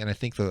MSP, and I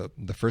think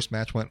the first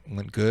match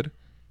went good,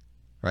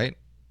 right?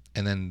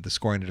 And then the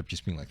score ended up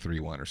just being like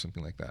 3-1 or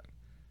something like that.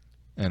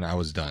 And I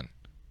was done.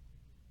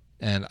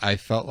 And I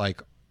felt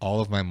like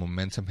all of my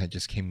momentum had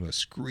just came to a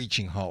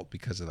screeching halt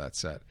because of that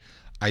set.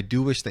 I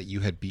do wish that you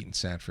had beaten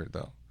Sanford,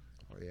 though.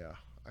 Oh, yeah.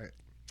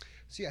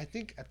 I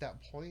think at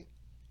that point,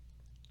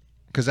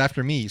 because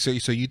after me, so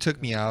you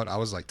took me out. I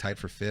was like tied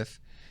for 5th,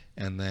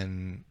 and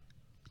then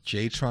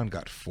Jtron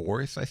got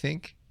 4th, I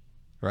think,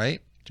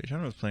 right?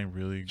 Jtron was playing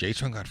really.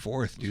 Jtron got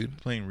 4th, dude.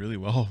 Playing really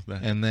well.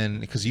 And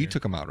then because you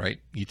took him out, right?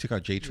 You took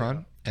out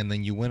Jtron, and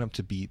then you went up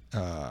to beat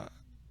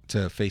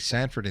to face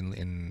Sanford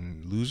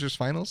in losers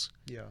finals.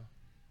 Yeah.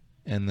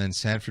 And then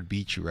Sanford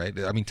beat you, right?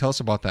 I mean, tell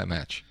us about that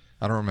match.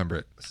 I don't remember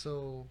it.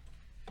 So,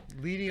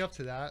 leading up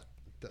to that,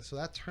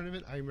 that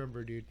tournament, I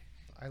remember, dude.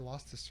 I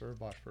lost to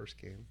Servbot first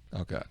game.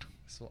 Oh God.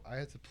 So I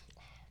had to.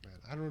 Oh man,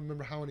 I don't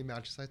remember how many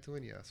matches I had to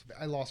win. Yeah, so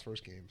I lost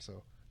first game.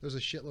 So there's a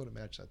shitload of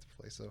matches I had to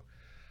play. So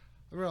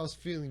I remember I was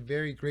feeling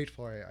very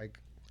grateful. I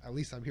at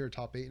least I'm here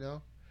top 8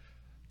 now.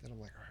 Then I'm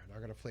like, all right, now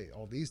I gotta play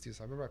all these dudes.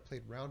 So I remember I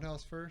played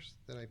Roundhouse first.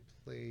 Then I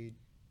played.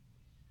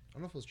 I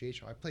don't know if it was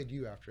J-Show. I played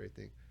you after, I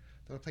think.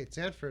 Then I played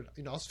Sanford.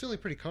 You know, I was feeling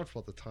pretty comfortable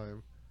at the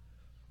time.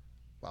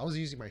 Well, I was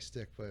using my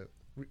stick, but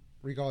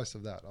regardless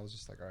of that, I was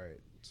just like, all right,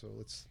 so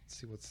let's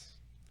see what's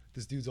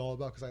this dude's all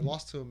about, because I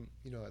lost to him,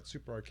 you know, at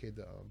Super Arcade,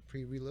 the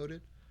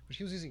pre-reloaded, but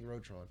he was using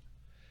Rotron,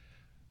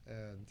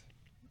 and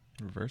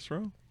reverse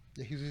row.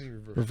 Yeah, he was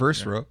using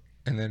reverse row,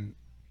 and then,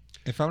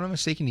 if I'm not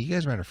mistaken, you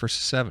guys ran a first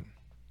to 7.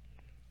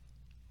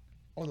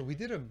 Oh no, we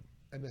did a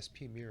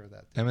MSP mirror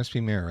that day.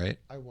 MSP mirror, right?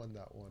 I won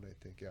that one, I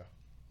think, yeah,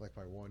 like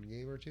by 1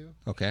 game or 2.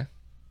 Okay.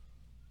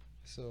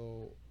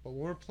 So, but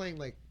when we're playing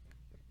like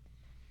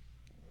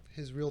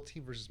his real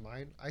team versus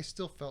mine, I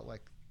still felt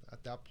like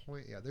at that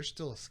point, yeah, there's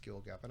still a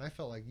skill gap, and I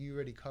felt like you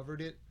already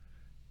covered it.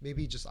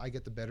 Maybe just I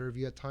get the better of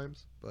you at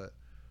times, but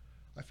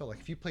I felt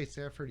like if you played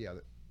Sanford, yeah,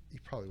 you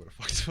probably would have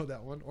fucked with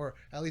that one, or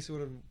at least it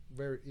would have been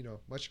very, you know,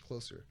 much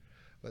closer.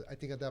 But I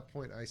think at that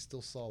point, I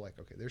still saw like,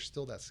 okay, there's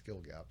still that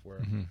skill gap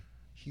where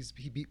he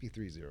beat me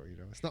 3-0. You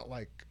know, it's not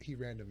like he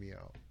random me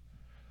out.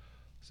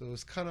 So it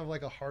was kind of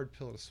like a hard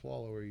pill to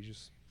swallow, where you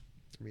just,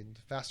 I mean,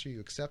 the faster you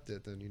accept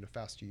it, then, you know,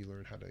 faster you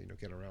learn how to, you know,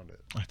 get around it.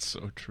 That's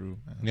so true,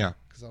 man. Yeah.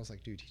 Because I was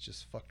like, dude, he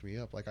just fucked me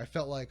up. Like, I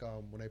felt like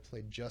when I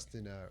played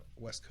Justin at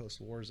West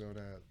Coast Warzone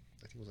at,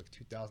 I think it was like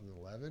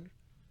 2011.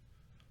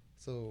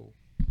 So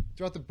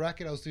throughout the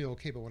bracket, I was doing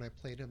okay, but when I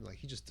played him, like,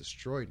 he just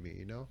destroyed me,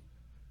 you know?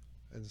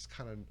 And it's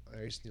kind of,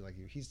 I just knew, like,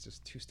 he's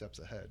just 2 steps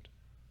ahead.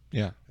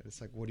 Yeah. And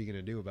it's like, what are you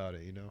going to do about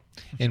it, you know?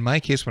 In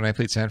my case, when I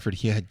played Sanford,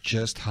 he had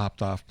just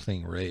hopped off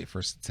playing Ray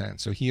first to 10.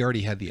 So he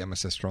already had the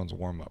MSS drones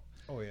warm up.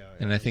 Oh, yeah.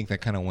 And I think that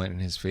kind of went in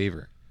his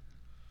favor.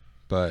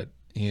 But,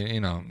 you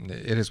know,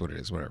 it is what it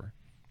is, whatever.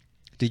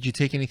 Did you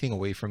take anything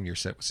away from your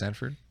set with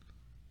Sanford?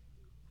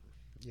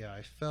 Yeah,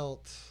 I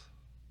felt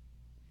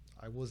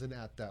I wasn't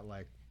at that,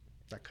 like,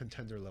 that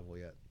contender level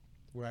yet.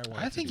 Where I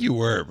wanted I think you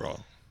were, bro.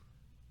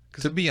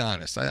 To be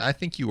honest, I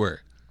think you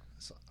were.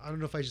 So I don't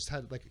know if I just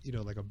had, like, you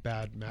know, like a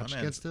bad match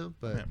against him,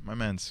 but my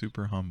man's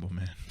super humble,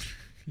 man.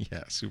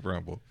 Yeah, super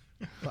humble.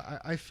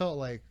 But I felt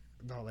like,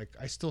 no, like,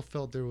 I still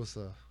felt there was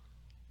a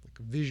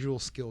visual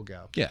skill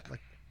gap. Yeah.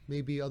 Like,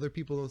 maybe other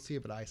people don't see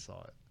it, but I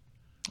saw it.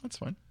 That's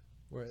fine.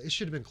 Where it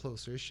should have been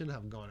closer. It shouldn't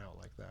have gone out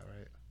like that,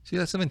 right? See,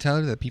 that's the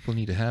mentality that people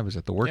need to have, is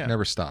that the work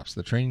never stops.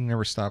 The training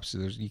never stops.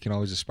 You can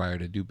always aspire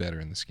to do better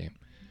in this game.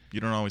 you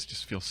don't always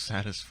just feel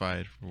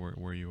satisfied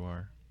where you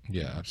are.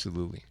 Yeah,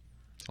 absolutely.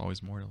 It's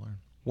always more to learn.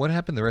 What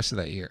happened the rest of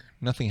that year?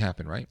 Nothing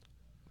happened, right?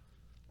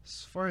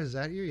 As far as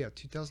that year, yeah,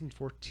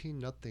 2014,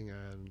 nothing.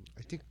 And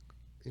I think,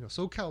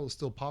 SoCal was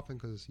still popping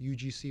because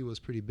UGC was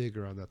pretty big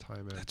around that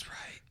time. And That's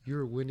right. you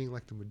were winning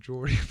like the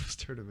majority of those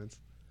tournaments.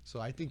 So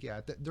I think,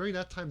 yeah, during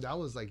that time, that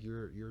was like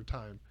your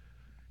time.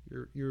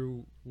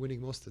 You're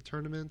winning most of the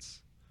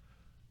tournaments.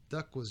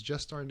 Duck was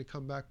just starting to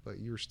come back, but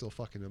you were still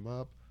fucking him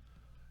up.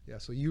 Yeah,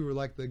 so you were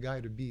like the guy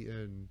to beat,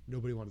 and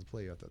nobody wanted to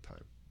play you at that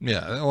time.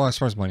 Yeah, well, as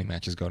far as money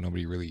matches go,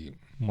 nobody really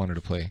wanted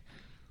to play.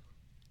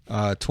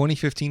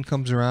 2015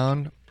 comes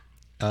around.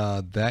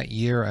 That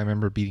year, I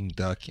remember beating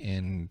Duck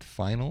in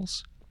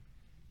finals,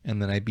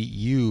 and then I beat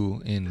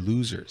you in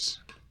losers.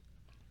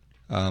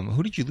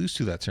 Who did you lose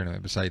to that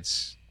tournament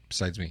besides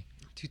me?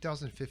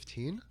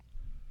 2015?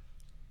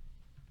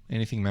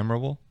 Anything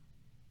memorable?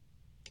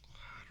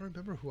 I don't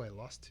remember who I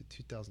lost to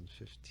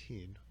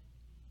 2015.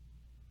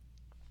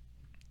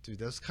 Dude,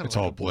 that's kind of It's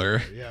all a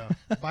blur. Yeah,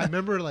 but I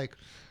remember like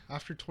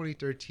after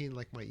 2013,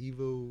 like my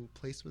Evo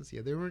placements.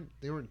 Yeah, they weren't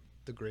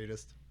the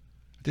greatest.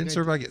 Didn't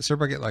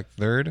Serbot get like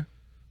third?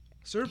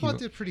 Serbot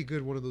did pretty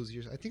good one of those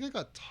years. I think I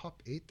got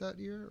top 8 that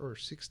year or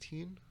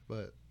 16,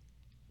 but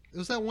it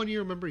was that one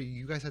year. Remember,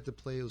 you guys had to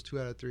play. It was 2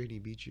 out of 3, and he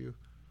beat you.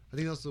 I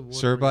think that was the one.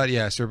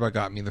 Serbot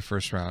got me the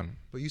first round.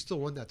 But you still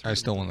won that tournament. I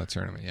still won the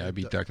tournament. Yeah, I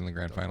beat Duck in the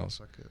grand finals.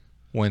 Second.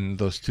 When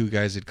those two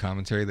guys did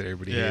commentary that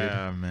everybody hated.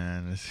 Yeah,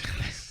 man.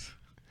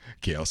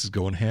 Khaos is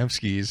going ham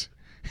skis.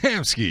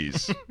 Ham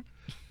skis.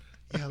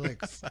 Yeah,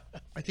 like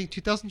I think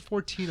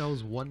 2014, I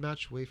was one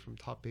match away from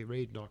top 8.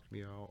 Raid knocked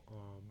me out.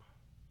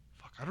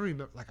 I don't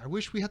remember. Like, I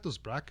wish we had those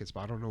brackets,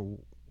 but I don't know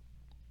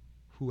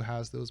who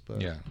has those.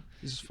 But yeah,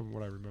 this is from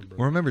what I remember.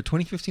 Well, remember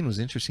 2015 was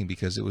interesting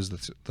because it was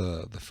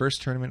the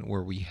first tournament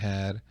where we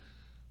had,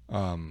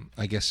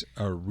 I guess,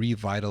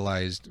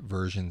 revitalized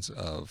versions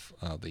of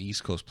the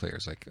East Coast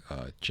players like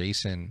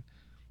Jason,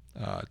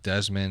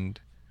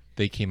 Desmond.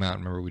 They came out.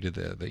 Remember, we did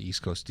the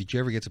East Coast. Did you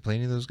ever get to play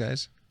any of those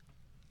guys?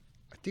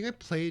 I think I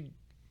played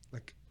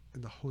like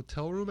in the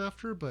hotel room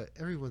after, but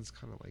everyone's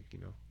kind of like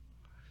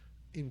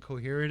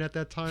incoherent at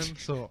that time,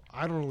 so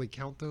I don't really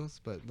count those.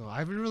 But no, I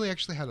haven't really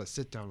actually had a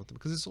sit down with them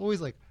because it's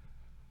always like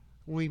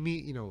when we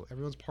meet,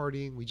 everyone's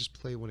partying, we just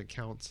play when it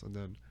counts, and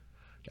then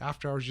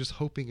after I was just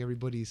hoping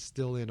everybody's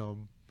still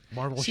in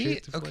Marvel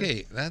shit to play.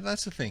 Okay,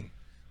 that's the thing.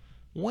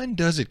 When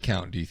does it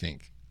count, do you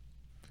think?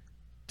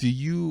 Do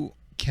you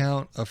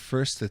count a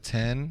 1st to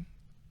 10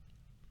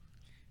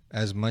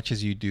 as much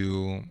as you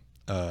do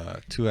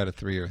 2 out of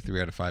 3 or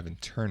 3 out of 5 in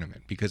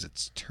tournament, because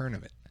it's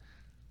tournament?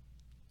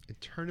 In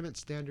tournament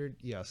standard,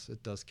 yes,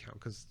 it does count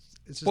because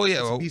it's just it's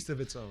a beast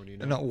of its own.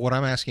 No, what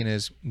I'm asking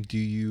is, do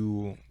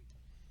you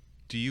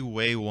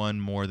weigh one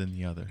more than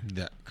the other?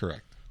 Yeah,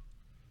 correct.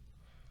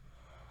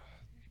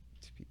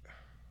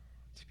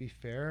 To be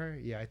fair,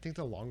 yeah, I think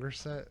the longer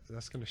set,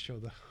 that's going to show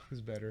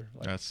who's better.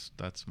 Like,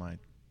 That's my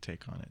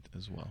take on it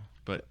as well.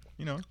 But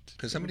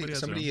because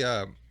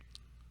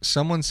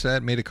someone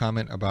made a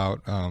comment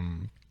about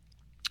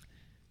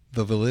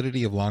the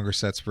validity of longer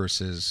sets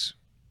versus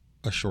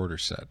a shorter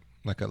set,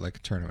 like a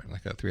tournament,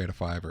 like a 3 out of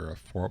 5 or a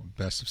 4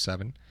 best of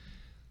 7.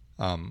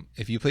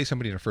 If you play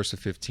somebody in a 1st to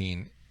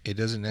 15, it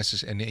doesn't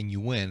necessarily, and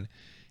you win.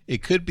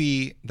 It could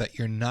be that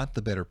you're not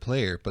the better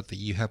player, but that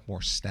you have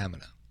more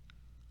stamina,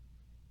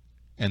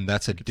 and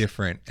that's a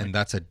different.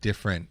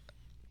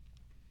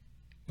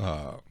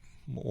 What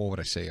would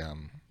I say?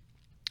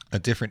 A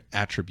different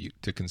attribute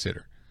to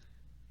consider.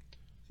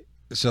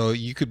 So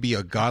you could be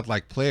a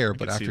godlike player,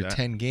 but after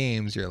 10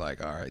 games, you're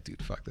like, all right,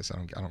 dude, fuck this.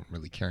 I don't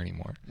really care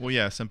anymore. Well,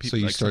 yeah, some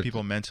people some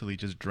people mentally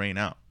just drain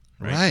out.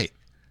 Right.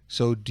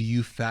 So do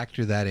you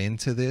factor that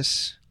into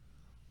this,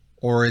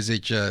 or is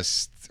it or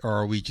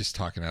are we just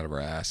talking out of our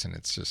ass and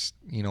it's just,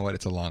 you know what,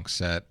 it's a long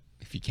set.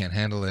 If you can't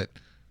handle it,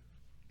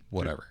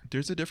 whatever.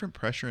 There's a different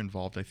pressure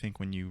involved, I think,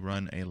 when you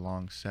run a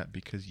long set,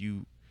 because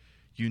you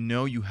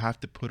have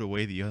to put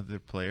away the other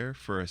player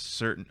for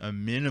a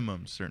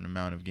minimum certain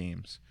amount of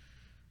games.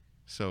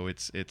 So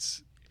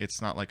it's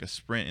not like a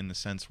sprint in the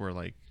sense where,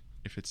 like,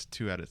 if it's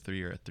 2 out of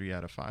 3 or a 3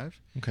 out of 5,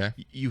 okay,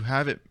 you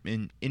have it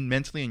in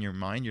mentally in your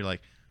mind. You're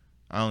like,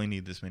 I only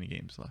need this many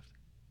games left,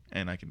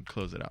 and I can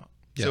close it out.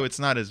 Yeah. So it's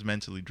not as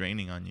mentally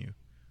draining on you.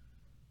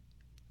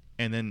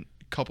 And then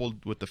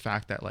coupled with the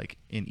fact that, like,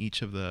 in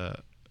each of the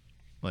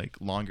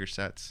longer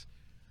sets,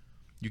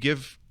 you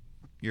give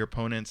your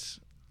opponents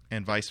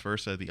and vice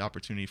versa the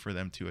opportunity for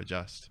them to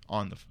adjust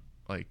on the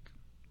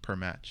per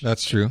match.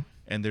 That's true.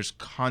 And there's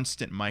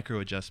constant micro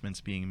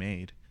adjustments being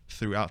made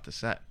throughout the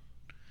set.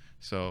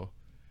 So,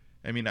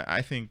 I mean,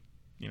 I think,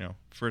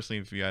 firstly,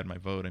 if you had my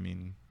vote, I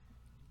mean,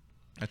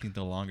 I think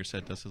the longer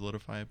set does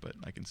solidify it, but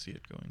I can see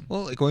it going.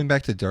 Well, going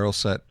back to Darrell's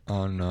set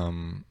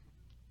on,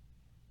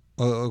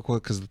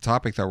 because the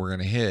topic that we're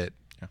going to hit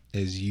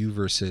is you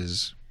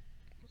versus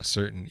a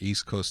certain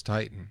East Coast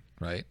Titan,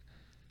 right?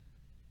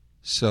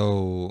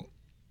 So,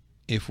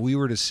 if we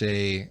were to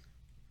say,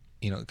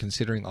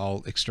 considering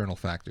all external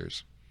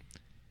factors,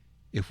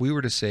 if we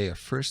were to say a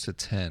 1st to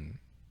 10,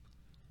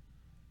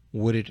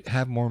 would it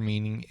have more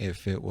meaning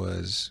if it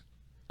was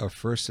a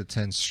first to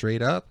 10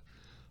 straight up,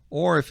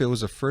 or if it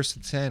was a first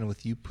to 10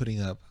 with you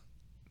putting up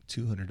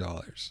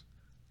 $200?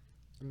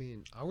 I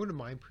mean, I wouldn't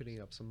mind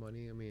putting up some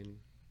money. I mean,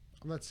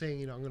 I'm not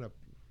saying, I'm going to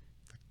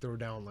throw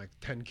down like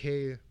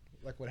 10K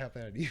like what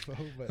happened at Evo.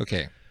 But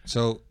Okay,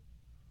 so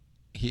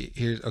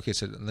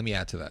so let me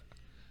add to that.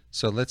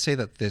 So let's say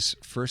that this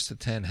first to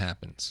 10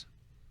 happens.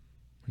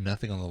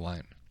 Nothing on the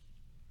line.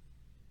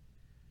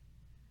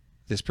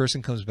 This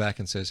person comes back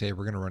and says, hey,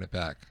 we're going to run it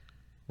back.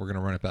 We're going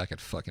to run it back at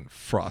fucking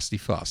Frosty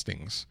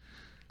Fostings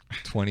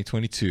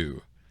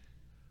 2022.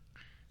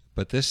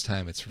 But this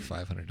time it's for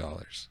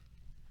 $500.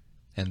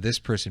 And this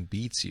person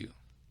beats you.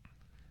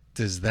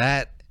 Does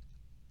that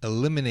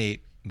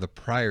eliminate the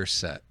prior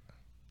set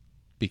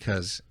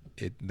because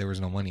there was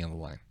no money on the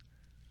line?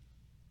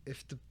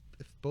 If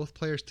both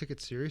players took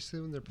it seriously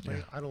when they're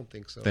playing, I don't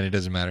think so. Then it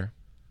doesn't matter.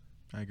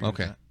 I agree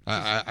Okay, with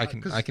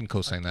that. I can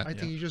co-sign that. I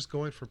think you're just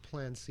going for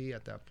Plan C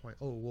at that point.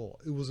 Oh well,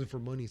 it wasn't for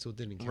money, so it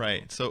didn't count.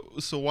 Right. So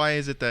why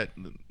is it that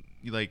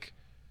like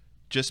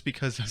just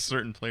because a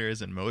certain player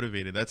isn't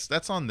motivated,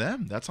 that's on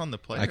them. That's on the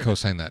player. I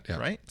co-sign that. Yeah.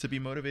 Right. To be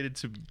motivated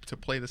to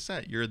play the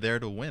set, you're there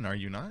to win, are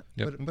you not?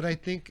 Yep. But I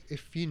think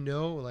if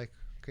like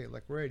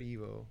we're at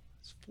Evo,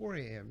 it's 4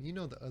 a.m. You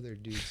know the other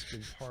dude's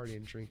been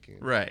partying, drinking.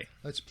 Right.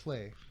 Let's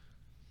play.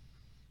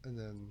 And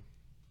then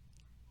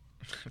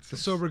the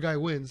sober guy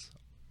wins.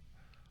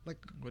 Like,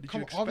 What did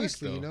you expect,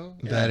 obviously, though?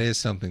 That is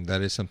something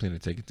to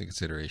take into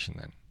consideration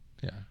then.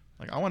 Yeah.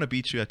 Like I want to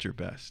beat you at your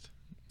best.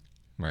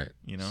 Right.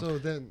 So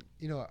then,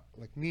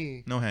 like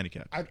me, No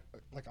handicap. I'm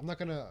not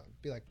gonna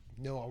be like,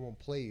 no, I won't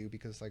play you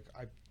because like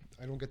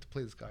I don't get to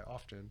play this guy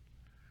often.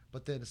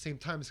 But then at the same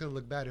time, it's gonna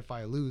look bad if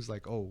I lose.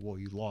 Like, oh well,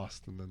 you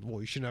lost, and then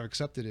you shouldn't have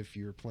accepted if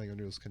you're playing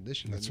under those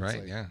conditions. That's And it's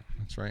right. like, Yeah.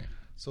 That's right.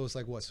 So it's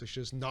like what? So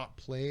should just not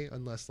play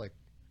unless like,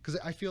 because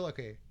I feel like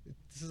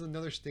this is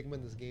another stigma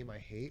in this game I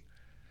hate.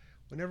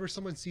 Whenever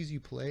someone sees you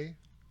play,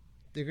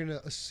 they're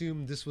gonna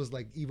assume this was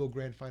like Evo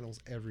Grand Finals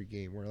every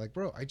game. Where like,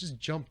 bro, I just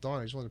jumped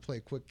on. I just wanted to play a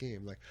quick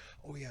game. Like,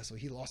 oh yeah, so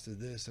he lost to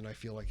this, and I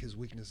feel like his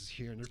weakness is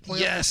here. And they're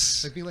playing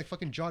like being like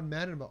fucking John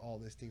Madden about all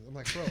these things. I'm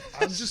like, bro,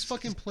 I'm just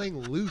fucking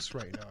playing loose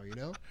right now,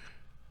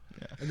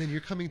 Yeah. And then you're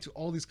coming to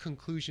all these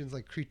conclusions,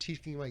 like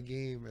critiquing my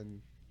game,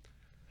 and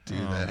Dude,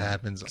 that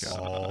happens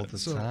all the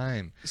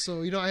time.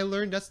 So I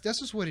learned that's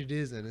just what it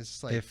is, and it's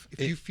just like if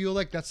you feel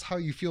like that's how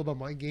you feel about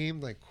my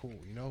game, like cool,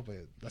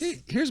 But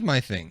Here's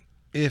my thing: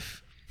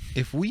 if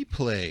we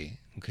play,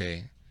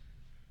 okay,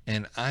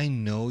 and I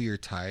know you're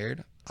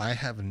tired, I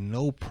have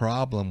no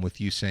problem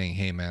with you saying,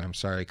 "Hey, man, I'm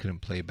sorry I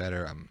couldn't play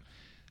better.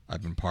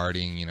 I've been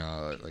partying,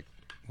 like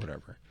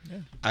whatever."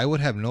 Yeah. I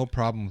would have no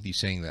problem with you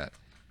saying that.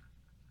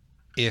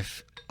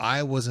 If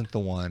I wasn't the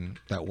one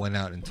that went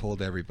out and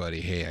told everybody,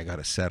 "Hey, I got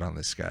a set on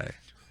this guy.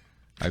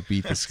 I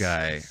beat this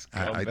guy.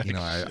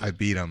 I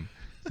beat him,"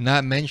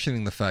 not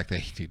mentioning the fact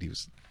that dude, he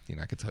was,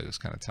 I could tell he was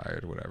kind of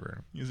tired or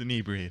whatever. He was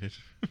inebriated.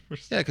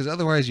 Yeah, because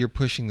otherwise you're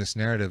pushing this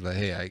narrative that,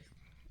 hey,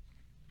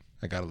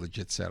 I got a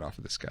legit set off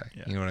of this guy.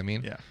 Yeah. You know what I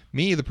mean? Yeah.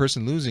 Me, the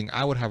person losing,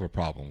 I would have a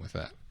problem with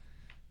that.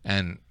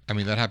 And I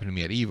mean that happened to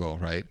me at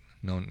Evo, right?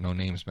 No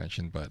names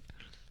mentioned, but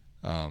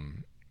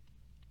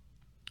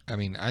I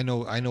mean, I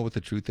know what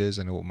the truth is.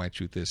 I know what my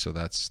truth is, so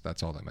that's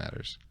all that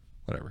matters.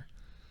 Whatever.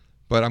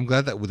 But I'm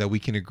glad that we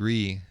can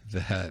agree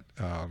that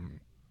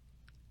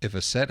if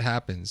a set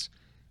happens,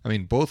 I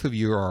mean, both of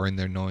you are in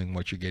there knowing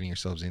what you're getting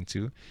yourselves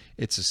into.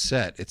 It's a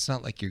set. It's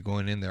not like you're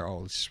going in there, oh,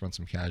 let's just run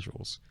some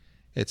casuals.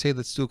 It's, hey,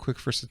 let's do a quick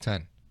first to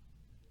 10.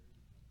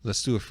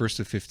 Let's do a first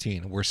to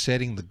 15. We're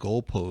setting the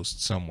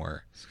goalpost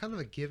somewhere. it's kind of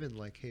a given.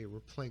 Like, hey,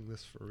 we're playing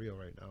this for real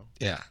right now.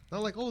 Yeah.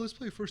 Not like, oh, let's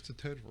play first to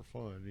 10 for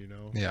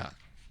fun, Yeah.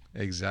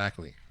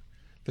 Exactly.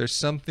 There's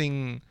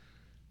something.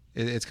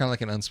 It's kind of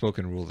like an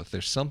unspoken rule that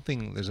there's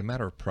a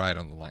matter of pride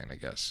on the line, I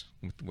guess,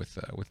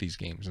 with these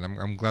games, and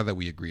I'm glad that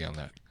we agree on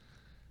that.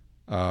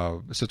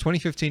 So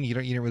 2015, you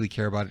didn't really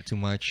care about it too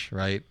much,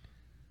 right?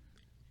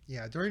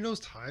 Yeah, during those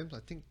times, I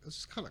think it was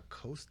just kind of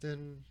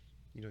coasting.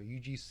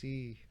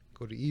 UGC,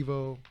 go to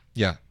Evo,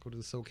 Yeah. go to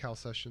the SoCal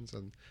sessions,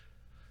 and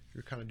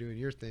you're kind of doing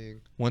your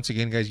thing. Once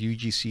again, guys,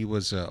 UGC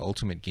was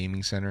Ultimate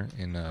Gaming Center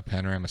in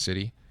Panorama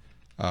City.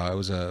 It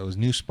was a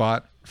new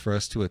spot for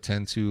us to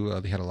attend to.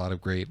 They had a lot of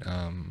great.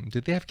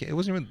 Did they have? It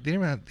wasn't. Really, they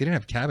didn't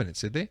have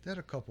cabinets, did they? They had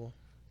a couple.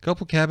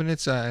 Couple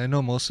cabinets. I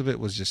know most of it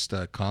was just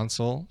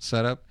console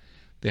setup.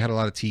 They had a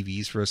lot of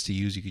TVs for us to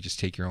use. You could just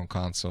take your own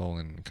console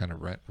and kind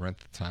of rent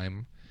the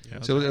time. Yeah,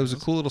 so it was a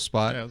cool little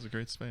spot. Yeah, it was a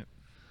great spot.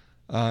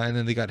 And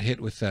then they got hit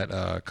with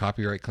that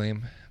copyright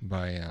claim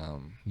by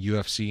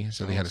UFC.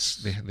 So they had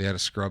to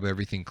scrub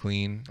everything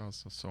clean. That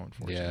was so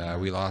unfortunate. Yeah,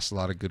 we lost a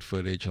lot of good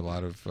footage. A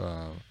lot of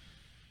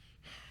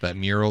that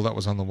mural that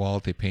was on the wall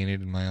that they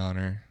painted in my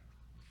honor.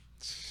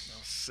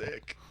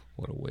 Sick.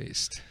 What a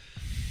waste.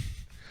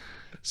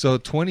 So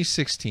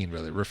 2016,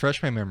 really.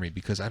 Refresh my memory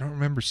because I don't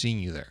remember seeing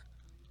you there.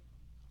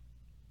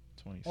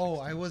 Oh,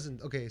 I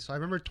wasn't. Okay, so I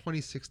remember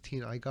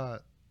 2016. I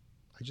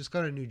just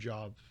got a new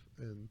job,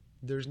 and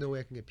there's no way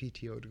I can get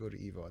PTO to go to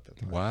Evo at that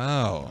time.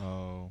 Wow.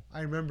 Oh,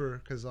 I remember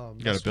because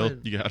you gotta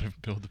build. You gotta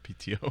build the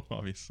PTO,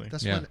 obviously.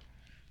 That's Yeah. when.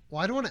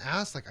 Well, I don't want to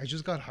ask. Like, I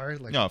just got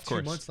hired. Like, No, of 2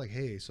 course. months. Like,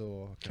 hey,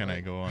 so Can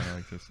I go on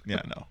like this?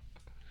 Yeah, no.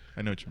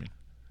 I know what you mean.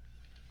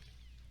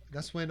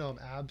 That's when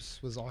Abs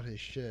was on his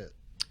shit.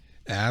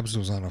 Abs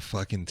was on a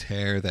fucking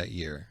tear that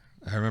year.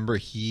 I remember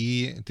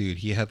he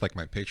had like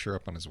my picture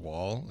up on his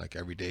wall. Like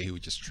every day he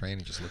would just train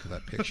and just look at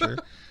that picture.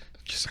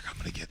 Just like, I'm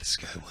going to get this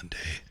guy one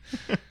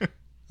day.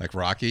 Like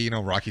Rocky,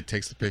 Rocky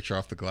takes the picture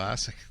off the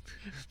glass.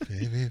 Like,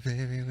 baby,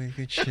 baby, we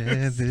could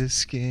share this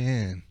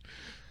skin.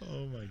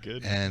 Oh my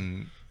goodness.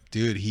 And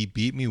dude, he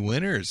beat me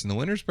winners in the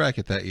winners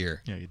bracket that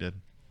year. Yeah, you did.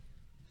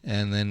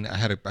 And then I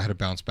had to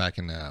bounce back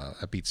and I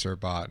beat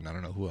Sirbot and I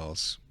don't know who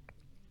else.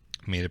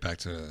 Made it back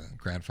to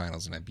grand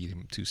finals and I beat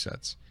him 2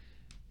 sets.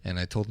 And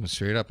I told him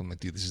straight up, I'm like,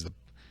 dude,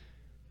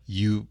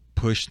 you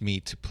pushed me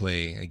to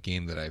play a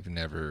game that I've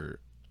never,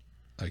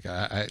 like,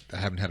 I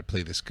haven't had to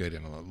play this good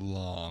in a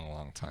long,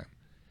 long time.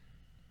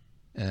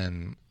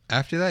 And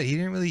after that, he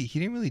didn't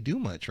really do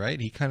much, right?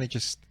 He kind of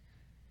just.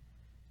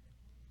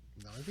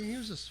 No, I think he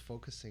was just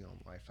focusing on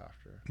life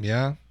after.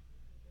 Yeah.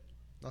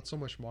 Not so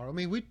much Mario. I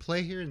mean, we'd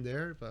play here and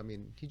there, but I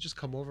mean, he'd just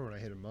come over when I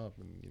hit him up,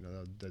 and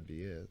that'd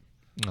be it.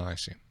 Oh, I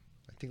see.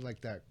 I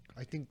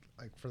think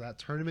like for that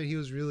tournament, he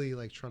was really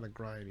like trying to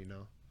grind,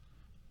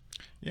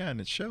 Yeah, and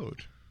it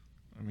showed.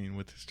 I mean,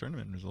 with his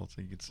tournament results,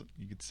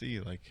 you could see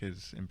like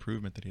his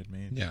improvement that he had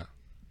made. Yeah.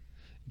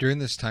 During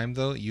this time,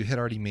 though, you had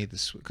already made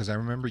this because I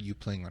remember you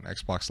playing on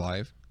Xbox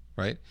Live,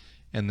 right?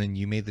 And then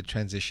you made the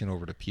transition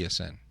over to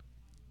PSN. Okay.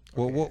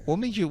 Well, what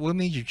made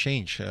you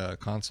change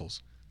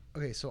consoles?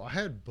 Okay, so I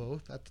had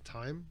both at the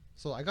time.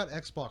 So I got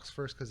Xbox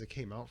first because it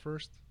came out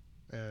first,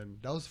 and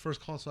that was the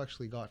first console I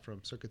actually got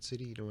from Circuit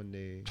City. When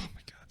they Oh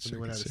my God, when they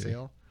went out of City.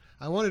 sale.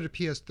 I wanted a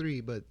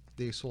PS3, but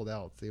they sold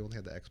out. They only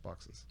had the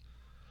Xboxes.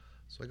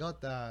 So I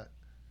got that,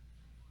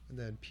 and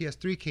then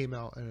PS3 came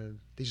out, and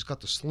they just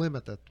got the Slim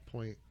at that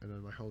point. And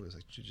then my homie was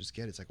like, "You just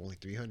get it. It's like only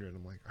 300." And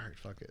I'm like, "All right,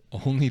 fuck it."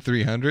 Only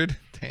 300?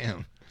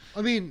 Damn.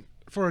 I mean,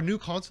 for a new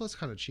console, it's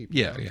kind of cheap.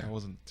 Yeah, That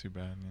wasn't too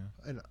bad.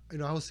 Yeah.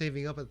 And I was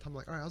saving up at the time. I'm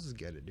like, all right, I'll just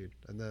get it, dude.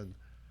 And then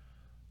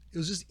it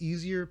was just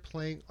easier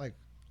playing. Like,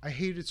 I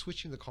hated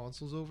switching the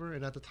consoles over,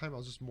 and at the time I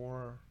was just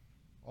more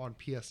on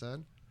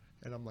PSN,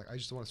 and I'm like, I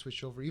just don't want to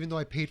switch over, even though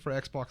I paid for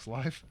Xbox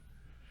Live.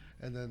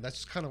 And then that's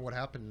just kind of what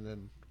happened. And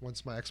then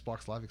once my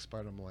Xbox Live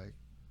expired, I'm like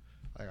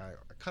I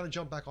kind of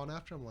jumped back on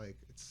after. I'm like,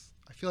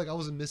 I feel like I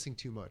wasn't missing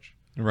too much,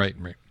 Right.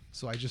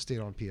 so I just stayed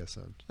on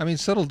PSN. I mean,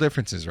 subtle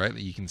differences, right?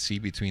 That you can see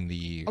between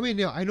the. I mean,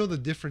 yeah, I know the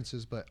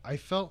differences, but I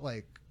felt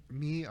like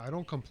I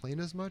don't complain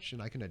as much,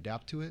 and I can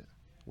adapt to it.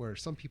 Where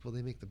some people,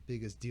 they make the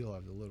biggest deal out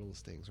of the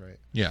littlest things, right?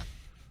 Yeah.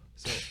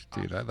 So,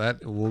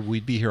 Dude,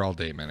 we'd be here all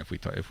day, man, if we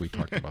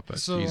talked about that.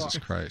 So, Jesus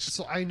Christ.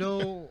 so I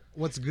know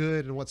what's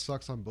good and what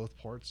sucks on both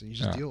parts, and you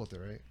just deal with it,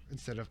 right?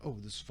 Instead of, oh,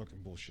 this is fucking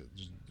bullshit.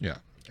 Just Yeah.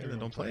 And then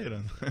don't play it.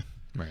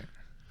 Right.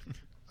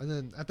 And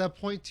then at that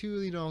point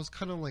too, I was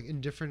kind of like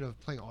indifferent of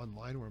playing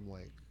online, where I'm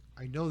like,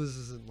 I know this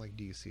isn't like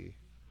DC,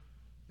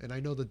 and I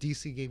know the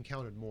DC game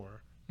counted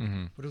more,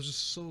 but it was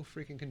just so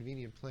freaking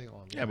convenient playing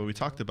online. Yeah, but we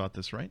talked about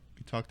this, right?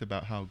 We talked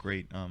about how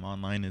great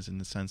online is in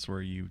the sense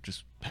where you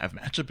just have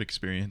matchup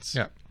experience.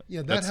 Yeah.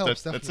 Yeah, that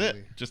helps That's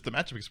definitely. it. Just the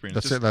matchup experience.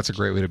 That's just, it. That's a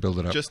great way to build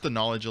it up. Just the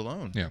knowledge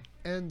alone. Yeah.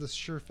 And the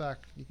sure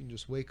fact, you can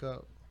just wake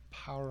up,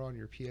 power on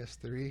your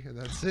PS3, and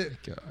that's it.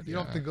 God, You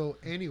don't have to go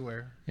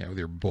anywhere. Yeah, with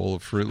your bowl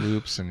of Fruit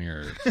Loops and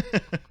your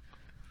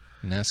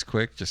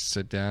Nesquik, just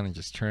sit down and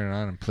just turn it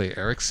on and play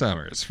Eric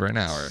Summers for an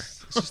hour.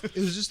 It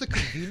was just the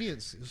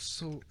convenience. It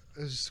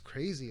was just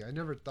crazy. I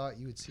never thought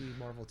you would see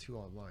Marvel 2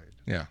 online.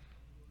 Yeah.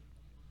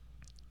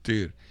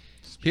 Dude,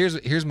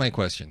 here's my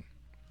question.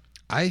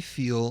 I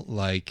feel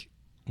like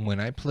when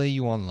I play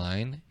you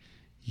online,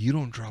 you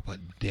don't drop a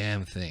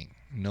damn thing.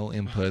 No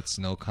inputs,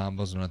 no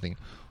combos, nothing.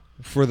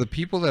 For the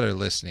people that are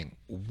listening,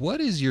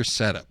 what is your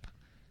setup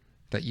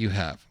that you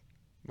have?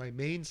 My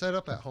main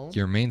setup at home,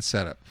 Your main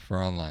setup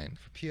for online.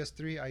 for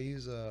PS3, I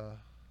use the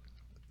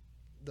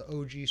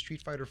OG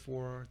Street Fighter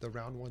 4, the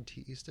round 1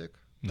 TE stick.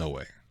 No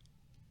way.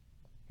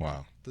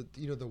 Wow.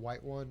 The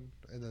white one,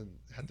 and then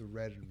had the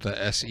red. And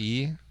The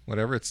SE,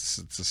 whatever, it's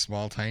a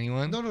small tiny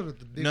one. No,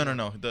 the big No.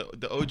 one.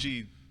 The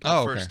OG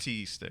Oh, okay. first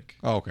T stick.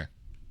 Oh, okay.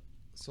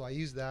 So I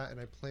use that, and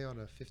I play on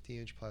a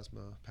 50-inch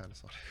plasma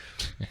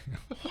Panasonic.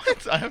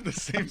 What? I have the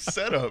same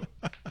setup.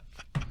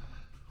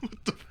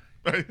 What the?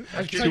 I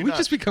kid Should you we not.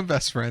 just become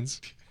best friends?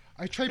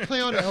 I tried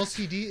playing on an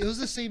LCD. It was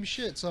the same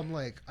shit. So I'm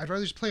like, I'd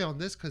rather just play on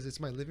this because it's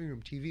my living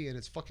room TV and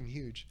it's fucking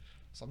huge.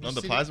 So I'm No, just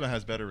the sitting- plasma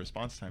has better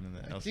response time than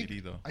the I LCD,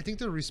 think, though. I think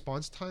the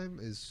response time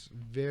is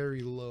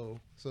very low.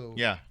 So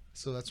Yeah,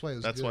 So that's why it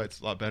was that's good. why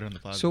it's a lot better in the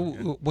plasma. So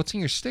Yeah. what's in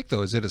your stick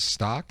though? Is it a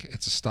stock?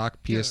 It's a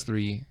stock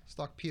PS3.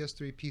 Stock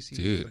PS3 PC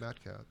Dude. for the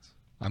Mad Cats.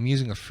 I'm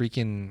using a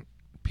freaking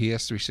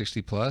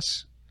PS360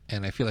 Plus,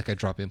 and I feel like I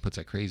drop inputs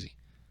like crazy.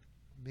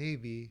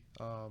 Maybe.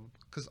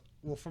 Because,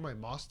 well, for my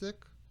MOS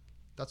stick,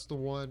 that's the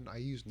one I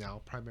use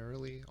now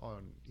primarily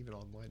on, even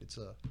online. It's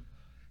a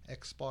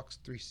Xbox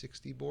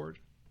 360 board.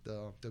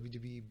 the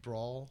WWE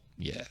Brawl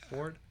Yeah.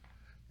 board,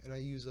 and I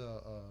use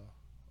a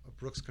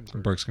Brooks converter.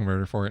 Brooks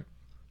converter for it.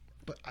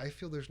 But I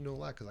feel there's no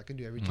lag because I can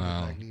do everything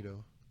Wow. with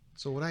Magneto.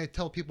 So when I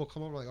tell people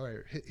come over, like, all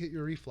right, hit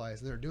your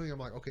reflies, and they're doing it, I'm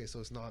like, okay, so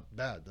it's not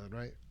bad then,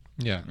 right?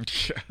 Yeah.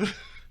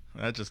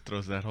 That just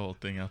throws that whole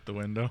thing out the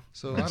window.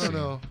 So I don't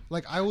know.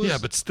 Like I was, Yeah,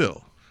 but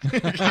still.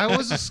 I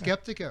was a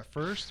skeptic at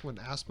first when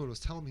Aspen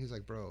was telling me. He's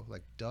like, bro,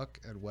 like Duck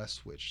and West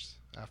switched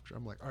after.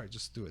 I'm like, all right,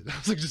 just do it. I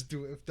was like, just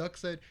do it. If Duck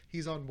said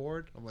he's on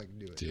board, I'm like,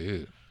 do it.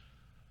 Dude.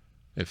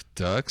 If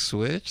Duck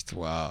switched,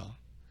 wow.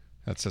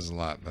 That says a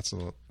lot.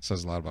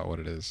 Says a lot about what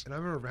it is. And I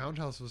remember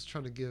Roundhouse was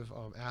trying to give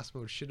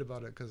Asmode shit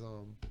about it because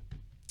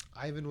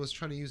Ivan was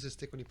trying to use his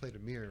stick when he played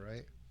Amir,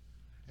 right?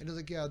 And he was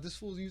like, yeah, this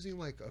fool's using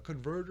like a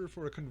converter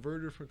for a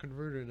converter for a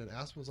converter. And then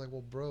Aspen was like,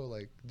 well, bro,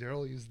 like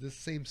Darrell used this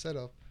same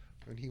setup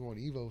and he won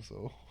Evo,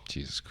 so.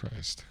 Jesus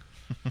Christ.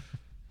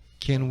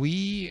 Can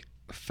we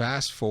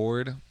fast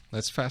forward?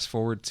 Let's fast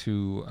forward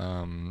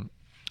to,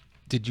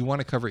 did you want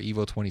to cover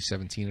Evo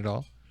 2017 at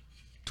all?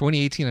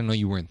 2018, I know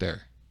you weren't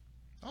there.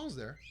 I was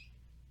there.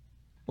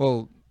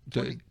 Well,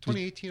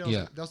 2018,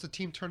 yeah. That was the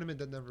team tournament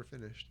that never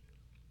finished.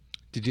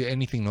 Did you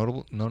anything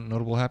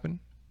notable happen?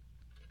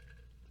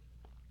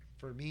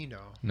 For me, no.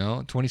 No?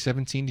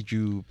 2017, did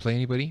you play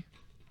anybody?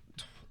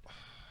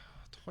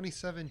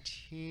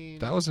 2017.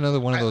 That was another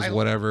one of those I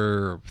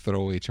whatever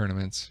throwaway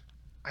tournaments.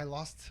 I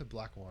lost to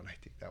Black One, I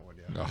think that one,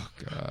 yeah. Oh,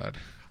 God.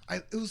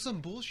 It was some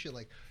bullshit.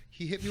 Like,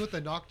 he hit me with a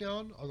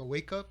knockdown on the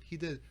wake up. He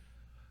did,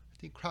 I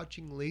think,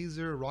 crouching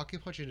laser,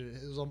 rocket punch, and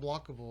it was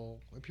unblockable.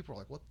 And people were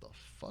like, what the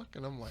fuck?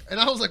 And I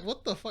was like,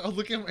 what the fuck? I was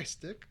looking at my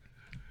stick.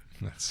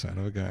 That son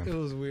of a gun. It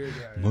was weird,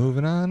 yeah.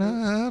 Moving on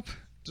up.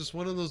 Just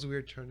one of those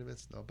weird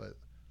tournaments, no, but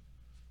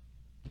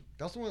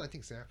that was the one I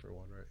think Sanford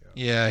won, right?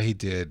 Yeah, he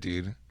did,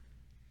 dude.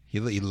 He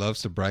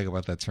loves to brag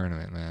about that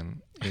tournament,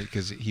 man,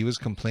 because he was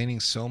complaining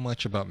so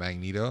much about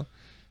Magneto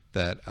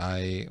that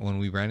when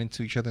we ran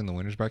into each other in the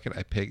winners bracket,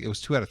 it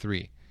was 2 out of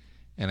 3,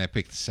 and I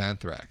picked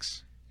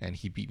Santhrax, and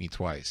he beat me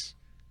twice.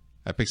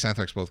 I picked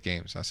Santhrax both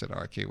games. I said,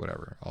 oh, okay,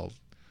 whatever. I'll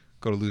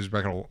go to losers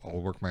bracket.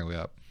 I'll work my way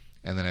up,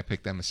 and then I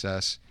picked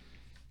MSS,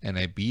 and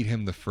I beat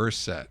him the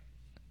first set,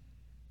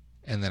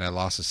 and then I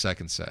lost the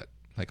second set,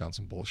 like on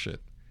some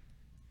bullshit.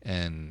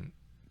 And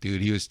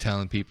dude, he was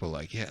telling people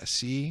like, yeah,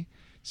 see,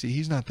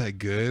 he's not that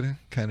good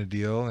kind of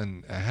deal.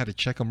 And I had to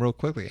check him real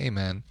quickly. Hey,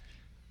 man,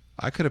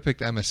 I could have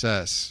picked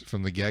MSS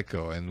from the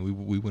get-go, and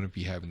we wouldn't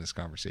be having this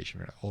conversation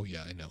right now. Oh,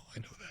 yeah, I know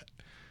that.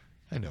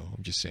 I know,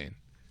 I'm just saying.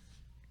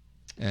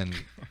 And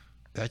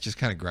that just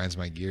kind of grinds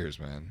my gears,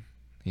 man.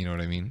 You know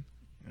what I mean?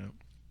 Yep.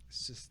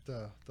 It's just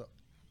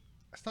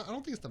it's not. I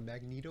don't think it's the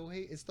Magneto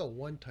hate. It's the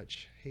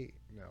one-touch hate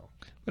now.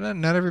 But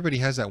not everybody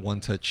has that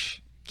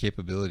one-touch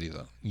capability,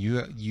 though.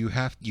 You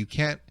have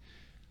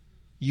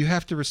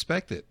to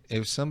respect it.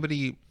 If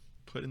somebody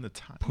put in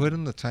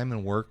the time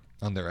and work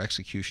on their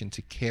execution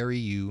to carry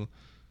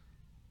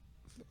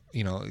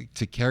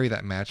to carry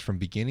that match from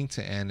beginning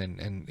to end,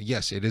 and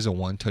yes, it is a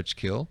one-touch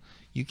kill.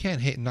 You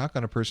can't knock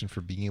on a person for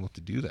being able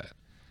to do that.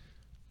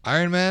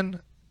 Iron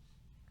Man.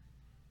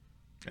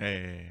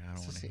 Hey, I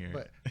don't want to hear it.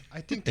 But I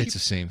think it's the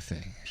same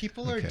thing.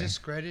 People are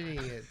discrediting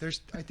it.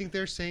 I think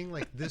they're saying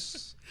like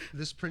this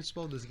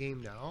principle of this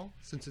game now,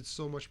 since it's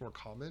so much more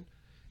common,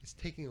 it's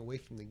taking away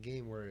from the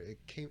game where it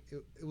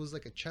was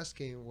like a chess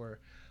game where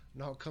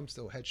now it comes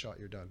to a headshot,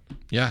 you're done.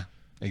 Yeah,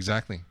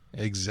 exactly.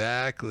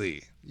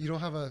 You don't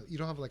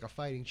have like a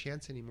fighting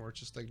chance anymore. It's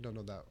just like no,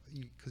 that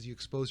because you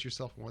expose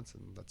yourself once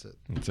and that's it.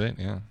 That's it.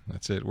 Yeah,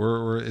 that's it.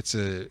 It's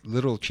a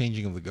little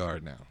changing of the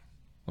guard now.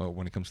 Well,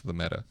 when it comes to the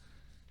meta.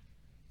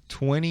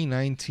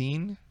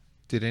 2019,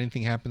 did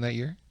anything happen that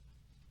year?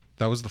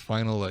 That was the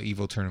final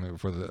Evo tournament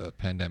before the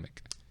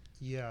pandemic.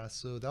 Yeah,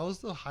 so that was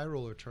the high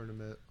roller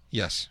tournament.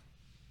 Yes.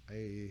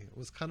 I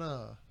was kind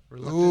of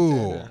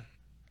reluctant to enter.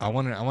 I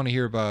want to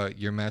hear about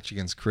your match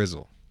against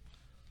Crizzle.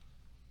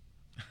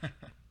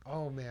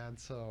 Oh man,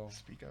 so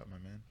speak up, my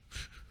man.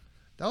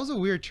 That was a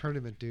weird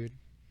tournament, dude.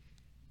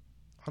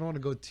 I don't want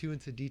to go too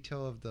into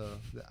detail of the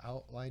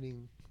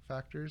outlining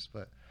factors,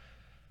 but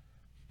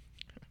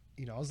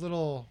I was a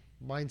little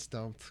mind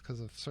stumped because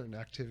of certain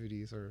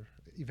activities or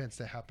events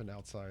that happened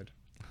outside.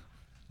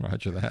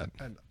 Roger that.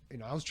 And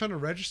I was trying to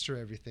register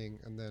everything,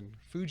 and then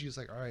Fuji was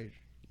like, all right,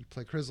 you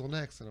play Crizzle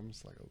next, and I'm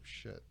just like, oh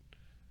shit.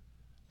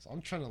 So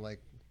I'm trying to like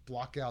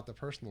block out the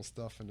personal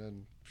stuff and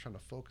then trying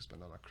to focus, but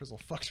no, Crizzle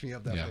fucked me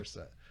up that first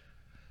set.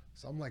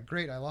 So I'm like,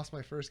 great, I lost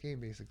my first game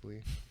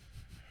basically.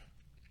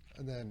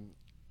 And then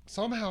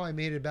somehow I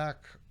made it back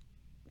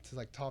to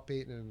like top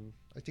 8, and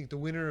I think the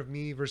winner of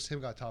me versus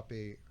him got top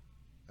 8.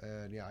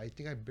 And yeah, I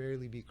think I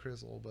barely beat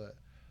Crizzle, but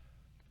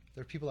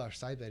there are people that are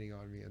side betting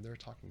on me, and they're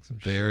talking some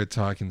shit. They're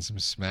talking some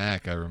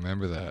smack. I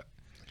remember that.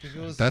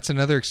 Was, That's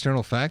another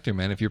external factor,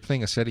 man. If you're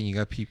playing a setting, you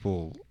got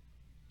people,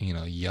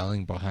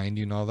 yelling behind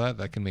you and all that.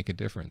 That can make a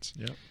difference.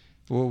 Yep.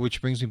 Well,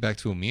 which brings me back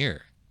to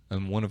Amir.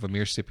 And one of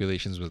Amir's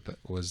stipulations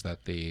was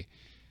that they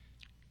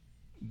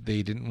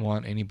didn't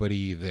want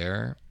anybody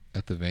there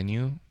at the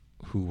venue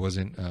who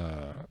wasn't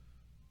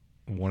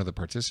one of the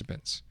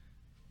participants.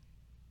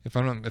 If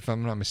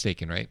I'm not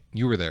mistaken, right?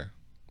 You were there.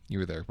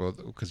 Well,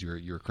 because you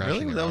were crashing.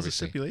 Really? There, That was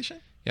obviously. a stipulation?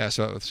 Yeah.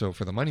 So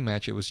for the money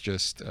match, it was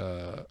just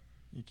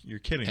You're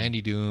kidding.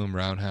 Andy Doom,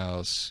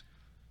 Roundhouse,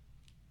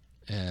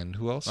 and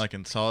who else? Like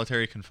in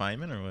solitary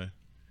confinement or what?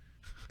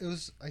 It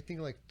was, I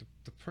think, like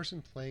the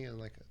person playing and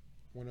like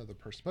one other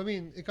person. I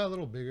mean, it got a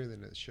little bigger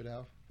than it should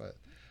have, but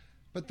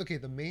okay.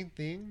 The main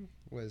thing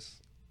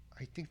was,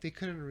 I think they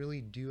couldn't really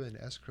do an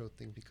escrow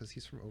thing because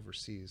he's from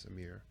overseas,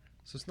 Amir.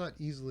 So it's not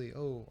easily.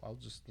 Oh, I'll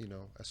just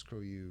escrow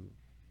you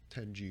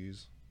 10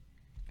 G's.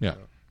 Yeah.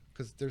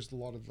 Because there's a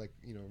lot of like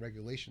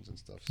regulations and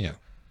stuff. So, Yeah.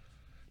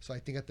 So I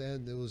think at the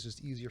end it was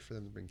just easier for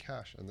them to bring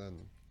cash, and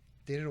then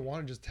they didn't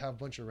want to just have a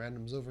bunch of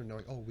randoms over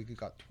knowing, oh, we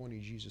got 20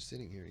 G's just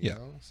sitting here, you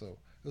know? So it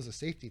was a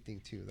safety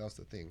thing too. That was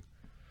the thing.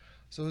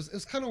 So it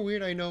was kind of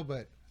weird, I know,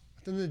 but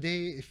at the end of the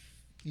day, if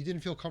you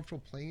didn't feel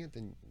comfortable playing it,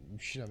 then you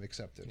should have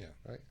accepted. Yeah.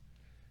 Right.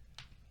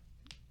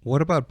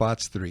 What about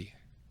Bots 3?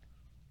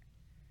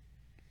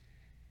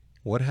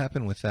 What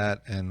happened with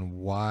that, and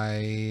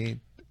why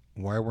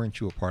weren't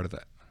you a part of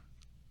that?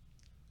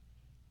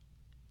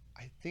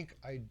 I think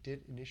I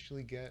did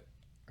initially get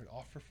an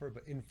offer for it,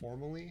 but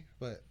informally.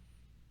 But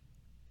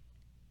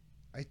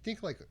I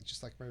think like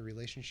just like my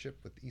relationship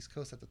with the East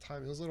Coast at the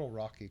time, it was a little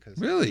rocky because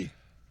Really?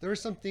 there were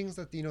some things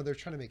that they're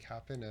trying to make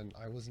happen, and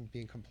I wasn't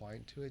being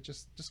compliant to it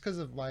just because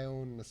of my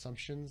own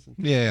assumptions. And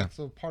Yeah.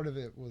 So a lot of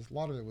it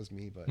was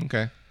me, but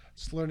Okay.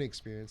 just learning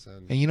experience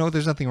and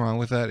there's nothing wrong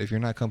with that. If you're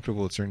not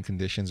comfortable with certain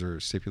conditions or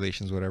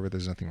stipulations, whatever,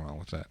 there's nothing wrong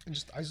with that.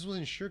 and I just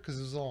wasn't sure because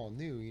it was all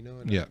new,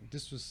 And Yeah.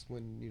 this was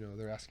when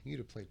they're asking you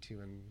to play too,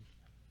 and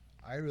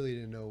I really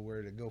didn't know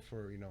where to go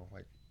for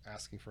like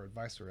asking for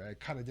advice, or I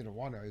kind of didn't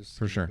want to. I was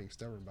For sure being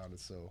stubborn about it,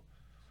 so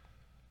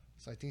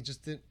I think it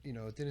just didn't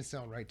it didn't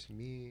sound right to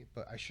me.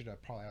 But I should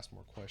have probably asked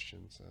more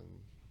questions,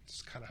 and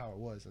just kind of how it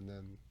was, and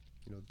then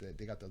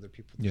they got the other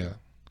people. Yeah.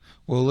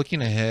 Well,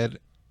 looking ahead,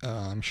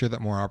 I'm sure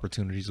that more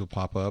opportunities will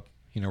pop up.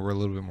 We're a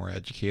little bit more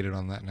educated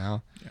on that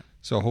now. Yeah.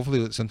 So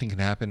hopefully something can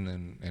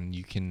happen and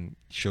you can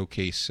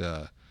showcase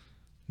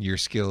your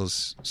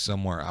skills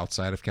somewhere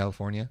outside of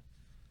California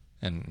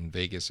and in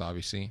Vegas,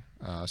 obviously.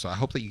 So I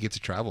hope that you get to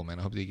travel, man.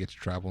 I hope that you get to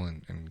travel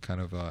and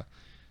kind of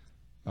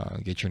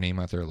get your name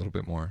out there a little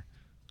bit more.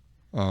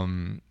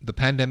 The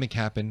pandemic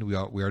happened. We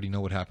already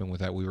know what happened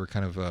with that. We were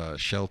kind of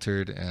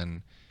sheltered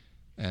and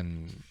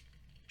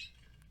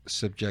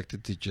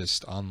subjected to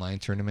just online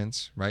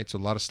tournaments, right? So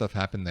a lot of stuff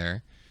happened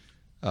there.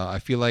 I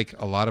feel like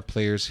a lot of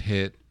players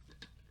hit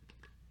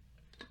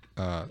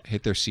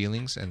their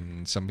ceilings,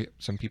 and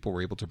some people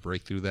were able to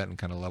break through that and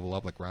kind of level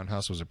up. Like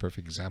Roundhouse was a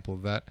perfect example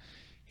of that.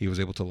 He was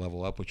able to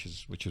level up, which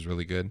is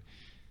really good.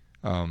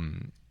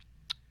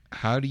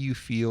 How do you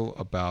feel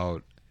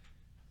about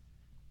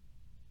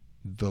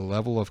the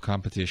level of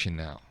competition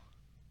now?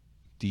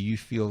 Do you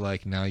feel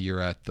like now you're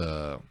at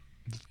the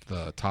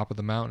top of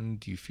the mountain?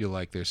 Do you feel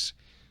like there's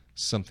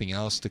something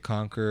else to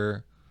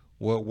conquer?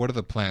 What are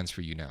the plans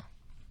for you now?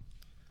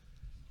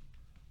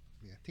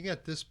 Yeah, I think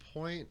at this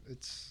point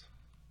it's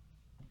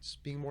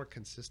just being more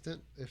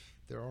consistent if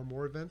there are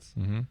more events.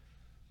 Mm-hmm.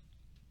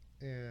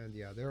 And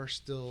yeah, there are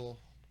still,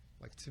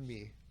 like, to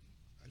me,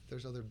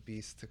 there's other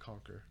beasts to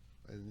conquer,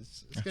 and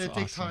it's going to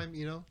take time,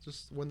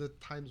 just when the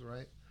time's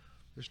right.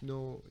 There's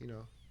no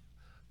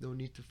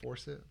need to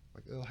force it.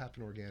 Like, it'll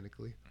happen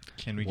organically.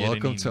 Can we get any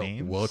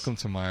names? Welcome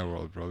to my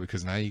world, bro,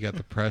 because now you got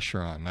the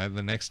pressure on. Now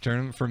the next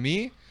tournament, for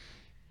me,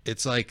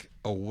 it's like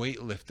a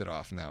weight lifted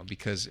off now,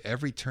 because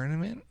every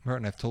tournament,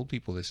 and I've told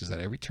people this, is that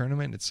every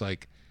tournament, it's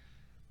like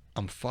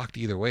I'm fucked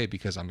either way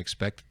because I'm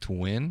expected to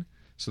win,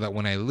 so that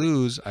when I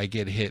lose, I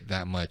get hit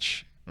that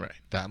much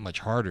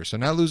harder. So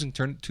now losing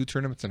 2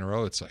 tournaments in a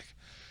row, it's like,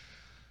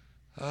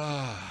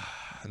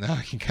 now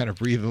I can kind of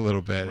breathe a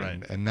little bit,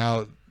 right. and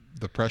now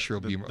the pressure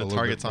will be a little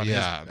target's bit.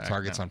 On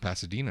target's on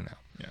Pasadena now.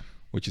 Yeah,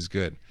 which is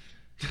good.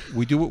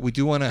 We do what we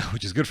do want to,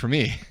 which is good for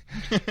me.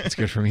 It's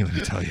good for me, let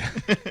me tell you.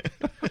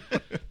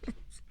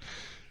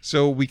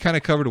 So we kind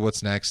of covered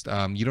what's next.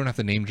 You don't have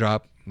to name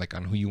drop like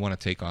on who you want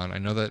to take on. I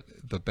know that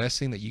the best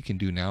thing that you can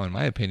do now, in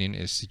my opinion,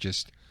 is to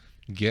just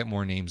get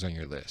more names on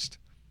your list.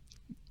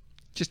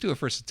 Just do a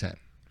first to 10,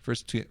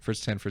 first 10,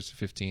 first to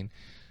 15.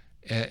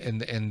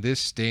 And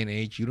this day and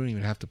age, you don't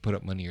even have to put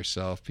up money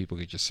yourself. People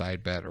get your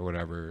side bet or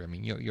whatever. I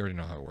mean, you already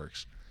know how it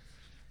works.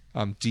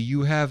 Do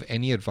you have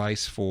any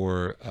advice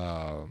for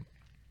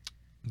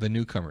the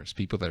newcomers,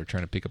 people that are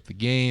trying to pick up the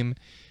game,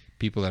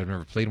 people that have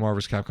never played Marvel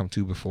vs. Capcom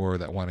 2 before,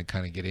 that want to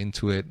kind of get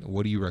into it?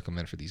 What do you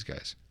recommend for these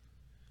guys?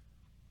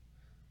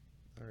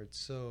 All right,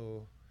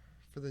 so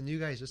for the new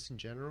guys, just in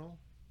general,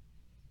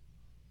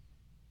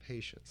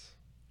 patience.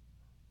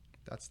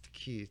 That's the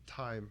key.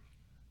 Time.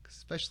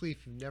 Especially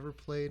if you've never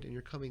played and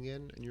you're coming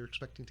in and you're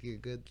expecting to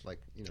get good, like,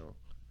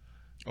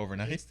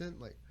 overnight. Instant,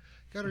 like,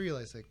 gotta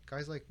realize, like,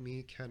 guys like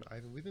me, Ken,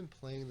 Ivan, we've been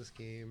playing this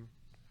game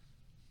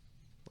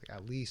like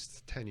at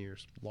least 10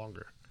 years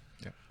longer.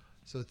 Yeah.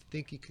 So to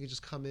think you can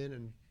just come in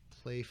and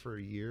play for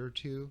a year or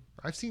two.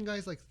 I've seen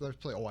guys like that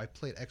play, I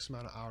played X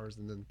amount of hours,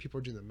 and then people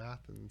are doing the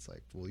math, and it's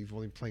like, well, you've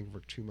only been playing for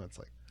 2 months.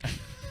 Like,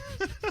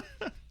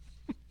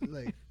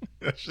 like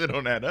That shit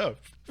don't add up.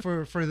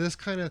 For this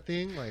kind of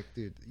thing, like,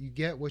 dude, you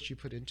get what you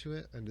put into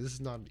it, and this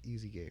is not an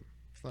easy game.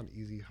 It's not an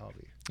easy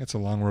hobby. It's a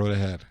long road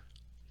ahead.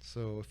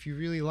 So if you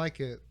really like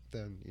it,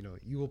 then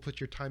you will put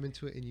your time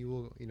into it, and you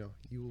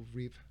will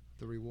reap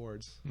the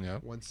rewards.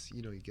 Once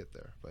you get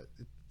there. But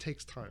it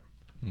takes time.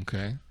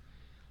 Okay.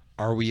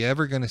 Are we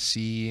ever gonna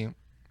see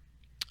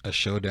a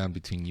showdown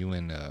between you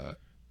and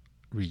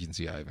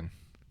Regency Ivan?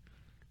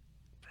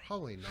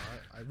 Probably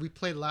not. We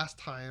played last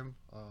time.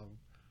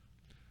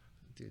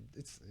 Dude,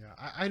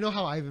 I know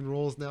how Ivan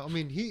rolls now. I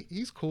mean,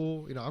 he's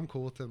cool. I'm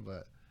cool with him,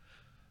 but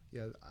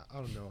yeah, I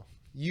don't know.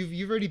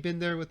 You've already been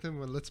there with him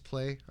when let's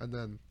play, and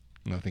then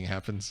nothing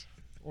happens.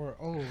 Or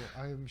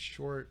I'm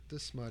short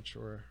this much,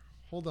 or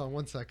hold on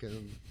 1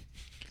 second.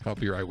 I'll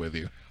be right with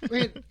you. I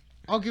mean,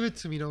 I'll give it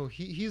to him.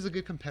 He's a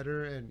good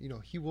competitor, and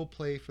he will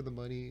play for the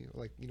money.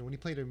 Like when he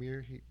played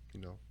Amir, he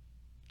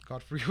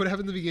God forget what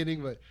happened in the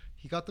beginning, but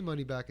he got the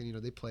money back, and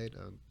they played.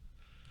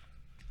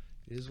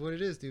 It is what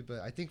it is, dude. But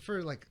I think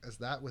for as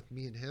that with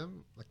me and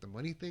him, the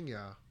money thing,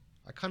 yeah,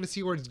 I kind of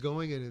see where it's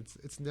going, and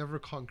it's never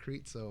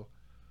concrete, so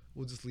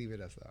we'll just leave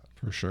it as that.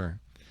 For sure.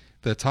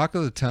 The talk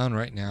of the town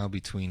right now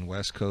between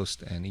West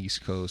Coast and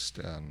East Coast,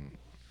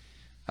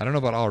 I don't know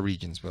about all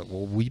regions, but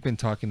what we've been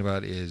talking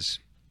about is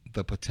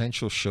the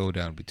potential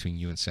showdown between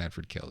you and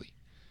Sanford Kelly.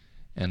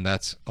 And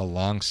that's a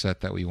long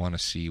set that we want to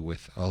see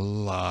with a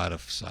lot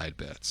of side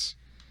bets.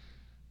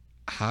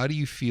 How do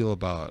you feel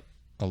about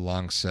a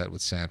long set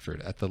with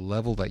Sanford at the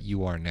level that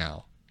you are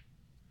now?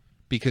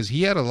 Because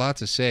he had a lot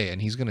to say,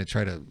 and he's going to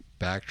try to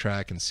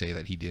backtrack and say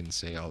that he didn't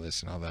say all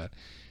this and all that.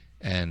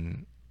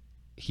 And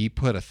he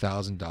put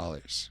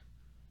 $1,000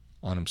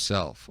 on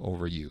himself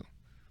over you.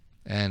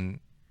 And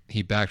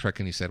he backtracked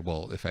and he said,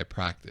 well, if I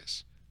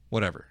practice,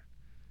 whatever.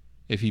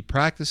 If he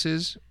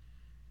practices,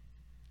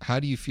 how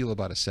do you feel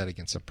about a set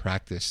against a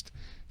practiced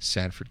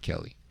Sanford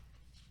Kelly?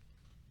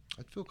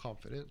 I'd feel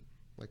confident.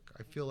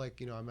 I feel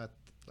like I'm at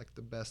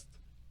the best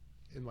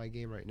in my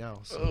game right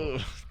now. So.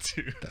 Oh,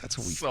 dude, that's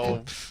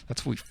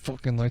what we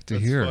fucking like to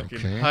hear.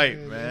 Okay, hype,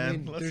 man. I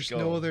mean, there's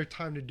no other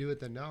time to do it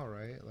than now,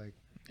 right?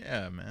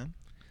 Yeah, man.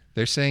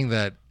 They're saying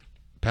that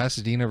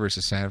Pasadena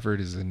versus Sanford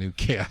is the new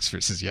Chaos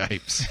versus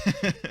Yipes.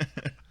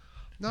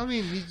 No, I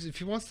mean, if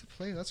he wants to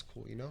play, that's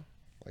cool.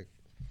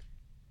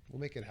 We'll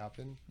make it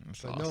happen.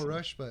 That's awesome. No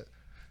rush. But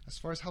as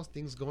far as how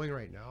things going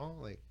right now,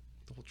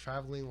 the whole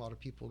traveling, a lot of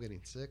people getting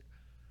sick.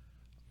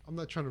 I'm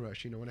not trying to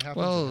rush. When it happens.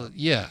 Well,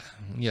 yeah,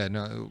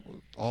 no,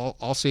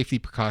 all safety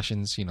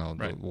precautions.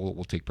 Right.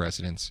 We'll take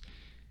precedence.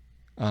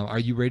 Are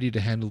you ready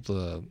to handle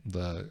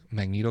the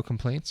Magneto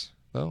complaints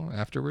though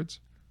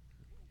afterwards?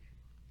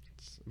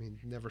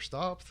 Never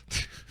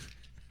stopped.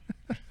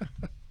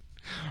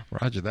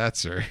 Roger that,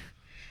 sir.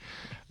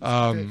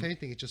 If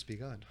anything, it's just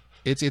begun.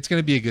 It's going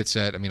to be a good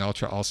set.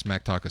 I'll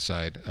smack talk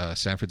aside.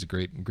 Sanford's a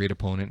great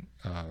opponent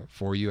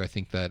for you. I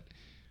think that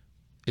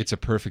it's a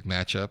perfect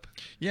matchup.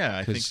 Yeah,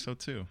 I think so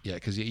too. Yeah,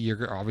 because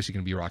you're obviously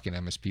going to be rocking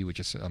MSP, which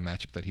is a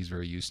matchup that he's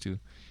very used to.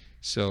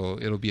 So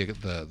it'll be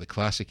the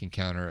classic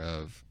encounter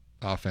of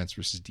offense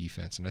versus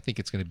defense, and I think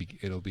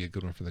it'll be a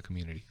good one for the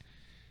community.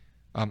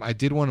 I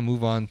did want to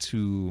move on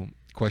to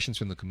questions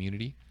from the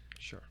community.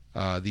 Sure.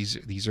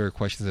 These are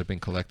questions that have been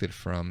collected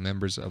from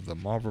members of the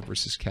Marvel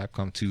vs.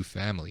 Capcom 2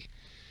 family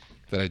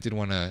that I did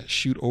want to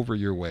shoot over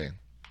your way.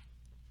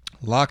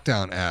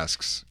 Lockdown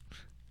asks,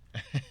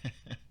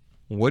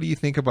 what do you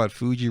think about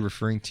Fuji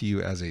referring to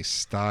you as a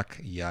stock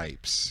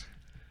yipes?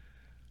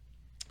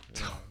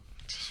 Oh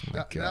my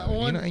God. That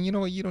one, you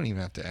know what? You don't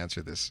even have to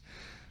answer this.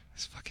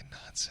 It's fucking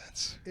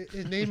nonsense.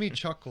 It made me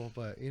chuckle,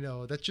 but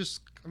that's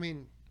just.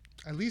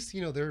 At least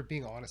they're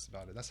being honest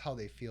about it. That's how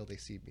they feel. They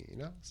see me.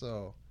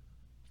 So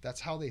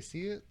that's how they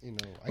see it.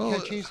 I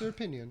can't change their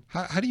opinion.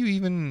 How do you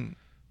even?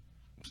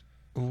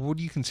 What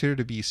do you consider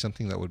to be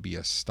something that would be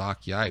a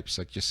stock yipes?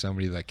 Like just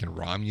somebody that can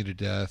rom you to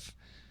death?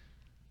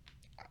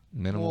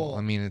 Minimal.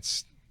 Well,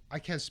 it's. I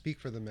can't speak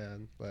for the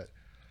man, but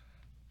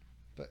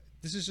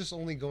this is just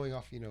only going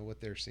off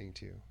what they're seeing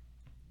too.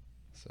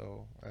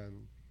 So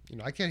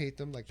I can't hate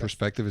them.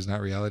 Perspective is not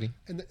reality.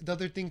 And the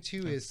other thing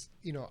too is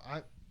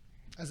I.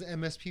 As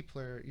an MSP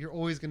player, you're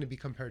always going to be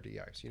compared to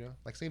Yipes,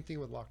 same thing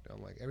with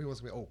Lockdown.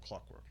 Everyone's going to be,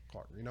 Clockwork.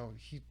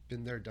 He's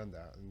been there, done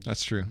that. And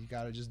that's true. You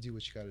got to just do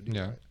what you got to do.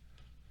 Yeah. Right?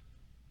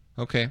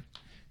 Okay.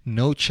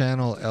 No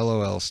Channel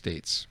LOL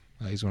states.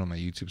 He's one of my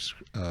YouTube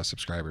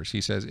subscribers. He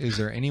says, is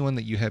there anyone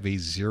that you have a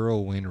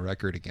 0-win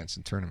record against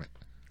in tournament?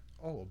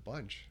 Oh, a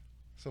bunch.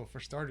 So for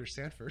starters,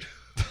 Sanford.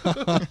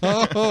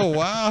 Oh,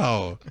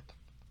 wow.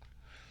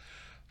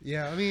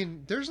 Yeah,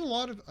 there's a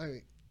lot of...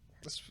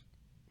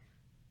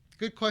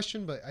 Good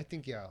question, but I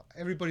think,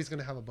 everybody's going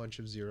to have a bunch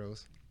of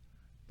zeros.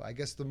 But I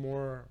guess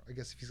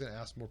if he's going to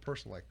ask more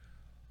personal,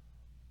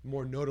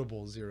 more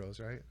notable zeros,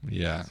 right?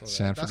 Yeah, so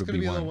Sanford that's would going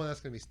to be one. the one that's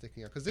going to be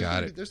sticking out. Because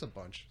there's a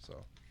bunch,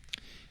 so...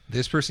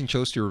 This person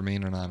chose to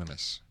remain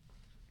anonymous.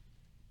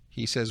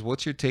 He says,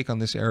 what's your take on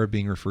this era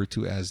being referred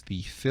to as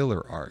the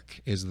filler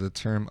arc? Is the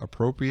term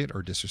appropriate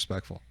or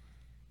disrespectful?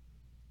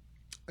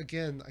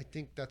 Again, I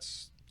think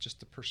that's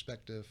just the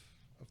perspective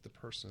of the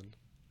person.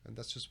 and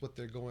that's just what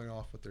they're going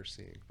off what they're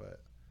seeing. But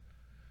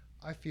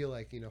I feel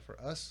like, you know, for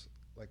us,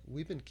 like,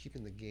 we've been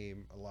keeping the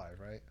game alive,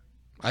 right?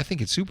 I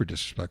think it's super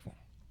disrespectful.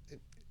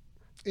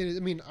 I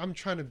mean, I'm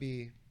trying to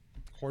be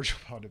cordial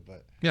about it,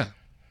 but Yeah.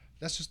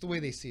 that's just the way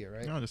they see it,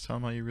 right? No, just tell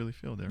them how you really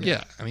feel there.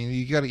 Yeah, I mean,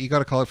 you got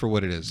to call it for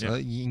what it is. Yeah.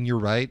 You're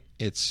right.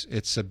 It's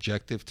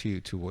subjective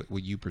to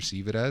what you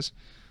perceive it as.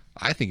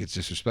 I think it's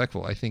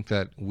disrespectful. I think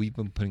that we've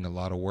been putting a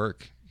lot of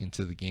work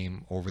into the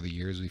game over the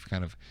years. We've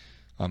kind of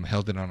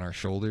held it on our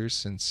shoulders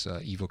since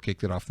Evo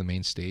kicked it off the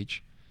main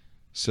stage.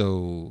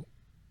 So,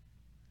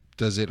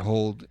 does it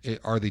hold?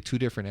 Are they two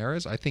different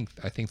eras? I think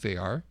they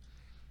are,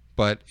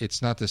 but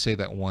it's not to say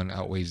that one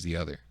outweighs the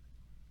other,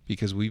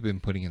 because we've been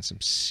putting in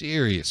some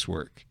serious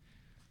work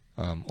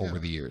over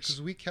the years.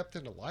 Because we kept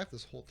it alive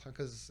this whole time.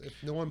 Because if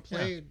no one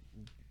played,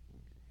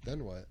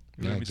 then what?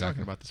 We're going to be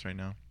talking about this right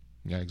now.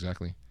 Yeah,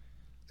 exactly.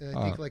 And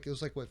I think like it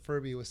was like what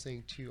Furby was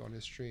saying too on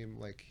his stream.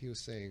 Like he was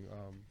saying,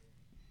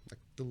 like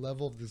the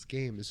level of this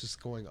game is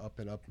just going up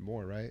and up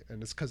more, right?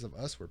 And it's because of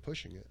us we're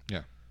pushing it.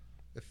 Yeah.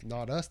 If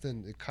not us,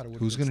 then it kind of would.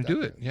 Who's going to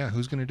do it? Yeah,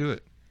 who's going to do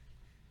it?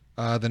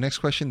 The next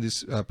question.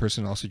 This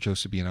person also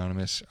chose to be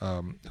anonymous.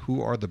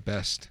 Who are the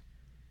best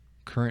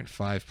current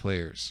 5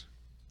 players?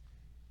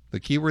 The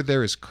keyword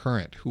there is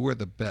current. Who are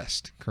the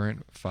best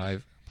current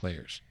 5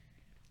 players?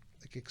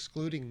 Like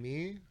excluding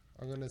me,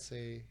 I'm gonna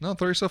say. No,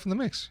 throw yourself in the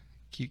mix.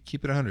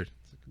 Keep it 100.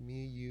 It's like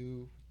me,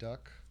 you,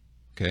 Duck.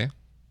 Okay.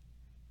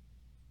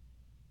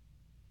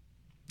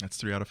 That's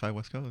 3 out of 5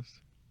 West Coast.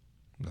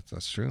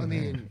 That's true. I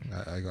mean,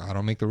 I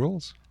don't make the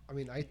rules. I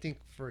mean, I think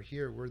for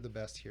here we're the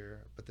best here,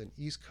 but then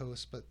East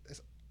Coast. But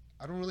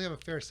I don't really have a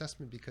fair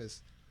assessment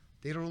because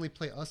they don't really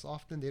play us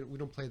often. We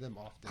don't play them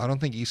often. I don't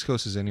think East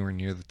Coast is anywhere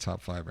near the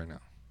top 5 right now.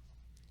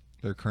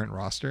 Their current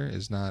roster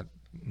is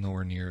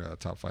nowhere near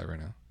top 5 right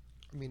now.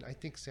 I mean, I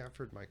think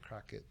Sanford might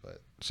crack it,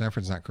 but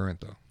Sanford's not current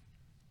though.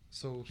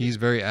 so He's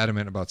very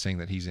adamant about saying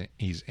that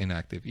he's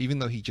inactive, even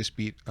though he just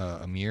beat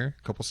Amir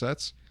a couple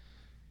sets.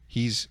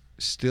 He's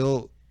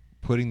still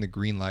putting the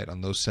green light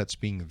on those sets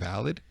being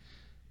valid.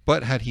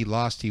 But had he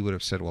lost, he would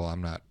have said, "Well,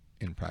 I'm not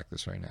in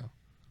practice right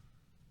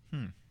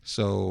now."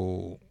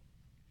 So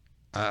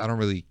I don't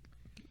really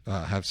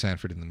have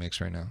Sanford in the mix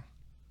right now.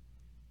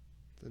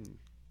 then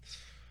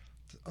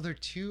the other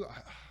two.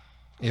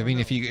 I mean,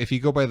 if you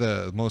go by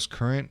the most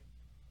current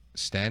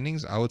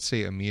standings, I would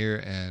say Amir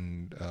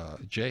and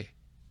Jay.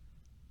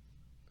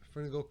 If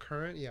we're gonna go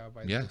current, yeah,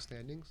 by Yeah. those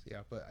standings,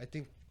 yeah. But I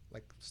think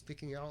like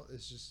sticking out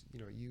is just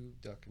you,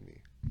 Duck, and me.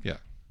 Yeah.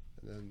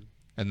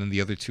 And then The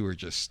other two are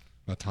just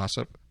a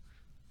toss-up.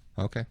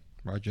 Okay,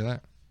 roger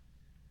that.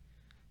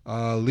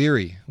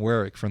 Leary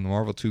Warwick from the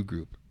Marvel 2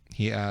 group.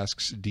 He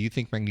asks, do you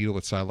think Magneto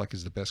with Psylocke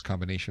is the best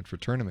combination for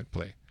tournament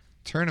play?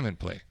 Tournament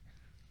play.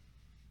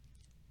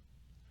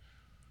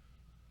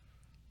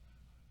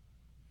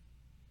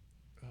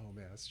 oh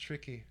man, it's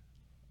tricky.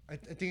 I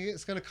think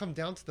it's gonna come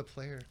down to the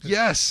player. 'Cause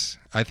Yes,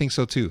 I think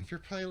so too. if you're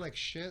playing like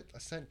shit, a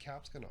sent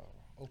cap's gonna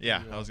open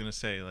Yeah, you I was up. going to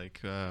say, like,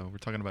 we're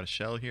talking about a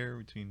shell here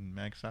between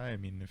Max I. I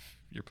mean, if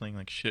you're playing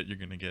like shit, you're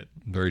going to get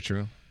Very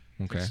true.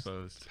 Okay,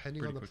 exposed.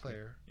 Depending pretty on the quickly.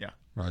 player. Yeah.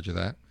 roger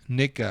that.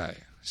 Nick Guy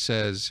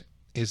says,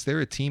 is there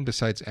a team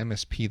besides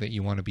MSP that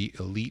you want to be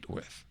elite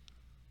with?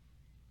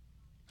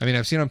 I mean,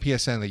 I've seen on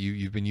PSN that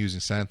you've been using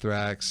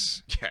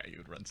Santhrax. Yeah, you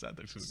would run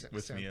Santhrax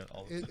with me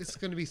all the time. It's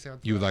gonna be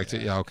Sentinel. You would like to?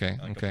 Yeah, okay.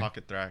 Like Okay. a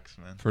pocket Thrax,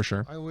 man. For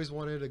sure. I always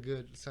wanted a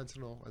good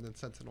Sentinel and then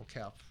Sentinel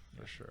cap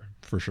for sure.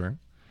 For sure.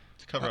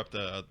 To cover up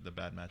the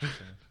bad matches.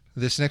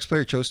 This next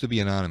player chose to be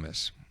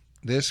anonymous.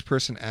 This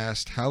person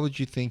asked, how would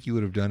you think you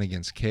would have done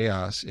against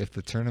Chaos if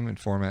the tournament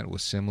format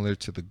was similar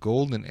to the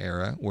Golden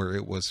Era, where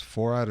it was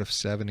 4 out of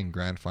 7 in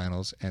grand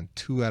finals and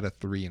 2 out of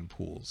 3 in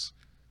pools?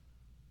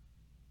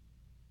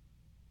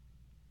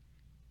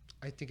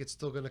 I think it's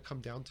still gonna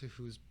come down to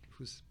who's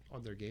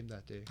on their game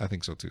that day. I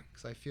think so too.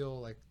 Because I feel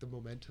like the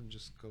momentum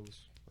just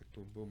goes like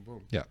boom, boom,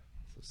 boom. Yeah.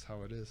 That's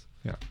how it is.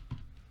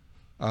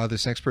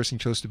 This next person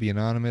chose to be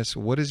anonymous.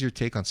 What is your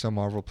take on some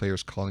Marvel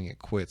players calling it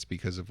quits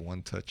because of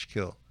one-touch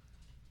kill?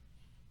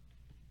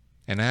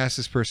 And I asked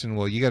this person,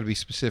 well, you got to be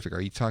specific.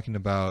 Are you talking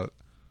about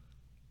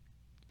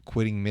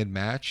quitting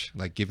mid-match,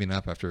 like giving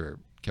up after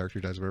a character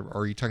dies or whatever?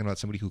 Or are you talking about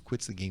somebody who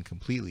quits the game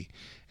completely?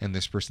 And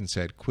this person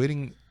said,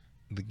 quitting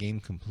the game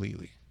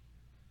completely.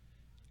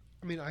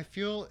 I mean, I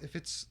feel if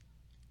it's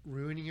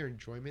ruining your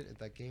enjoyment at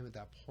that game at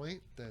that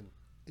point, then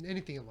in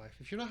anything in life,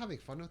 if you're not having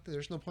fun with it,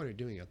 there's no point in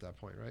doing it at that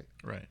point, right?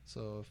 Right.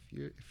 So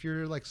if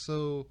you're like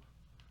so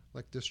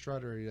like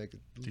distraught or like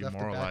left a bad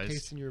Demoralized.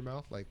 taste in your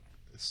mouth, like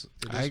it is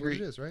I agree.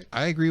 what it is, right?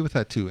 I agree with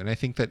that too. And I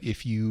think that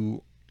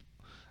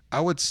I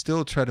would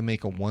still try to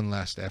make a one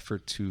last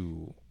effort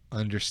to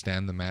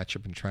understand the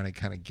matchup and trying to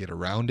kind of get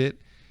around it.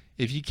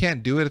 If you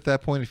can't do it at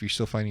that point, if you're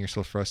still finding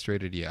yourself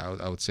frustrated, yeah,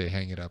 I would say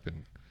hang it up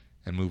and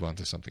move on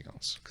to something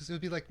else. Because it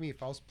would be like me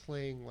if I was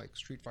playing like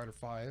Street Fighter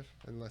 5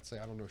 and let's say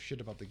I don't know shit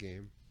about the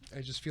game.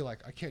 I just feel like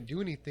I can't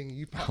do anything.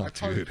 I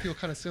probably dude. feel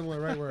kind of similar,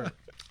 right? Where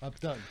I'm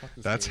done. Fuck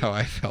this That's game. how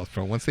I felt,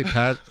 bro. Once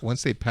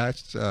they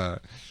patched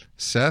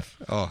Seth,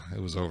 oh,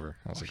 it was over.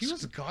 I was like, He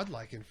was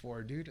godlike in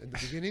 4, dude. In the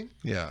beginning,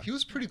 yeah, he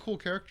was a pretty cool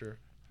character.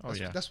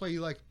 That's why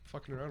you like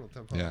fucking around with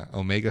him. Huh? yeah.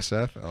 Omega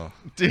Seth, oh,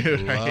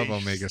 Dude, love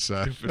Omega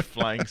Seth. Stupid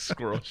flying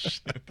squirrel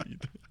shit.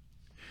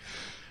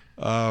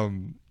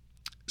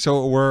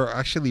 So we're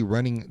actually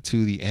running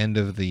to the end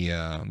of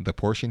the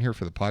portion here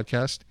for the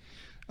podcast.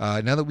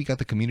 Now that we got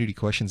the community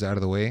questions out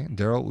of the way,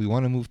 Darrell, we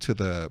want to move to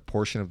the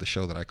portion of the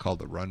show that I call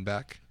the run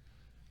back.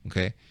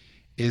 Okay.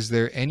 Is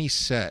there any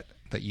set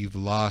that you've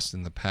lost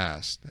in the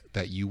past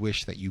that you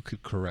wish that you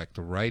could correct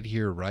right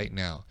here, right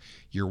now?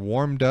 You're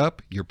warmed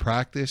up, you're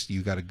practiced,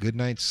 you got a good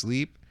night's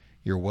sleep,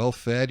 you're well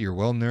fed, you're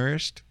well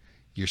nourished,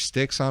 your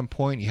stick's on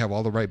point, you have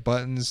all the right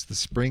buttons, the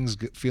spring's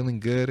feeling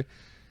good,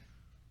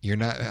 you're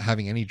not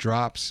having any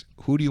drops.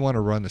 Who do you want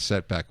to run the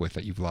set back with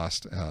that you've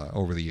lost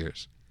over the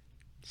years?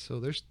 So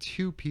there's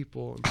 2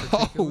 people in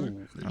particular.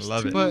 Oh, I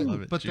love it. But,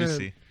 love it. But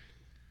Juicy.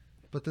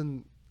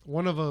 then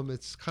one of them,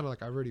 it's kind of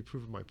like I already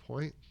proved my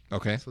point.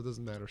 Okay. So it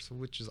doesn't matter. So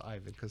which is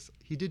Ivan? Because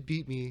he did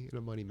beat me in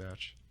a money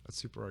match at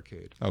Super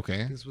Arcade.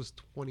 Okay. This was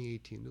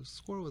 2018. The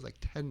score was like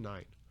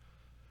 10-9.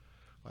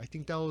 I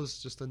think that was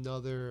just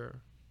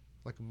another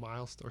like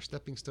milestone or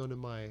stepping stone in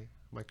my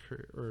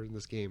career or in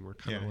this game. Where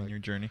kind of In like your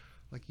journey.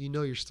 like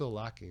you're still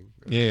lacking.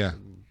 Yeah.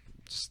 And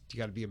just you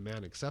got to be a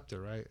man, accept it,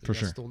 right? For That's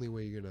sure. the only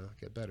way you're gonna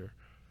get better.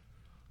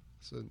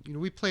 So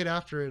we played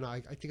after, and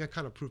I think I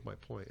kind of proved my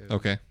point. And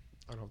Okay.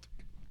 I don't have to.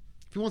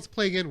 If he wants to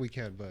play again, we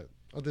can. But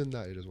other than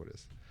that, it is what it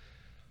is.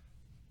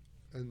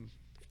 And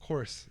of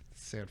course,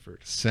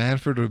 Sanford.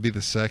 Sanford would be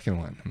the second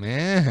one.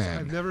 Man.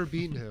 I've never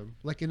beaten him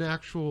like in an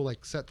actual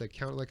like set that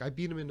count. Like I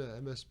beat him in a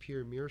MSP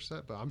or mirror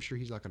set, but I'm sure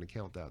he's not going to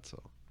count that.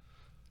 So.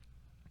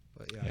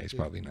 But Yeah, he's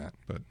probably not,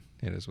 but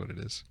it is what it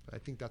is. I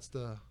think that's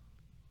the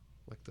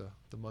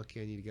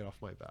monkey I need to get off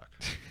my back.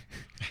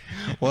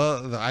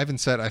 Well, the Ivan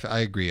set, I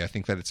agree. I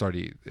think that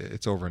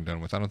it's over and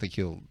done with. I don't think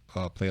he'll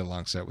play a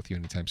long set with you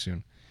anytime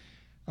soon.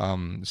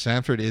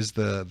 Sanford is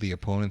the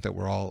opponent that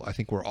we're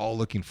all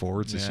looking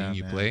forward to seeing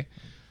you play.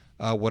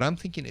 What I'm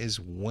thinking is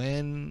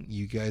when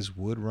you guys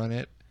would run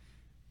it,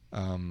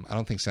 I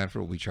don't think Sanford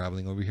will be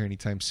traveling over here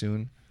anytime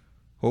soon.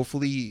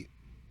 Hopefully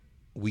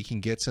we can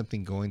get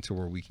something going to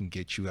where we can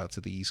get you out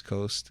to the East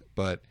Coast,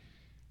 but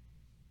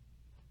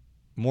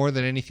more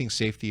than anything,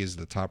 safety is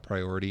the top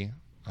priority.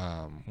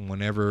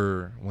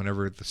 Whenever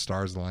the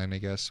stars align, I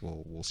guess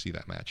we'll see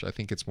that match. I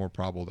think it's more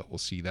probable that we'll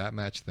see that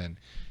match than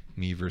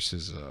me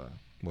versus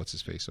what's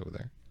his face over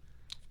there.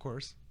 Of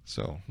course.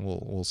 So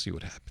we'll see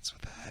what happens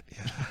with that.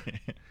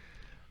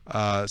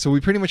 Yeah. So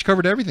we pretty much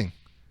covered everything.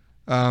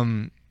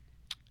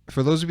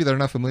 For those of you that are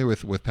not familiar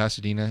with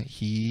Pasadena,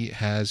 he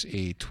has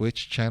a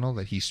Twitch channel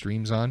that he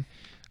streams on.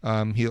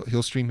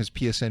 He'll stream his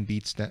PSN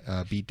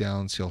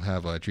beatdowns. He'll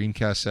have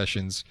Dreamcast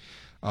sessions.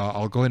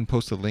 I'll go ahead and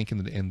post a link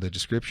in the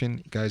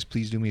description. Guys,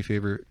 please do me a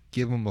favor.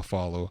 Give him a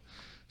follow,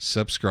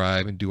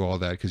 subscribe, and do all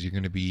that because he's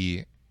going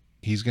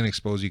to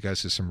expose you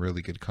guys to some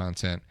really good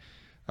content.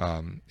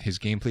 His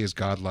gameplay is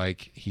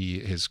godlike.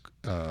 His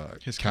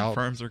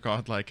confirms are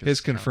godlike. His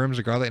confirms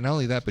are godlike. Not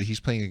only that, but he's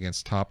playing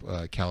against top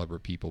caliber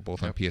people,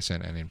 both on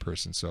PSN and in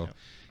person. So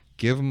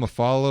give him a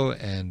follow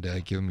and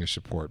give him your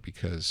support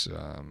because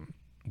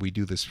we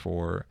do this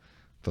for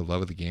the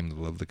love of the game, the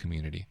love of the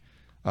community.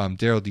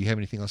 Darrell, do you have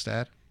anything else to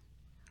add?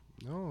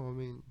 No, I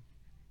mean,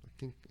 I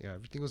think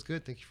everything was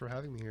good. Thank you for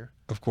having me here.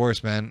 Of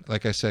course, man.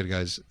 Like I said,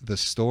 guys, the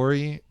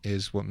story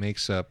is what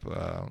makes up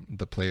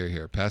the player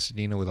here.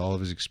 Pasadena, with all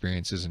of his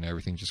experiences and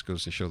everything, just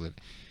goes to show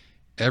that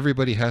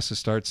everybody has to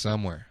start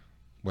somewhere.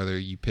 Whether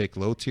you pick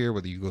low tier,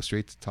 whether you go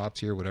straight to top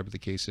tier, whatever the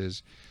case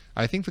is.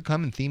 I think the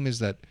common theme is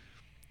that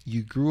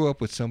you grew up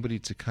with somebody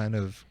to kind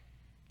of,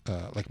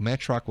 like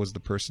Metrock was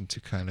the person to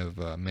kind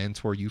of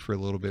mentor you for a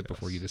little bit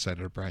before you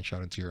decided to branch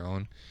out into your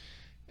own.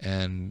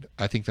 And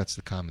I think that's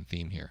the common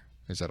theme here,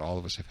 is that all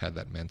of us have had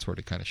that mentor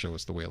to kind of show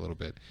us the way a little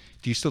bit.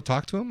 Do you still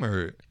talk to him,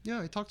 or?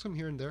 Yeah, I talk to him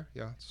here and there.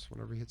 Yeah, just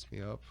whenever he hits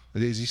me up.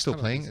 Is he still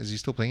playing? Is he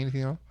still playing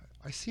anything at all?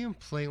 I see him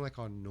playing like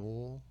on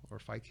Knoll or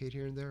Fightcade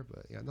here and there,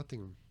 but yeah,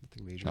 nothing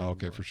major. Oh,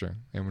 okay, anymore. for sure.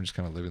 Everyone's just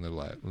kind of living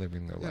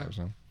their lives,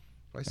 huh?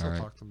 But I still All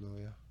right. talk to him though.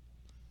 Yeah.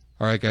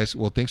 All right, guys.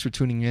 Well, thanks for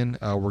tuning in.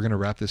 We're going to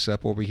wrap this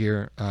up over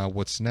here.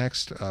 What's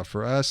next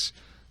for us?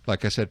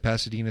 Like I said,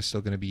 Pasadena is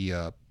still going to be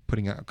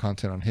putting out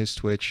content on his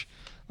Twitch.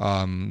 The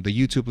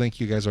YouTube link,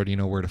 you guys already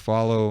know where to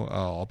follow.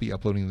 I'll be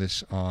uploading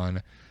this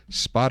on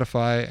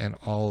Spotify and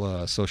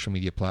all social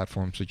media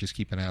platforms, so just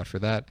keep an eye out for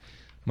that.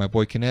 My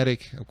boy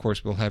Kinetic, of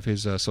course, will have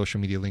his social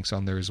media links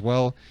on there as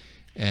well.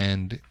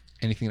 And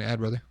anything to add,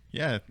 brother?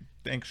 Yeah,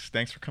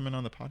 thanks for coming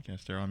on the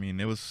podcast, Darrell. I mean,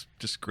 it was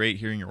just great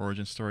hearing your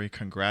origin story.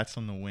 Congrats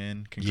on the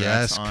win.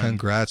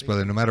 Congrats,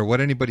 brother. No matter what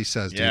anybody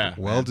says, dude.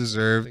 Well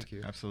deserved. Thank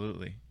you.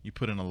 Absolutely. You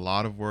put in a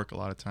lot of work, a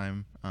lot of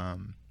time,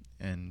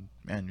 and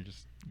man, you're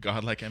just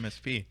godlike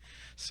MSP.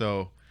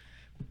 So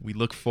we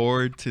look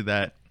forward to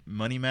that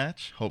money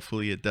match.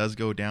 Hopefully it does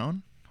go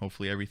down.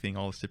 Hopefully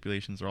all the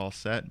stipulations are all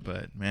set.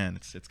 But man,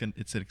 it's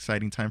an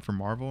exciting time for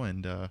Marvel,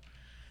 and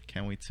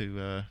can't wait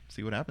to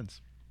see what happens.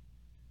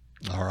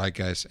 All right,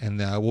 guys. And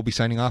we'll be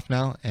signing off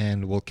now,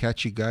 and we'll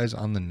catch you guys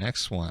on the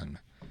next one.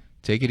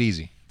 Take it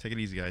easy. Take it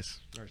easy, guys.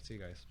 All right, see you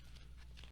guys.